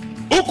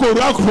 Oko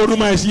rock for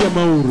my see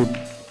room.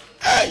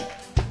 Hey.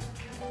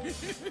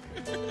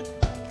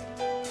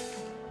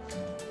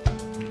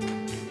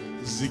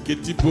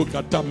 Ziketi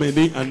pokata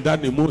meni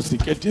andani mo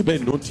ziketi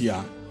ben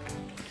notia.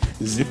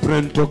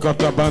 Ziprento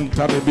kata ban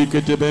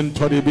taribikete ben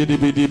toribidi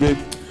bidibe.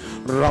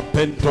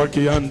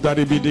 Rapentoki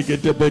andari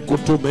bidikete be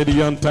kutu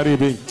median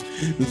taribi.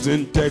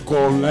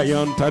 Zinteko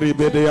layan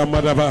taribede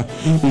amadava.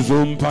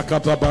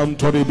 Zumpakata ban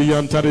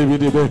toribian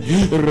taribide.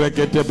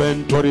 Regete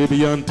ben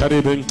toribian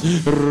taribin.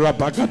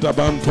 Rabakata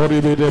ban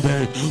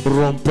toribide.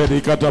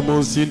 Rompedikata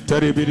monsin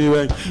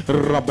taribide.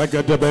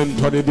 Rabakata ben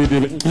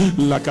toribide.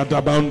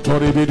 Lakata ban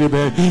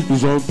toribide.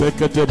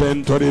 Zompekete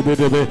ben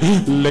toribide.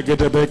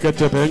 Legete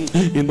bekete ben.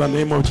 In the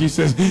name of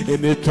Jesus,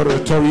 in a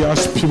territorial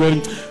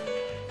spirit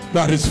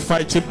that is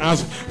fighting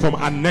us from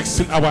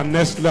annexing our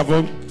next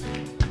level,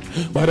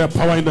 by the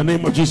power in the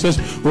name of Jesus,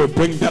 we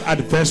bring that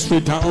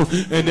adversary down.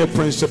 Any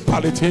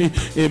principality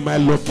in my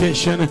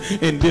location,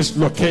 in this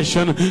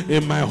location,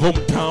 in my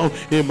hometown,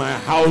 in my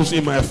house,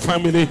 in my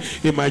family,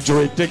 in my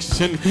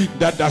jurisdiction,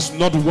 that does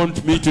not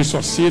want me to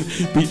succeed,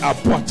 be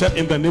aborted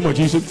in the name of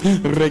Jesus.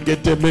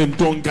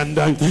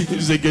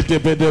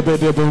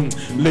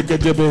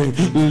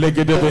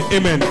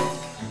 Amen.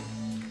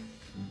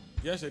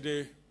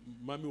 Yesterday,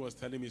 Mommy was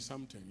telling me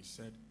something. She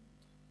said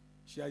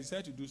she had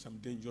decided to do some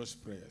dangerous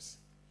prayers.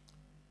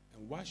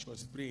 And while she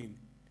was praying,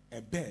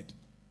 a bird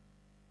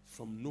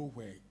from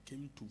nowhere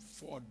came to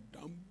fall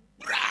down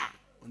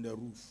on the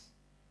roof.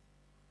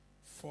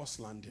 Forced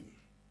landing.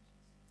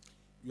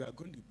 You are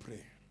going to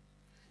pray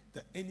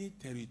that any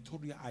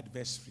territorial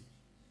adversary.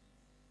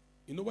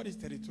 You know what is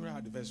territorial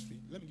adversary?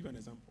 Let me give you an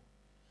example.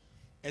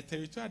 A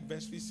territorial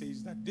adversary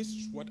says that this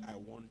is what I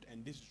want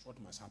and this is what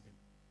must happen.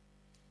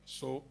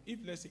 So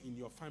if, let's say, in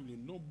your family,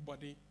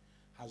 nobody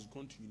has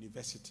gone to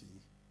university,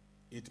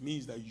 it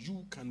means that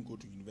you can go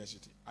to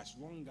university as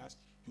long as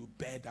you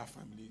bear that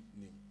family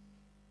name.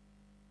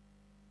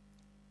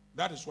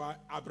 That is why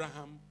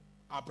Abraham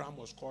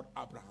was called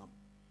Abraham,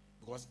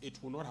 because it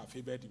will not have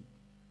favored him.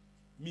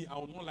 Me, I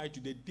will not lie to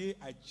you. The day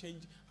I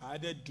changed, I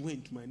added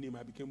Dwayne to my name,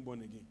 I became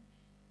born again.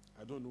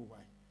 I don't know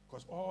why.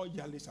 Because all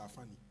Yalleys are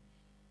funny.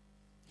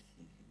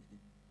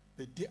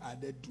 The day I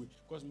added Dwayne,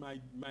 because my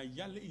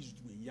Yalley is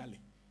Dwayne Yalley.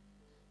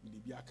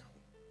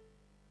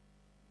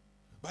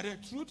 But the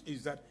truth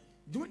is that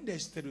during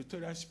this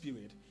territorial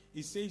spirit,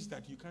 it says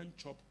that you can't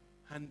chop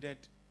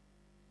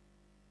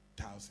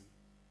 100,000.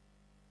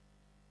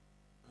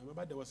 I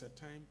remember there was a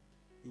time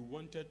we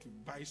wanted to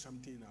buy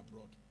something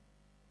abroad.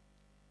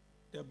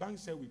 The bank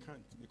said we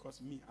can't because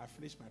I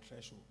finished my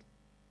threshold.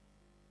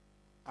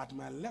 At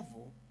my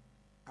level,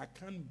 I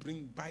can't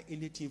buy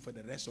anything for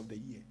the rest of the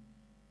year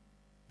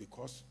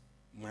because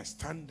my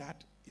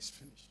standard is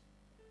finished.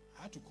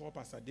 I had to call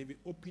Pastor David,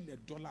 open a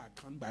dollar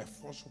account by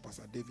force for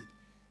Pastor David.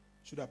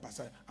 Should I,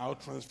 Pastor? I'll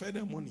transfer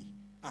the money.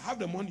 I have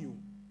the money.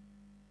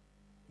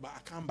 but I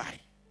can't buy.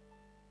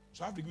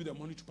 So I have to give the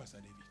money to Pastor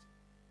David.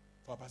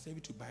 For Pastor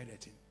David to buy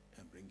that thing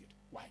and bring it.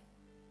 Why?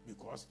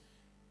 Because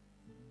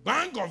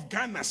Bank of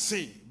Ghana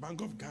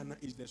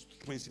is the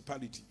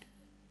principality.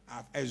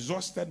 I've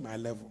exhausted my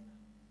level.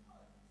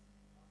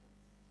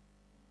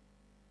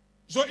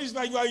 So it's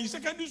like you are in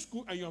secondary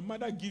school and your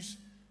mother gives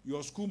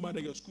your school mother,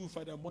 your school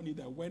father money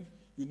that when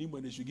you need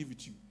money, she give it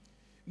to you.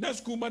 That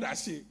school mother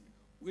say,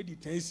 where the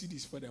 10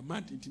 cedis for the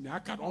month, I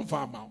can't on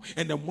farm now,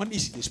 and the money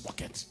is in his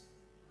pocket.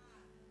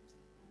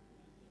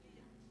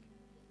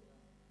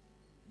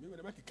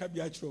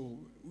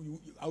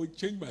 I will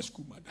change my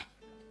school mother.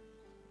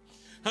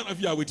 How many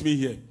of you are with me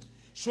here?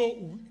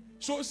 So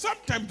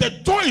sometimes the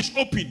door is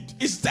opened,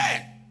 it's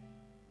there.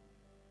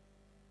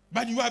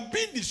 But you are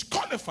being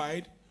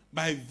disqualified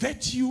by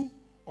virtue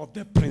of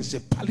the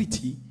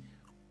principality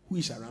who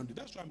is around you.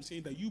 That's why I'm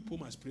saying that you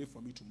must pray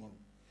for me tomorrow.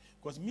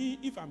 Because me,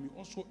 if I'm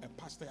also a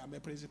pastor, I'm a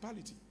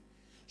principality.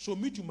 So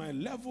me to my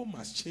level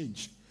must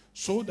change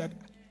so that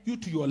you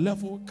to your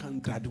level can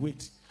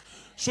graduate.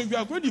 So you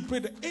are going to pray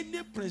that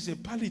any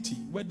principality,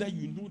 whether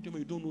you know them or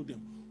you don't know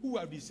them, who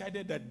have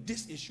decided that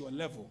this is your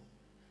level,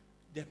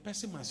 the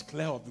person must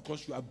clear off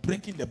because you are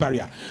breaking the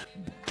barrier.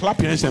 Clap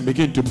your hands and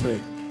begin to pray.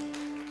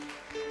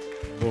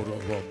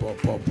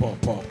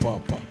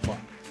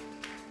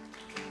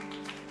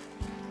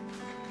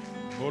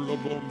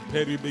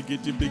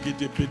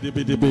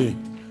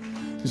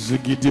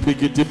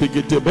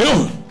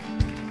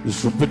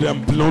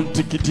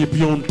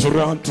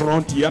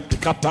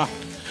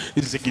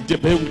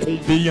 Zekiteben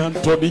kumbian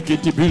toni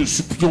kitibin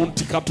supion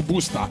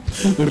tikatubusta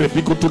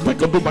repiko to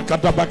bekado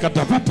bakata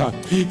bakata bata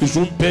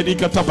zumpeni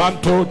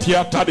katabanto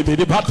tiata de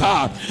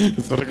bedibata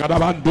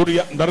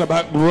zergadabanduria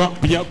ndaraba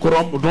bia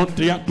korom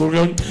dontia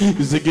torion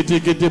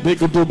zekiteke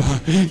bekado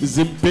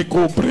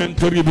zimpeko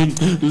prentoribin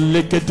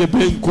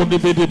leketeben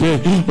konibedebe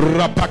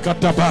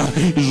rapakataba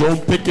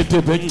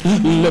zompeketeben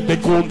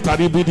lebekon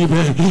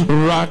taribidibe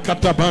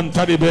rakataban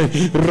taribe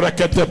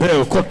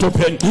raketebe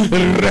kotopen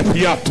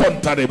repia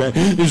tontaribe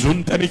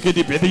Zuntaniki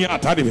di Pedia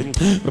Taribe,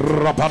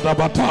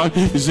 Rapadabata,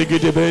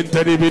 Zigidebe,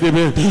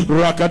 Taribidebe,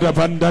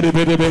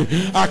 Rakadabandaribe.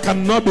 I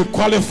cannot be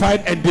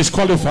qualified and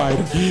disqualified.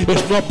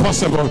 It's not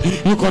possible.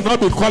 You cannot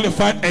be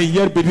qualified and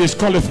yet be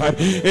disqualified.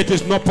 It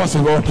is not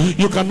possible.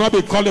 You cannot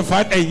be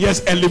qualified and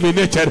yet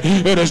eliminated.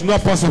 It is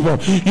not possible.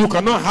 You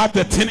cannot have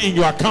the thing in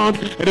your account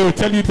and they will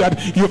tell you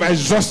that you've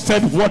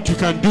exhausted what you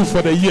can do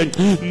for the year.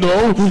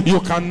 No,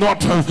 you cannot.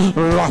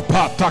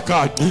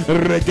 Rapataka,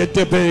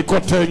 Regetebe,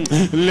 Koten,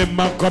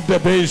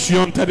 Lemakadebe.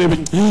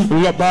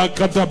 La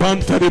banca da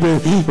bantaribe,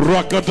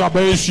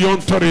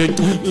 Rakatabesion Tori,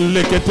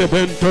 Lekete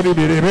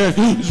Bentoribe,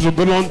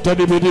 Zublonta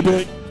di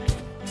Bidibe,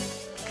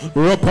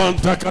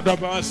 Rapanta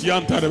Kadabas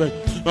Yantarebe,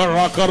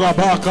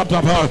 Rakarabaka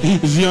Taba,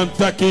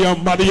 Ziantaki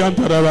and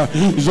Mariantaraba,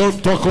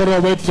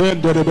 Zontokorove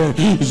Tenderebe,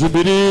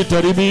 Zubiri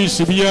Taribi,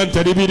 Sibian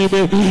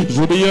Taribibe,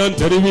 Zubian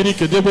Taribiri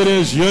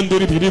Kedebere,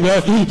 Ziandiri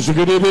Bidibe,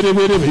 Zugibiri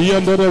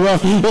Yandareva,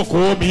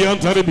 Okobian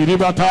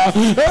Taribiribata,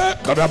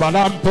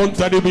 Kadabanam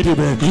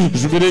Pontaribibe,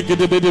 Zubiri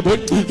Kedebe,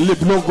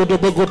 Liploko de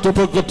Bogoto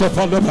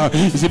Falaba,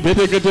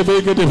 Zibede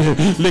Kedebe,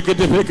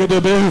 Lekedebe,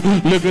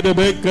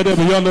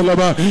 Lekedebe,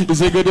 Yanalaba,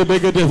 Zigedebe,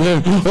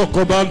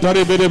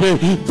 Okobantari,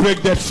 break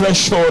that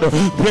threshold,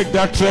 break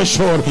that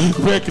threshold,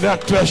 break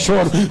that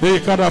threshold.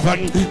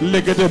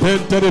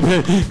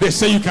 They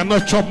say you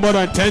cannot chop more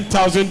than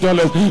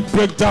 $10,000.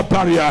 Break that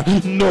barrier.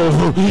 No,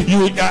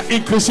 you are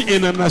increasing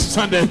in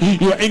understanding,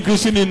 you are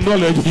increasing in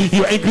knowledge,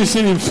 you are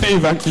increasing in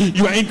favor,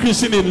 you are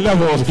increasing in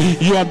levels,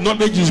 your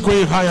knowledge is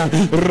going higher.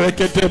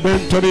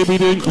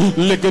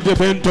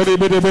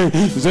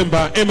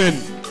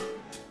 Amen.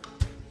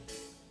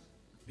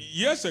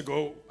 Years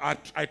ago,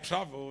 I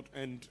traveled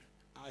and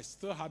I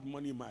still had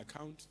money in my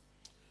account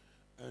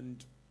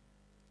and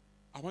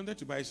I wanted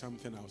to buy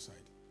something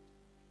outside.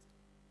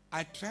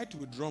 I tried to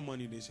withdraw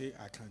money. They say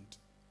I can't.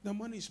 The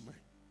money is mine.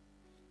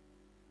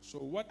 So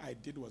what I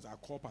did was I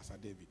called Pastor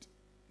David.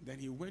 Then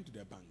he went to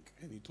the bank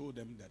and he told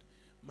them that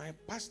my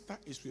pastor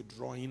is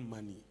withdrawing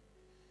money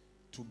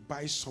to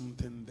buy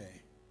something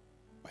there,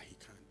 but he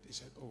can't. They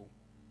said, oh,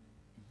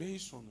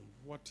 based on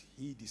what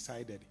he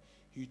decided,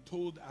 he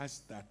told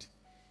us that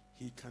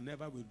he can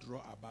never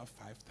withdraw above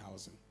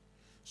 5,000.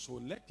 So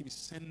let him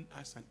send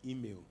us an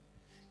email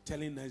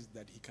telling us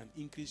that he can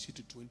increase it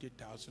to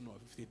 20,000 or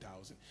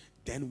 50,000.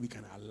 Then we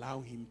can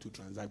allow him to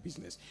transact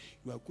business.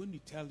 You are going to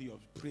tell your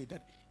pray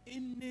that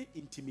any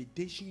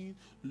intimidation,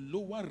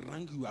 lower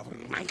rank you have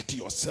ranked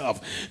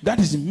yourself, that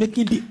is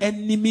making the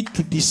enemy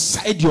to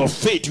decide your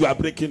fate, you are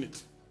breaking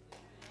it.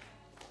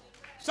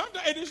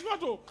 Sometimes it is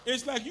not.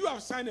 It's like you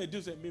have signed a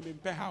deal. Say, me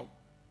pay how?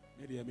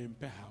 Maybe I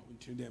pay how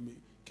until they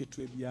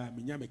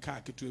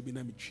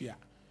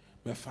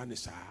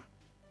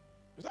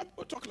some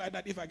people talk like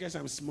that. If I get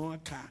some small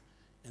car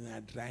and I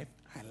drive,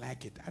 I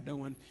like it. I don't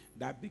want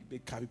that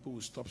big car. People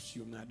will stop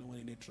you. I don't want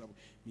any trouble.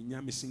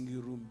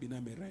 Single room,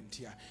 rent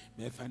here.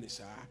 And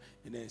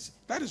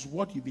that is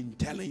what you've been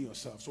telling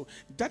yourself. So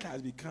that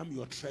has become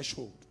your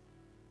threshold.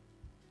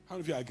 How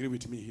many of you agree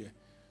with me here?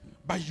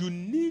 But you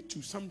need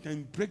to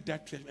sometimes break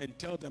that trend and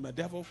tell them, the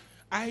devil,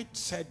 I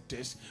said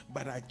this,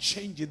 but I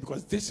changed it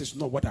because this is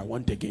not what I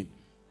want again.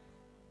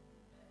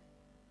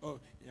 Oh,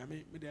 yeah,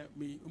 me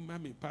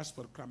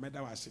passport, me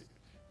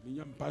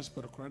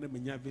passport,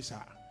 me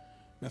visa,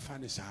 me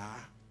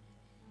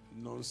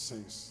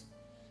nonsense.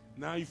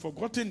 Now you've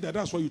forgotten that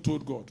that's what you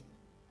told God.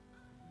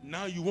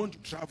 Now you want to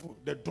travel,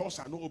 the doors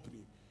are not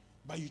opening.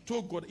 But you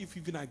told God, if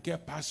even I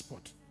get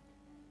passport,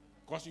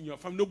 because in your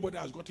family nobody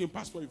has gotten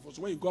passport before.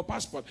 So when you got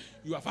passport,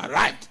 you have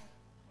arrived.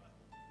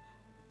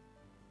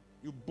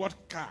 You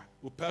bought car,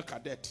 Opel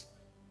Cadet.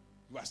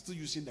 You are still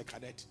using the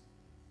Cadet.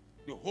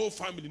 The whole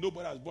family,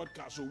 nobody has bought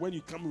car. So when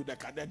you come with the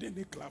Cadet, then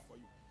they clap for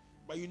you.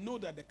 But you know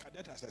that the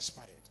Cadet has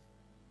expired.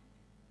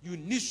 You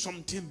need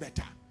something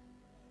better.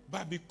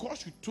 But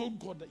because you told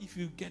God that if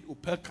you get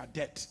Opel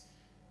Cadet,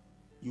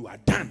 you are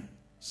done.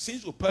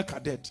 Since Opel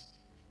Cadet,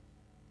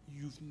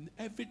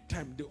 every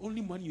time the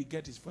only money you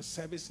get is for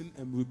servicing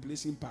and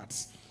replacing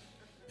parts.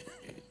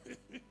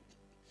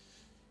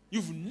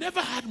 You've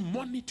never had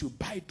money to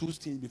buy those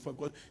things before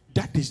God.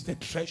 That is the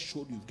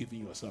threshold you've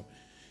given yourself.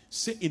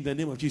 Say in the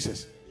name of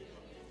Jesus,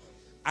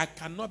 I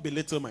cannot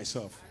belittle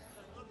myself.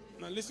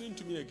 Now listen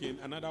to me again,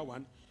 another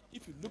one.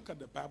 If you look at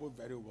the Bible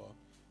very well,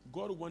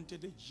 God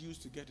wanted the Jews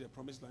to get to the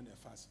promised land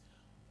fast.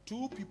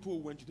 2 people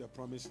went to the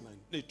promised land.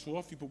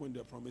 12 people went to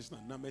the promised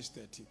land. Numbers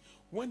 13.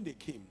 When they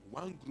came,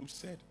 one group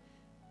said,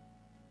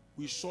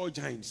 we saw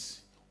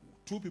giants.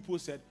 2 people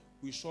said,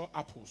 we saw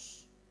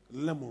apples,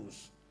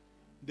 lemons.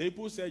 The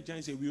people said,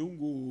 giants said, we won't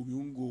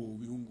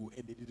go,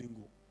 and they didn't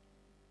go.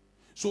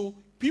 So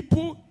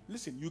people,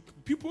 listen,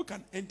 people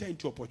can enter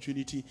into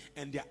opportunity,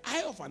 and their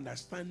eye of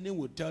understanding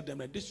will tell them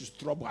that this is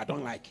trouble I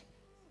don't like.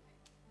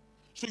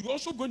 So you're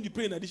also going to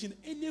pray in addition,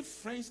 any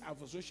friends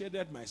I've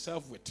associated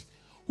myself with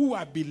who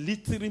are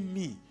belittling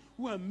me,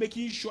 who are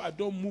making sure I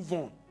don't move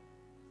on,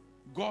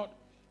 God,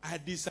 I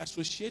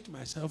disassociate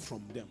myself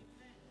from them.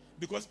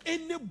 Because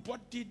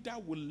anybody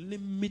that will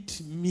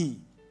limit me,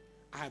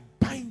 I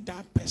bind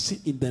that person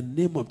in the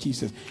name of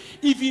Jesus.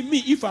 Even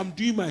me, if I'm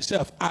doing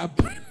myself, I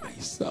bind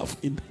myself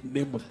in the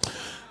name of...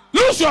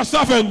 Lose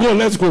yourself and go.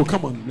 Let's go.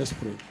 Come on, let's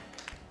pray.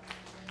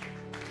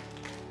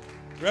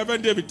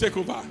 Reverend David, take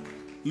over.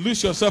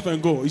 Lose yourself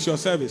and go. It's your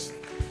service.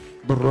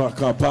 You are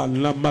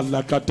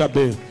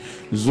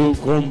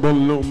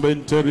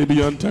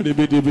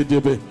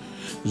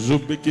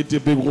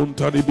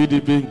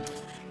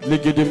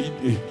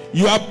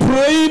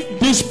praying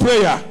this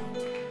prayer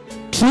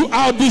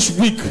throughout this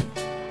week.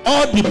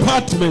 All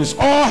departments,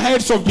 all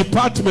heads of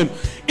department,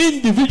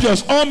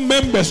 individuals, all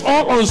members,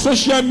 all on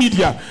social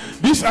media.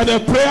 These are the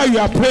prayer you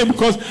are praying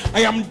because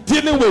I am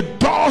dealing with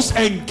doors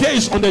and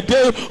gates on the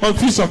day of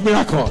Feast of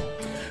Miracle.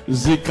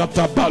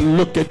 Zikataba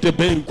lokete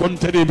ben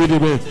kontere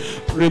bidebe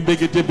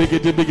rebegete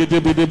begete begete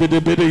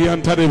bidebe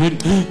yantare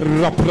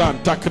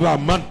rapran takra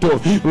manto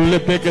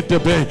lebegete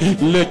be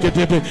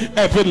lekete be.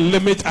 Every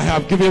limit I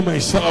have given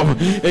myself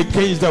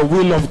against the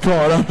will of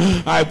God,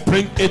 I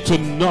bring it to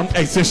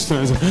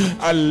non-existence.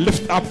 I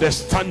lift up the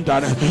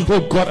standard,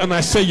 oh God, and I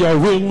say your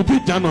will be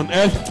done on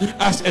earth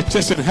as it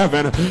is in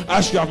heaven.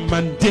 As you have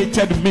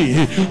mandated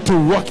me to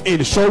walk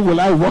in, so will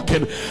I walk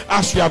in.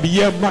 As you have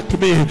earmarked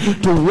me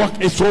to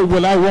walk in, so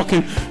will I walk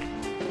in.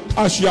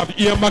 As you have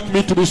earmarked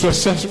me to be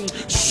successful,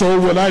 so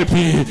will I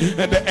be.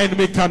 And the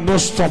enemy cannot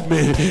stop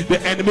me.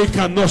 The enemy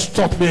cannot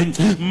stop me.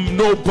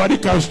 Nobody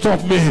can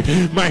stop me.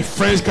 My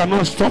friends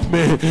cannot stop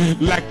me.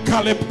 Like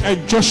Caleb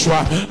and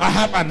Joshua, I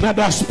have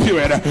another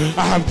spirit.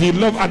 I have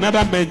developed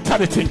another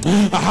mentality.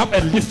 I have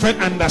a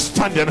different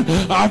understanding.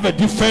 I have a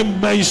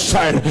different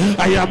mindset.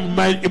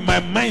 My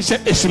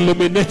mindset is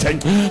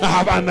illuminating. I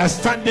have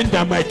understanding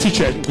than my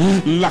teacher.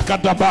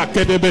 Lakadaba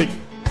Kedebe.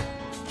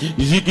 Keep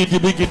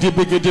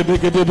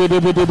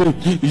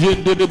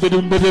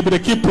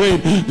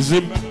praying.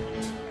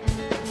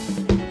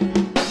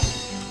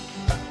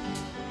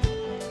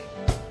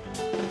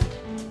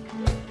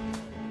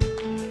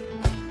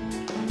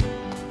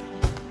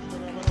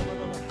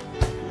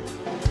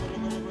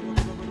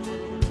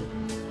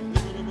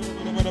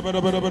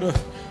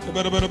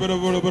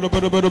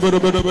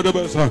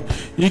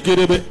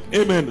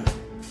 Amen.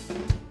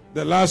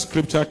 The last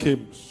scripture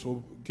came,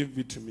 so give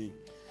it to me.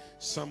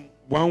 Psalm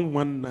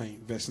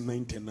 119 verse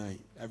 99.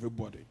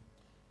 Everybody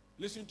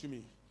listen to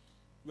me.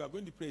 We are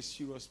going to pray a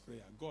serious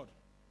prayer. God,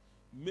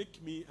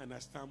 make me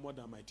understand more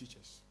than my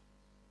teachers.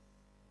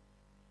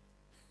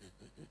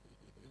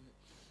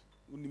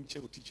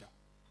 Teacher.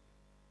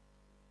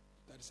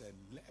 That is a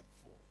level.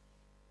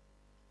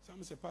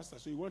 Someone say, Pastor,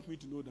 so you want me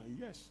to know that?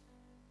 Yes.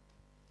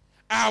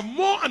 I have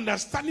more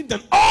understanding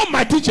than all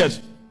my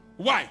teachers.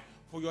 Why?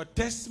 For your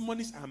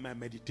testimonies are my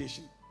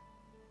meditation.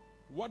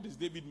 What does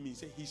David mean?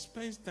 Say he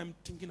spends time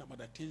thinking about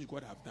the things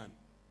God have done.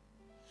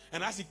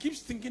 And as he keeps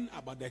thinking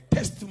about the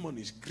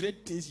testimonies,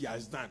 great things he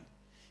has done,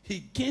 he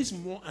gains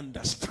more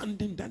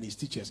understanding than his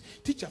teachers.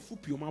 Teacher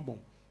Fupiomabon.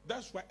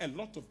 That's why a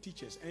lot of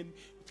teachers and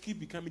keep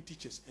becoming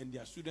teachers and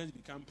their students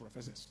become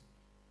professors.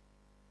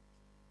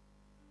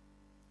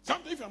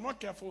 Sometimes if you're not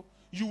careful,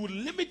 you will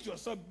limit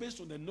yourself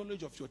based on the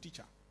knowledge of your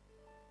teacher.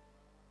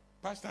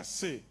 Pastor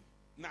say,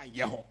 nah,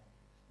 yeah,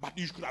 but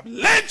you could have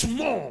learned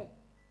more.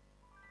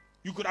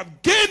 You could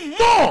have gained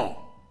more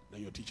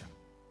than your teacher.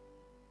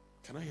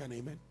 Can I hear an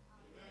amen?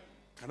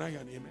 Can I hear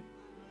an amen?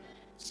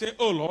 Say,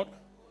 oh Lord,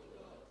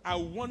 I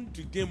want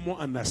to gain more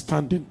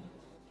understanding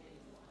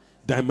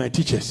than my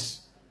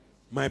teachers,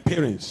 my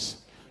parents,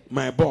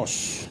 my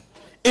boss,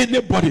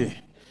 anybody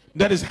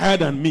that is higher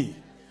than me.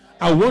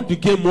 I want to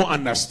gain more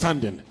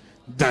understanding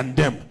than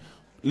them.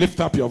 Lift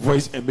up your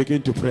voice and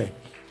begin to pray.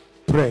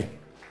 Pray.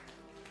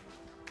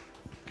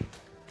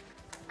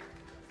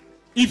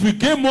 If you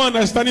gain more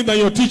understanding than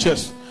your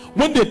teachers,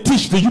 when they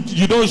teach,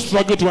 you don't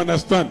struggle to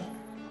understand.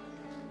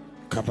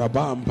 Keep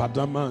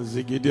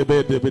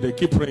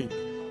praying.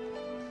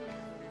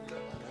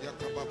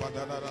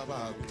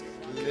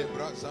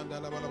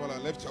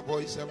 Lift your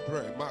voice and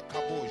pray.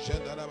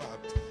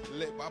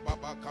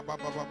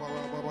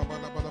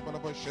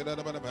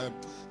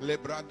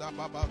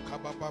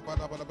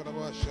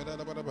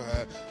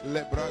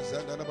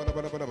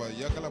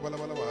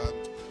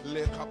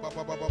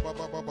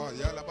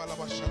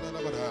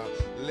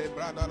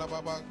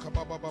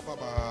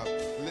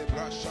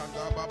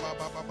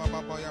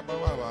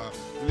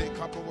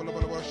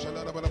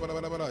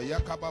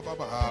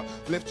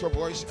 Lift your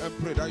voice and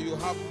pray that you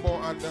have more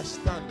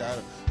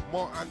understanding.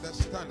 More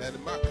understanding.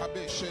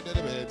 Makabe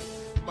shedebe.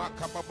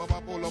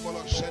 Makababa bolo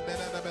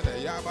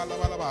shedebe. Yabala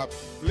bala.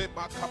 Le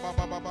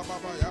makababa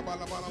baba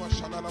yabala bala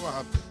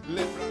shanala.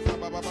 Le brana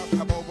baba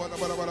kabo bala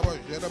bala bala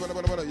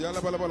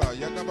yala bala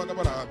yanga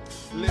bala.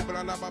 Le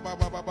brana baba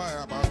baba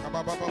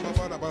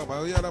yabala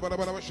baba yala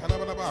bala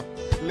shanala.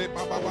 Le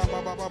baba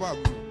baba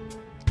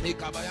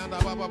Ikabayana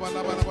baba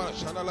bala bala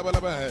shanala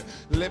bala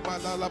le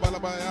bala la bala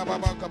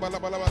baba kabala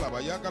bala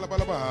yakala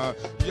bala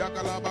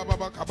yakala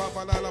baba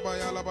kabala bala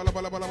yala bala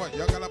bala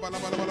yakala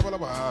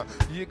bala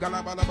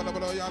yikala bala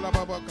yala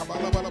baba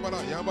kabala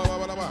bala yaba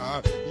bala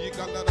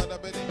yikala na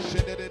bedi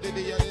shede de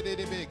yade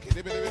be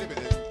kede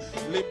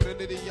libre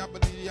de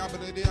yabdi yala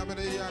bala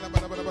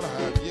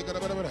yikala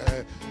bala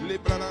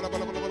libre na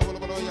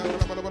bala yala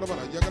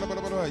bala yakala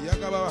bala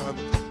yakala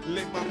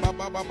le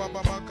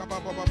baba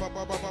kababa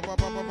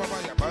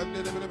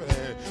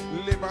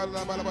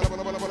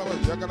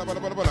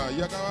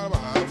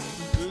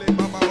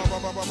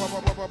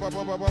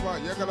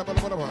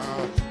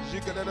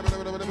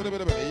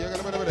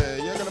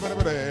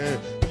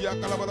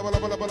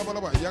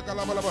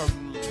Baba,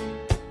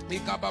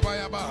 Ikababa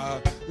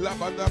yaba la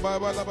banda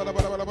baba la bala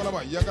bala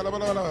bala yakala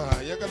bala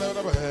yakala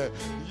bala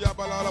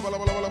yabala la bala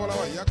bala bala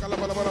yakala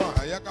bala bala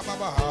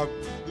yakababa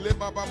le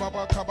baba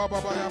baba kababa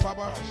ya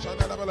baba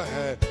shana bala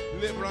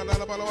le branda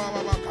la bala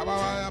baba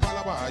kababa ya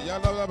bala ya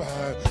la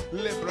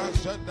le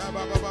branda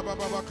baba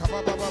baba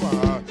kababa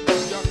baba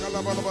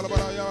yakala bala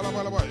bala ya la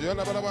bala ya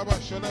la baba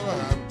shana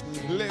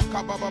le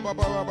kababa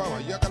baba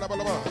yakala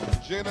bala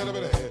shana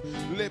bala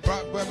le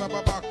baba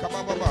baba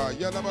kababa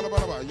ya la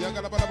bala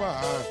yakala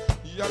bala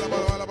Yala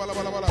bala bala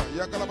bala bala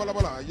yakala bala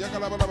bala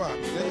yakala bala bala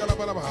yakala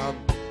bala bala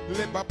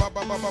le ba ba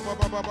ba ba ba ba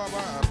ba ba ba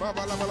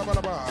bala bala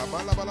bala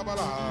bala bala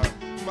bala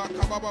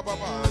makaba ba ba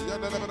ba.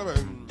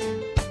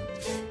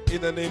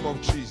 In the name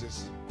of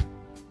Jesus,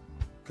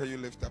 can you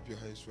lift up your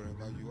hands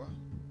wherever you are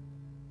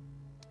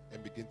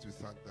and begin to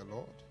thank the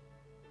Lord?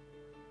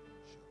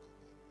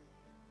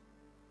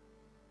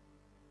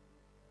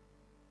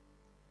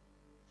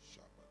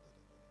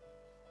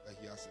 That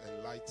He has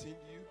enlightened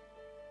you,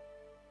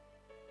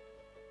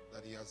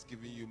 that He has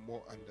given you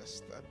more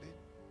understanding.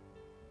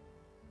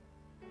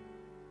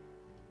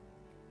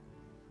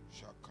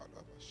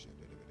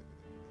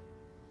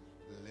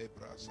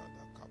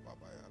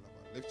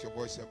 Lift your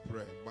voice and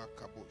pray.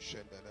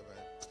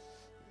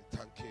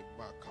 Thank Him.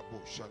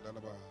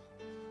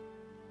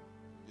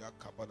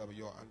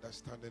 Your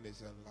understanding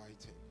is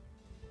enlightened.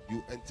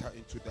 You enter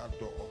into that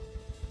door.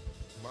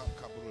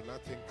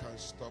 Nothing can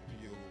stop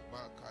you.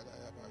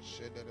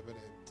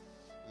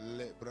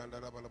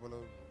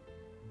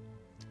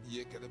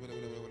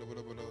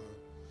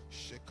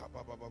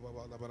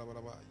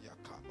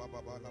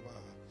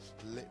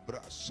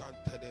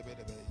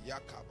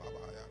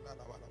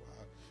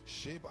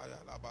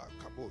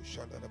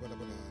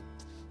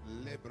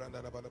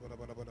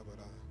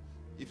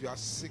 If you are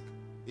sick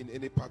in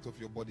any part of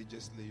your body,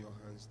 just lay your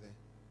hands there.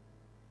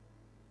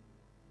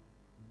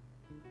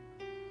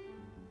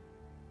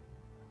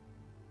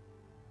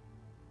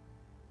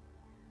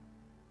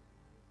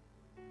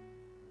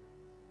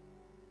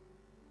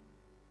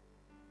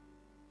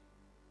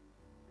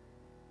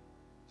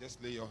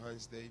 Just lay your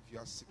hands there if you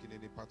are sick in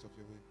any part of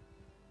your body.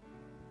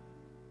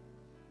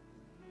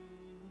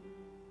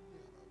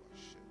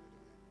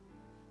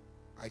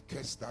 I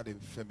curse that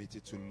infirmity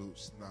to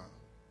loose now.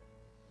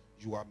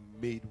 You are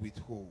made with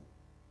whole.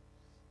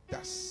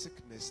 That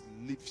sickness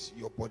leaves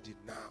your body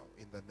now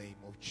in the name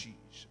of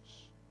Jesus.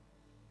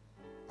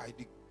 I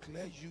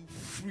declare you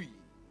free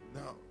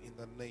now in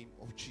the name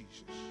of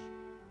Jesus.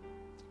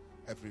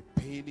 Every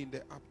pain in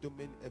the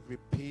abdomen, every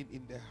pain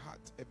in the heart,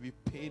 every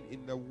pain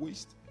in the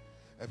waist,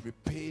 every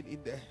pain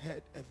in the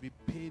head, every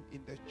pain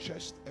in the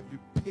chest, every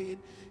pain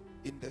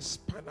in the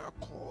spinal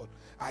cord,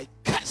 I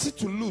cast it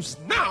to loose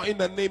now in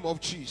the name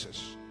of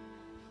Jesus.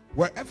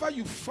 Wherever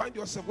you find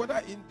yourself,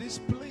 whether in this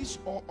place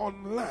or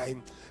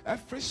online,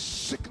 every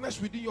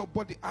sickness within your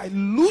body, I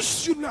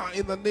loose you now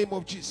in the name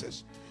of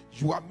Jesus.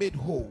 You are made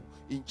whole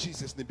in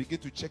Jesus' name. Begin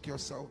to check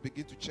yourself.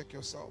 Begin to check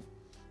yourself.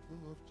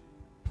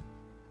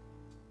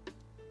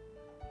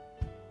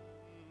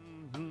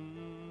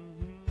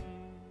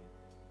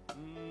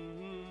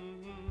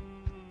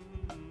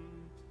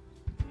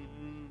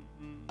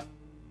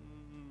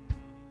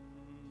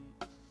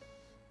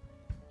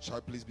 Shall I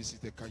please be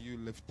seated? Can you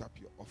lift up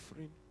your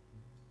offering?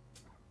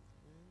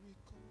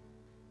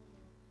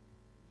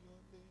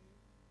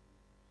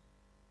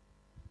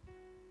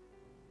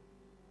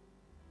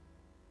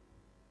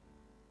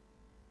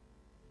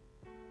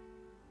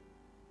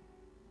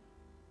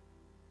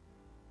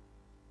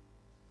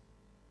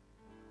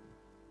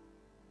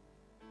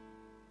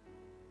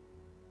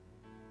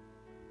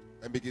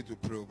 And begin to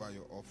pray over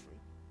your offering.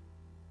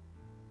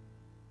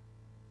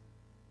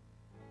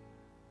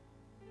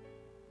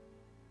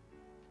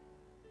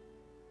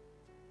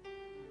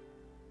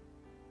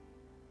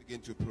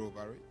 Begin to pray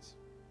over it.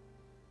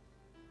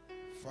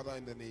 Father,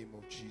 in the name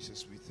of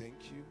Jesus, we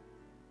thank you.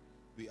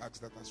 We ask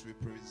that as we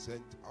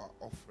present our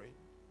offering,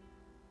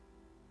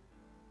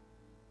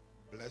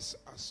 bless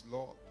us,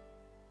 Lord.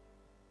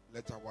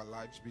 Let our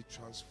lives be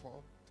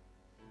transformed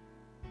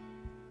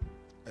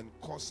and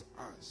cause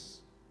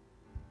us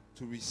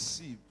to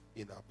receive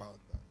in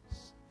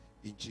abundance.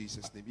 In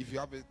Jesus' name. If you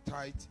have a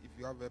tithe, if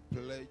you have a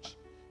pledge,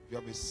 if you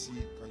have a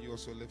seed, can you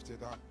also lift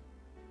it up?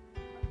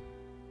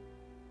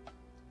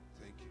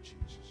 Thank you,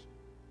 Jesus.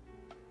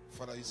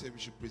 Father, you said we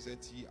should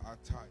present ye our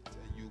tithe,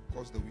 and you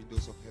cause the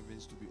windows of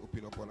heavens to be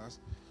opened upon us.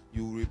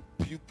 You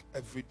rebuke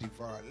every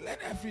devourer.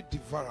 Let every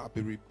devourer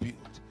be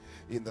rebuked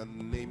in the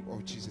name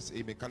of Jesus.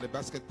 Amen. Can the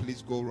basket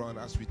please go around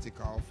as we take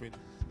our offering?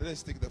 Let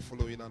us take the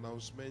following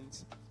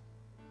announcement.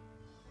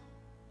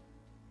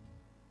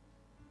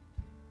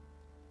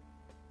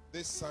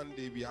 This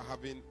Sunday we are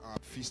having our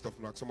Feast of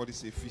Miracles. Somebody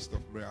say Feast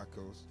of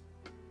Miracles.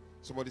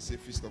 Somebody say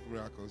Feast of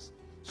Miracles.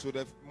 So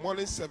the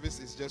morning service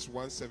is just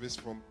one service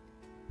from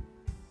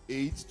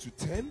 8 to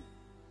 10.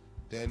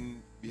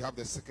 Then we have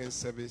the second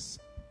service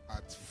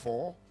at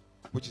 4,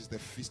 which is the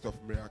Feast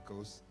of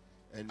Miracles.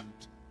 And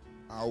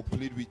I'll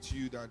plead with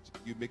you that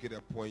you make it a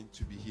point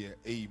to be here.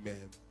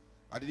 Amen.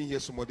 I didn't hear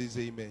somebody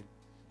say amen.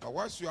 Now,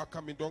 whilst you are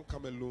coming, don't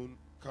come alone.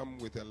 Come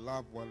with a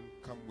loved one.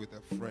 Come with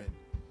a friend.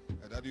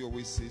 And Daddy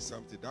always says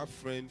something. That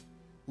friend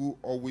who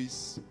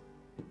always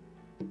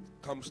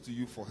comes to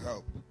you for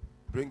help,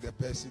 bring the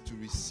person to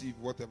receive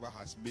whatever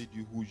has made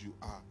you who you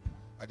are.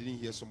 I didn't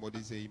hear somebody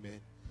say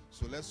amen.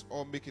 So let's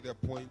all make it a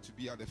point to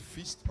be at the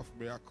Feast of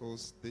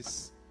Miracles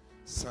this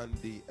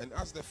Sunday. And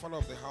as the father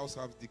of the house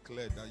have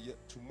declared that yet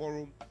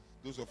tomorrow,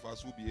 those of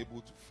us who will be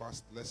able to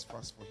fast, let's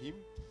fast for him.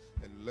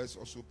 And let's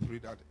also pray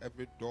that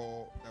every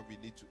door that we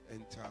need to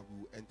enter,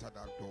 we will enter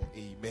that door.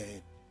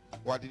 Amen.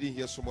 Well, I didn't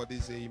hear somebody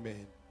say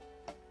amen.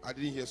 I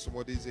didn't hear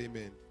somebody say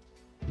amen.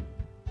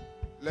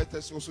 Let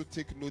us also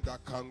take note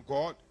that Can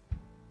God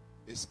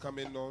is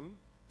coming on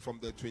from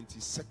the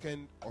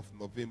 22nd of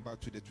November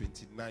to the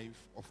 29th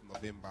of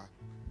November.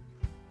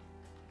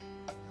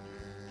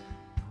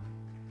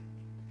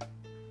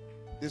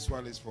 This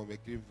one is from a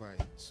grapevine.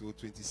 So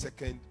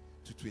 22nd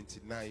to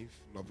 29th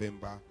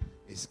November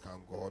is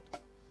Can God.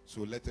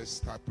 So let us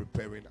start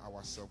preparing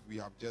ourselves. We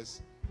have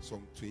just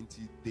some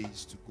 20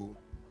 days to go,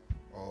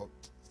 or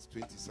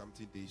 20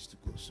 something days to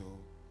go. So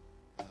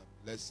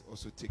let's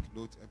also take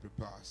note and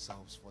prepare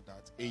ourselves for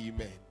that.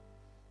 Amen.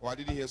 Oh, I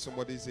didn't hear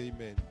somebody say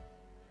amen.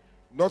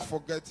 Not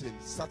forgetting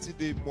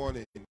Saturday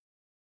morning,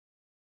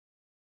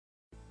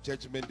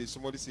 Judgment Day.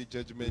 Somebody say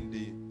Judgment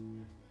Day.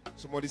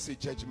 Somebody say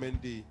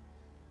Judgment Day.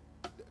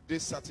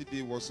 This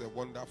Saturday was a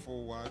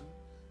wonderful one,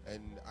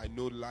 and I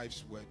know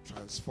lives were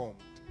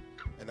transformed.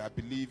 And I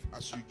believe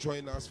as you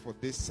join us for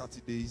this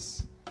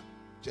Saturday's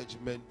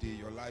Judgment Day,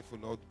 your life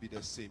will not be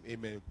the same.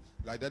 Amen.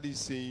 Like that is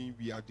saying,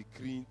 we are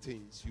decreeing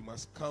things. You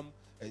must come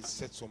and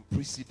set some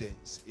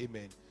precedents.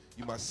 Amen.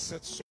 You must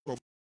set some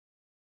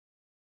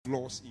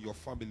laws in your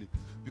family.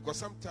 Because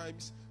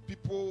sometimes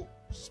people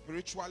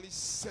spiritually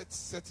set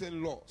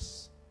certain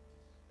laws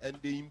and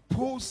they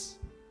impose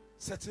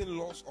certain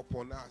laws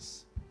upon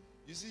us.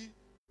 You see,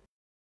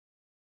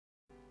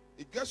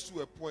 it gets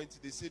to a point,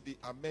 they say they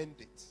amend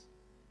it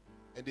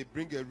and they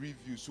bring a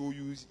review. So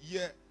you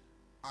hear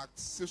Act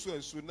so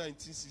and so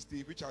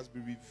 1968, which has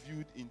been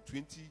reviewed in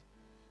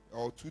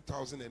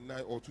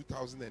 2009 or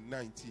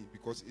 2019,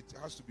 because it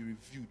has to be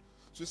reviewed.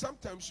 So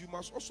sometimes you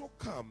must also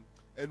come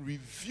and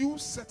review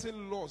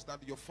certain laws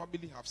that your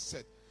family have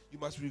set. You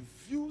must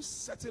review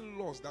certain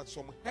laws that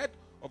some head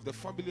of the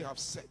family have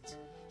set.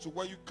 So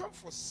when you come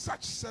for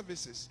such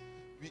services,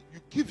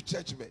 you give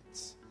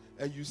judgments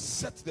and you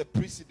set the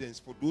precedents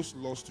for those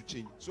laws to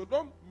change. So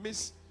don't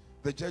miss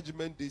the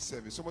Judgment Day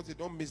service. Somebody say,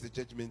 don't miss the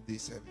Judgment Day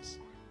service.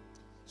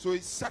 So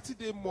it's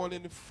Saturday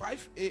morning,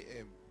 5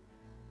 a.m.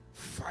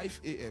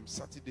 5 a.m.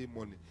 Saturday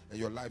morning, and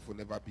your life will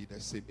never be the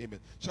same. Amen.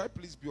 Shall I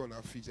please be on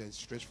our feet and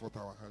stretch forth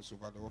our hands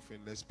over the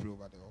offering? Let's pray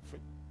over the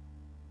offering.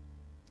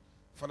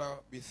 Father,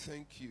 we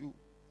thank you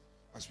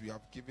as we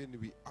have given.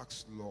 We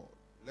ask, Lord,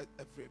 let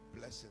every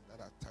blessing that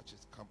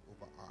attaches come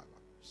over our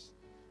lives.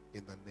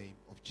 In the name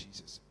of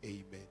Jesus.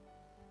 Amen.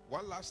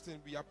 One last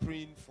thing, we are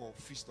praying for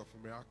Feast of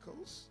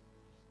Miracles.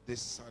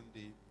 This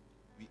Sunday,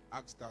 we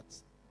ask that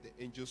the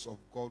angels of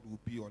God will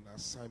be on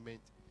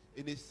assignment.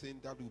 Anything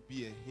that will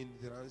be a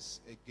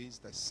hindrance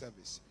against the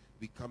service,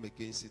 we come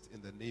against it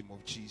in the name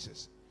of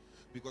Jesus.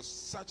 Because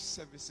such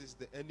services,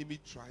 the enemy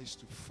tries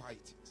to fight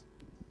it.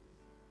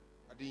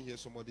 I didn't hear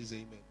somebody say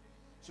amen.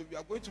 So we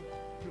are going to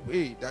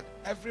pray that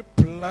every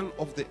plan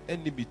of the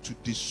enemy to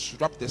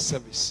disrupt the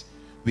service,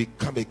 we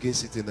come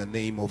against it in the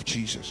name of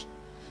Jesus.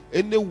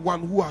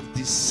 Anyone who have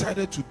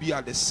decided to be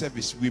at the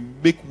service, we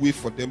make way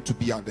for them to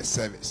be at the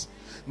service.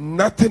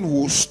 Nothing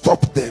will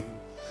stop them.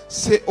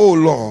 Say, oh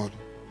Lord,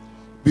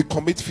 we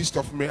commit Feast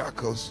of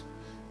Miracles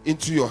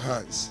into your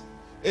hands.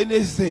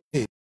 Anything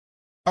that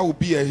will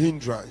be a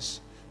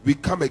hindrance, we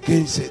come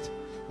against it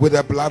with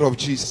the blood of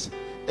Jesus.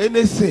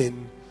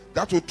 Anything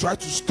that will try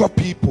to stop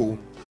people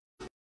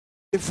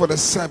for the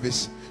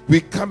service,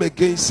 we come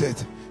against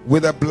it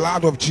with the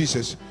blood of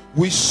Jesus.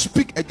 We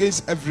speak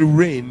against every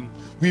rain.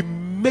 We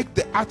make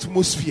the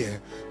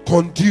atmosphere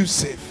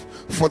conducive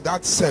for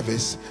that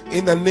service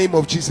in the name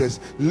of Jesus.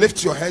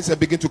 Lift your hands and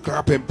begin to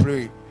clap and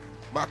pray.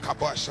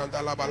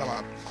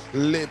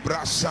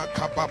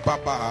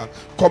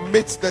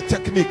 Commit the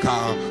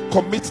technical,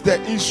 commit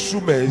the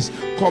instruments,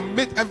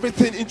 commit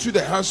everything into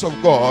the hands of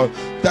God,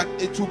 that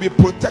it will be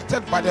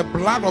protected by the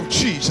blood of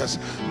Jesus.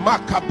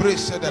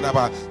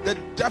 The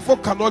devil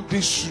cannot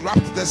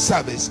disrupt the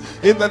service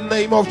in the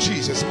name of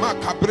Jesus.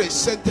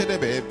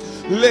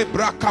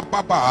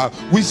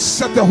 We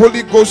set the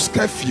Holy Ghost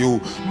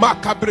curfew.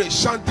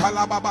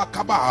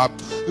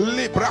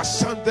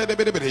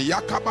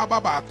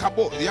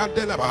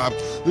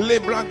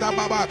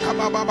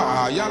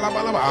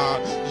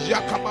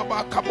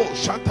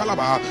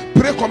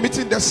 Pray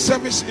committing the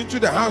service into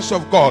the hands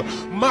of God.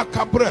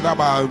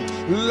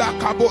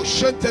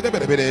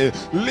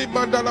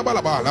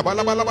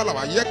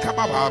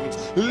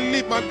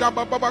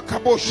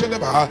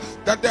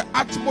 That the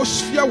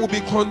atmosphere will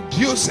be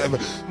conducive.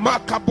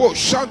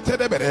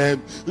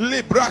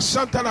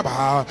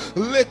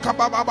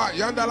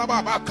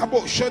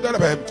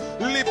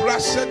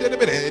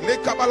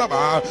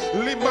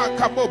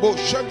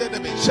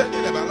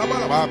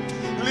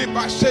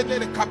 Lima shede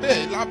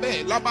kabe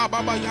labe la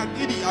baba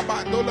yandidi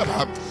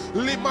abandolaba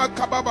lima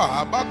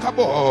kababa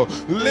makabo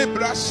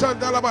libra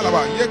sandala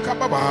balaba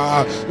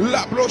yekababa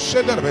la bro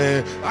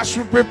shede. As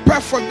we prepare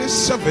for this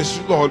service,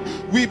 Lord,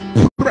 we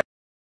pray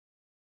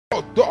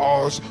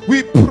doors.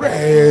 We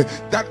pray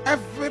that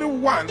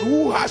everyone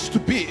who has to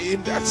be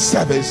in that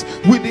service,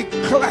 we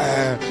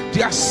declare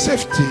their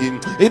safety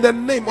in the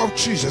name of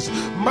Jesus.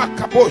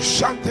 Makabo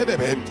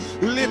shantedebe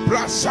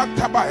libra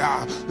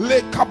santabaya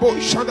lekabo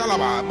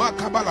shandalaba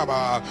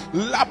makabalaba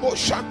labo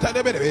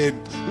shantedebe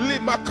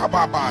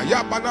limakababa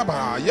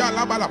yabanaba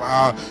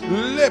yalabalaba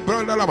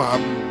lebrandalaba.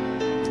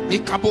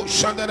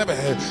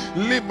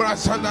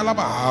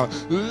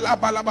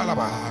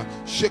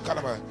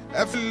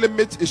 Every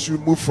limit is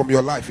removed from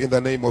your life in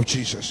the name of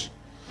Jesus.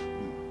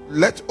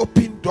 Let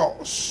open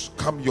doors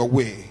come your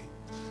way.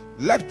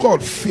 Let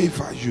God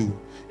favor you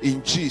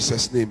in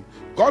Jesus' name.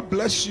 God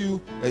bless you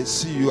and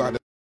see you at the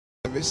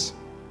service.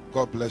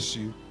 God bless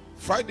you.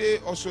 Friday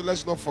also,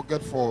 let's not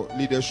forget for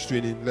leaders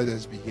training. Let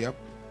us be here.